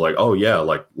people are like, oh yeah,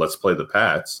 like let's play the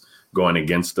Pats, going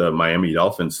against the Miami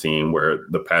Dolphins team where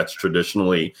the Pats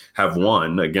traditionally have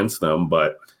won against them,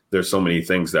 but there's so many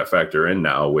things that factor in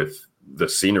now with the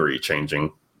scenery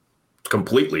changing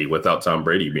completely without Tom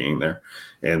Brady being there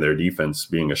and their defense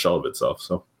being a shell of itself.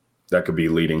 So that could be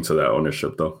leading to that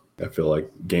ownership, though. I feel like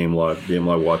game log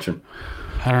watching.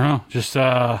 I don't know. Just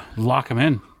lock them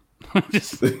in.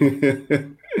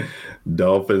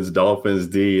 Dolphins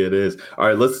D it is. All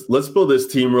right, let's build this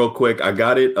team real quick. I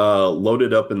got it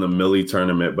loaded up in the Millie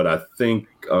tournament, but I think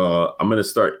I'm going to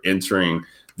start entering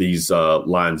these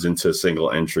lines into single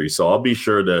entry. So I'll be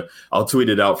sure I'll tweet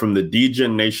it out from the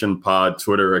DGen Nation Pod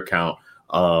Twitter account.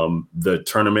 The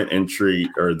tournament entry,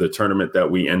 or the tournament that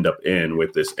we end up in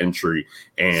with this entry,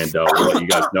 and we'll let you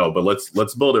guys know. But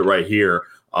let's build it right here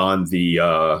on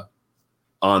the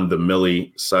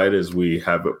Millie site as we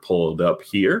have it pulled up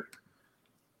here.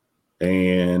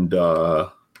 And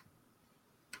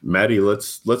Maddie,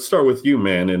 let's start with you,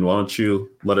 man. And why don't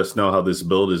you let us know how this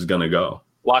build is going to go?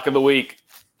 Lock of the week,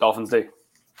 Dolphins D.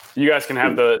 You guys can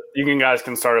guys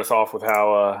can start us off with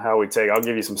how we take. I'll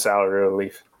give you some salary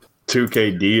relief.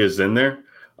 2KD is in there.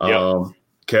 Yep.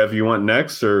 Kev, you want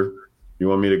next, or you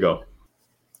want me to go?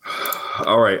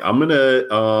 All right, I'm gonna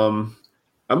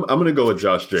go with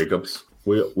Josh Jacobs.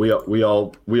 We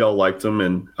all liked him,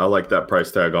 and I like that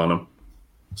price tag on him.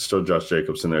 Still Josh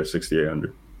Jacobs in there,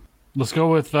 6,800. Let's go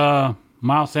with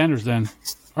Miles Sanders then.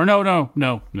 Or no.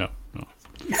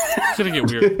 It's gonna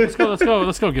get weird.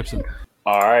 Let's go Gibson.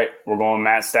 All right, we're going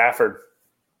Matt Stafford.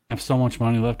 I have so much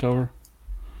money left over.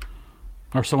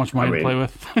 Or so much money to play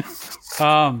with.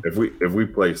 If we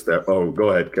play Stafford, go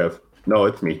ahead, Kev. No,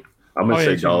 it's me. I'm gonna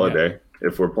say Galladay. Yeah.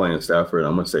 If we're playing Stafford,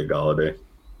 I'm gonna say Galladay.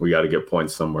 We got to get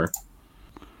points somewhere.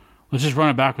 Let's just run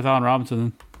it back with Allen Robinson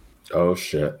then. Oh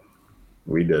shit,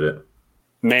 we did it.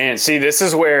 Man, see, this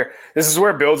is where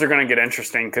builds are going to get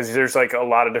interesting, because there's like a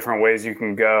lot of different ways you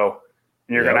can go.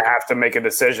 And you're going to have to make a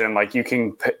decision. Like you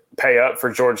can pay up for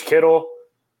George Kittle,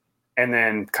 and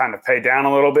then kind of pay down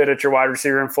a little bit at your wide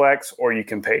receiver and flex, or you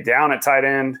can pay down at tight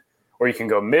end, or you can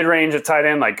go mid-range at tight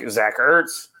end like Zach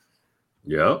Ertz.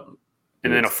 Yep.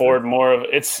 And then afford more of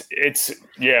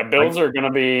builds are going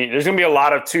to be – there's going to be a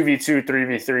lot of 2v2,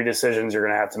 3v3 decisions you're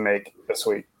going to have to make this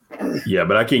week. Yeah,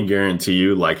 but I can guarantee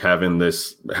you, like having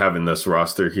this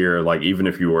roster here, like even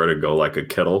if you were to go like a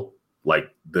Kittle, like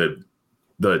the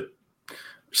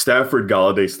Stafford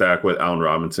Galladay stack with Allen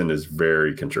Robinson is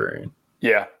very contrarian.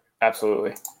 Yeah,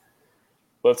 absolutely.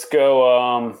 Let's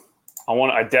go.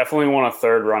 I definitely want a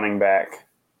third running back.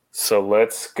 So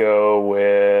let's go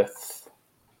with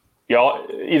y'all.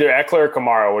 Either Eckler or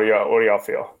Kamara. What do y'all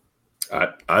feel?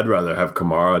 I'd rather have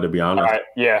Kamara, to be honest. All right.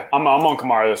 Yeah, I'm on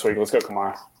Kamara this week. Let's go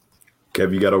Kamara.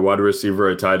 Kev, you got a wide receiver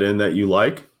or tight end that you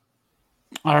like?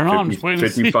 I don't know. I'm just waiting to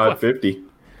see. 55-50.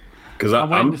 Because I'm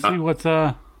waiting to see what's.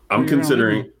 I'm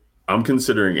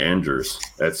considering Andrews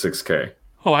at 6K.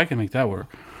 Oh, I can make that work.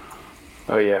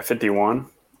 Oh yeah, 51.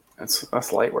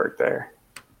 That's light work there.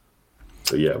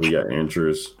 So yeah, we got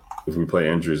Andrews. If we play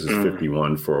Andrews, it's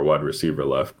 51 for a wide receiver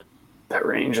left. That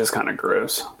range is kind of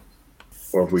gross.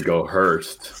 Or if we go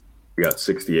Hurst, we got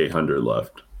 6,800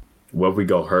 left. What if we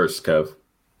go Hurst, Kev?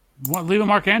 What, leave it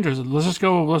Mark Andrews. Let's just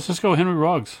go Henry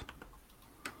Ruggs.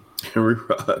 Henry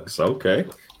Ruggs, okay.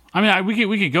 I mean,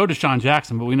 we could go to Deshaun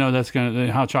Jackson, but we know that's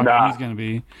how chocolate he's gonna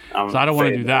be. So I don't want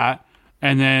to do that.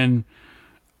 And then,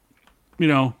 you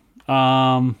know,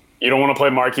 you don't want to play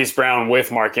Marquise Brown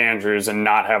with Mark Andrews and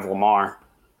not have Lamar.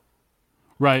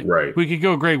 Right. We could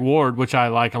go Greg Ward, which I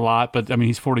like a lot, but I mean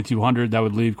he's 4,200. That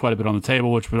would leave quite a bit on the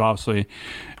table, which would obviously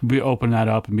open that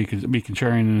up and be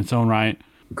contrarian in its own right.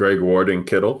 Greg Ward and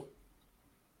Kittle.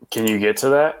 Can you get to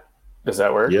that? Does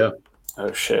that work? Yeah.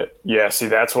 Oh shit. Yeah. See,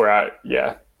 that's where I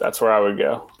would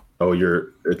go. Oh,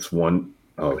 it's one.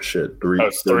 Oh shit.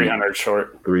 It's 300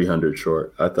 short. 300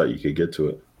 short. I thought you could get to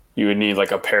it. You would need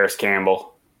like a Paris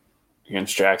Campbell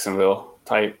against Jacksonville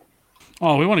type.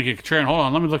 Oh, we want to get Contrarian. Hold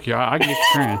on, let me look here. I can get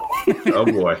Contrarian. Oh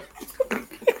boy,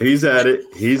 he's at it.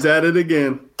 He's at it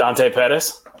again. Dante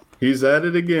Pettis. He's at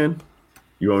it again.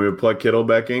 You want me to plug Kittle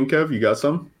back in, Kev? You got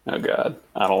some? Oh god,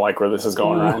 I don't like where this is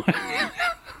going around.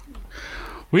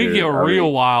 We can get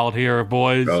real wild here,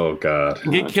 boys. Oh god.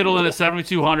 Get Kittle in at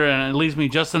 7,200, and it leaves me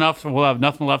just enough. We'll have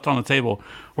nothing left on the table.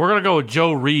 We're gonna go with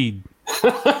Joe Reed.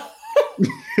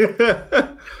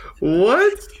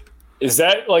 What? Is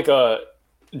that like a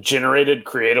generated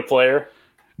creative player?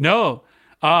 No.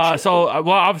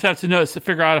 Obviously have to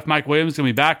figure out if Mike Williams is going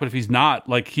to be back, but if he's not,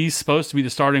 like he's supposed to be the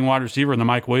starting wide receiver in the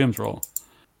Mike Williams role.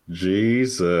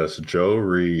 Jesus, Joe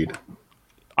Reed.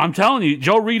 I'm telling you,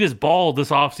 Joe Reed is bald this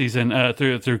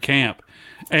offseason through camp,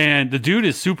 and the dude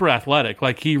is super athletic.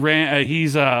 Like he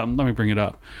ran. Let me bring it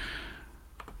up.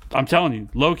 I'm telling you,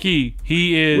 low key,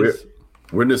 he is.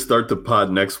 We're going to start the pod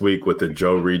next week with a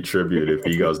Joe Reed tribute if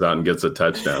he goes out and gets a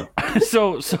touchdown.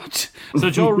 So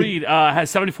Joe Reed has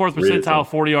 74th percentile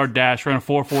 40-yard dash, ran a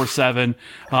 4.47,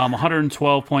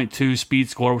 112.2 speed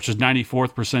score, which is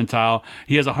 94th percentile.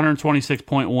 He has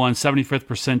 126.1, 75th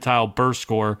percentile burst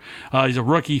score. He's a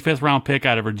rookie, 5th-round pick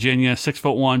out of Virginia, 6'1",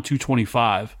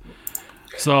 225.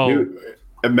 So... Dude.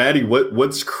 And Maddie,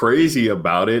 what's crazy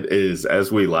about it is,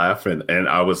 as we laugh, and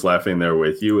I was laughing there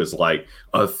with you, is like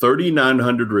a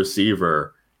 3,900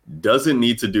 receiver doesn't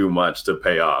need to do much to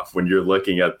pay off when you're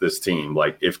looking at this team.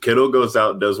 Like if Kittle goes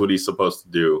out and does what he's supposed to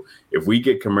do, if we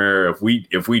get Kamara,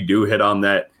 if we do hit on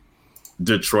that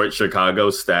Detroit-Chicago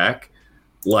stack,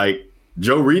 like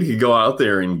Joe Reed could go out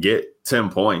there and get 10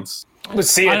 points. But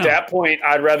see, at that point,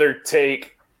 I'd rather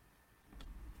take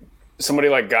somebody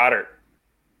like Goddard.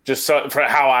 Just for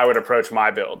how I would approach my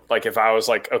build. Like if I was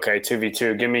like, okay,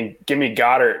 2v2, give me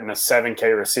Goddard and a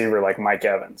 7K receiver like Mike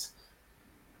Evans.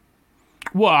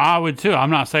 Well, I would too. I'm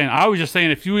not saying. I was just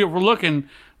saying if you were looking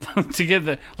to get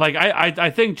the like, I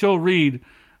think Joe Reed.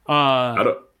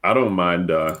 I don't mind.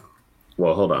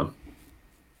 Well, hold on.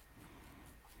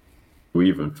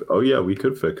 We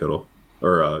could fit Kittle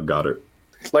or Goddard.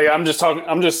 Like I'm just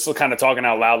kind of talking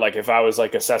out loud. Like if I was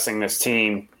like assessing this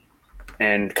team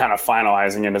and kind of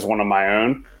finalizing it as one of my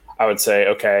own, I would say,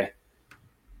 okay,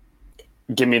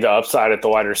 give me the upside at the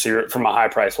wide receiver from a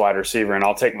high-priced wide receiver, and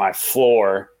I'll take my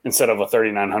floor instead of a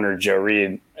 3,900 Joe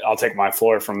Reed. I'll take my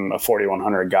floor from a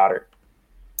 4,100 Goddard.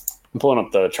 I'm pulling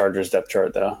up the Chargers depth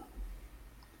chart, though.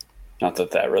 Not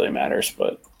that really matters,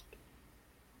 but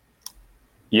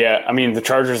yeah, I mean, the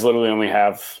Chargers literally only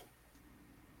have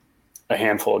a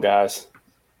handful of guys.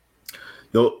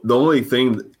 The only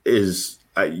thing is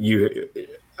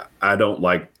I don't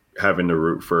like having to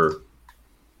root for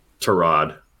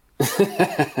Tyrod.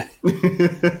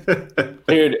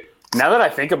 Dude, now that I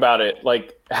think about it,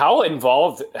 like how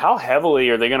heavily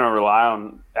are they going to rely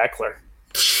on Eckler?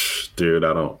 Dude,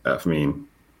 a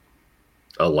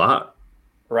lot.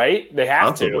 Right? They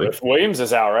have to if Williams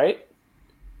is out, right?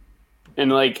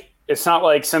 And like, it's not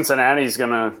like Cincinnati's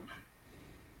going to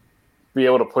be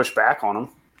able to push back on them.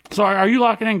 So are you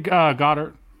locking in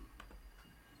Goddard?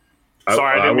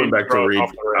 Sorry, I went back to Reed.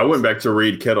 I went back to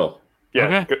Reed Kittle.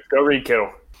 Yeah, okay. Go Reed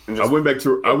Kittle.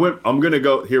 I'm gonna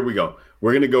go. Here we go.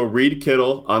 We're gonna go Reed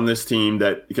Kittle on this team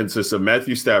that consists of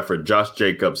Matthew Stafford, Josh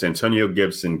Jacobs, Antonio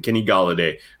Gibson, Kenny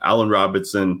Golladay, Allen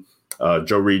Robinson,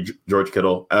 Joe Reed, George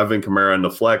Kittle, Evan Kamara in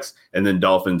the flex, and then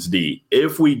Dolphins D.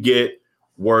 If we get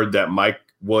word that Mike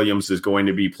Williams is going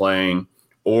to be playing,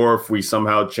 or if we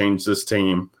somehow change this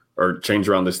team or change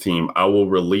around this team, I will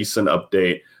release an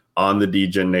update on the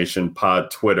DGen Nation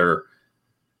pod Twitter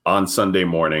on Sunday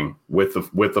morning with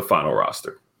the final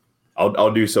roster.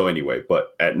 I'll do so anyway.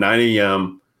 But at 9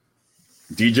 a.m.,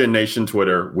 DJ Nation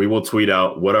Twitter, we will tweet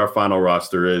out what our final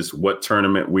roster is, what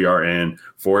tournament we are in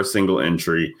for a single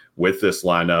entry with this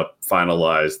lineup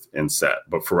finalized and set.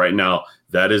 But for right now,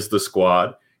 that is the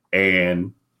squad.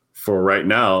 And for right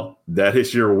now, that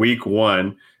is your week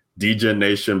 1 DJ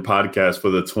Nation podcast for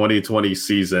the 2020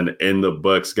 season in the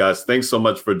books. Guys, thanks so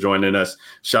much for joining us.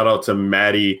 Shout out to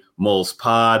Maddie Moles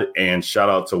Pod and shout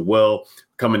out to Will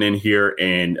coming in here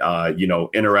and,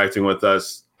 interacting with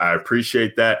us. I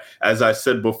appreciate that. As I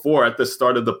said before at the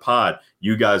start of the pod,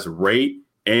 you guys rate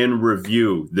and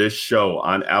review this show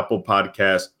on Apple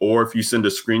Podcasts, or if you send a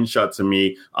screenshot to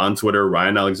me on Twitter,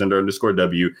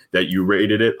 Ryan_Alexander_W, that you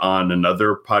rated it on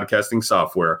another podcasting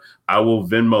software, I will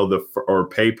Venmo or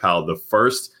PayPal the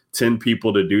first 10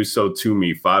 people to do so to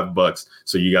me $5,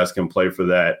 so you guys can play for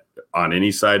that on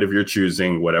any side of your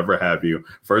choosing, whatever have you.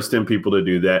 First 10 people to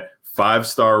do that,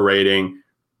 5-star rating.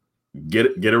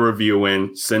 Get a review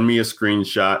in, send me a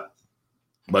screenshot.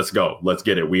 Let's go. Let's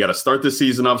get it. We got to start the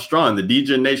season off strong. The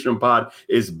DJ Nation pod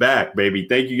is back, baby.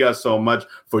 Thank you guys so much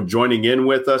for joining in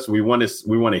with us. We want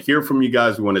to hear from you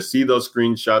guys. We want to see those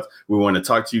screenshots. We want to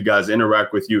talk to you guys,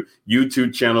 interact with you.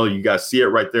 YouTube channel, you guys see it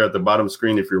right there at the bottom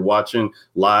screen. If you're watching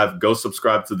live, go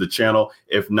subscribe to the channel.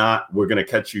 If not, we're going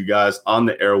to catch you guys on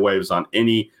the airwaves on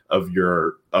any of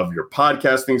your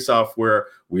podcasting software.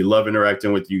 We love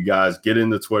interacting with you guys. Get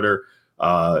into Twitter.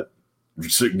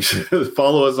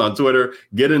 Follow us on Twitter.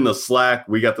 Get in the Slack.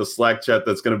 We got the Slack chat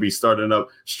that's going to be starting up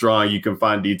strong. You can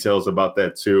find details about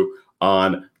that too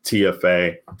on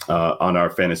TFA, on our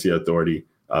Fantasy Authority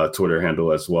Twitter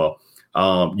handle as well.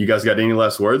 You guys got any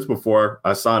last words before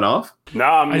I sign off? No,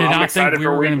 I did I'm not excited think we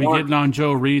were going to be week 1. getting on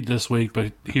Joe Reed this week,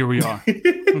 but here we are.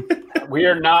 We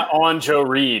are not on Joe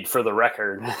Reed, for the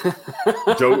record.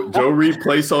 Joe Reed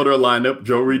placeholder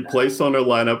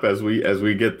lineup as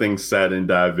we get things set and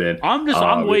dive in.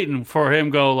 I'm waiting for him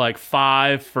go like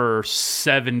 5 for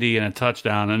 70 and a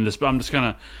touchdown, and I'm just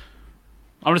gonna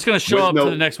show up to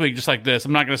the next week just like this.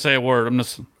 I'm not gonna say a word.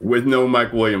 With no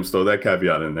Mike Williams, though, that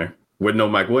caveat in there. With no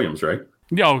Mike Williams, right?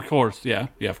 Yeah, of course. Yeah.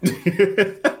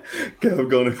 Kev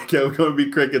going to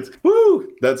be crickets. Woo!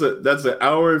 That's an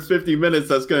hour and 50 minutes.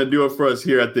 That's going to do it for us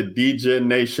here at the DJ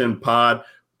Nation pod.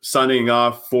 Signing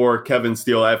off for Kevin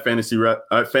Steele at Fantasy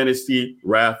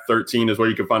Wrath 13 is where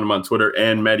you can find him on Twitter,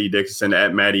 and Maddie Dixon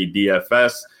at Maddie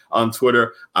DFS on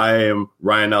Twitter. I am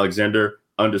Ryan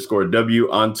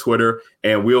Alexander_W on Twitter,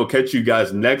 and we'll catch you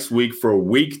guys next week for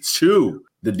week 2.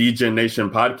 The DJ Nation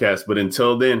podcast. But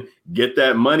until then, get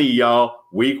that money, y'all.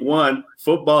 Week 1,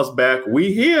 football's back.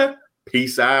 We here.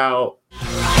 Peace out.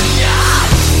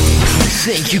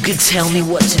 Think you can tell me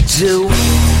what to do?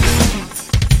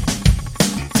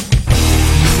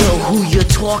 Know who you're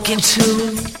talking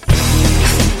to?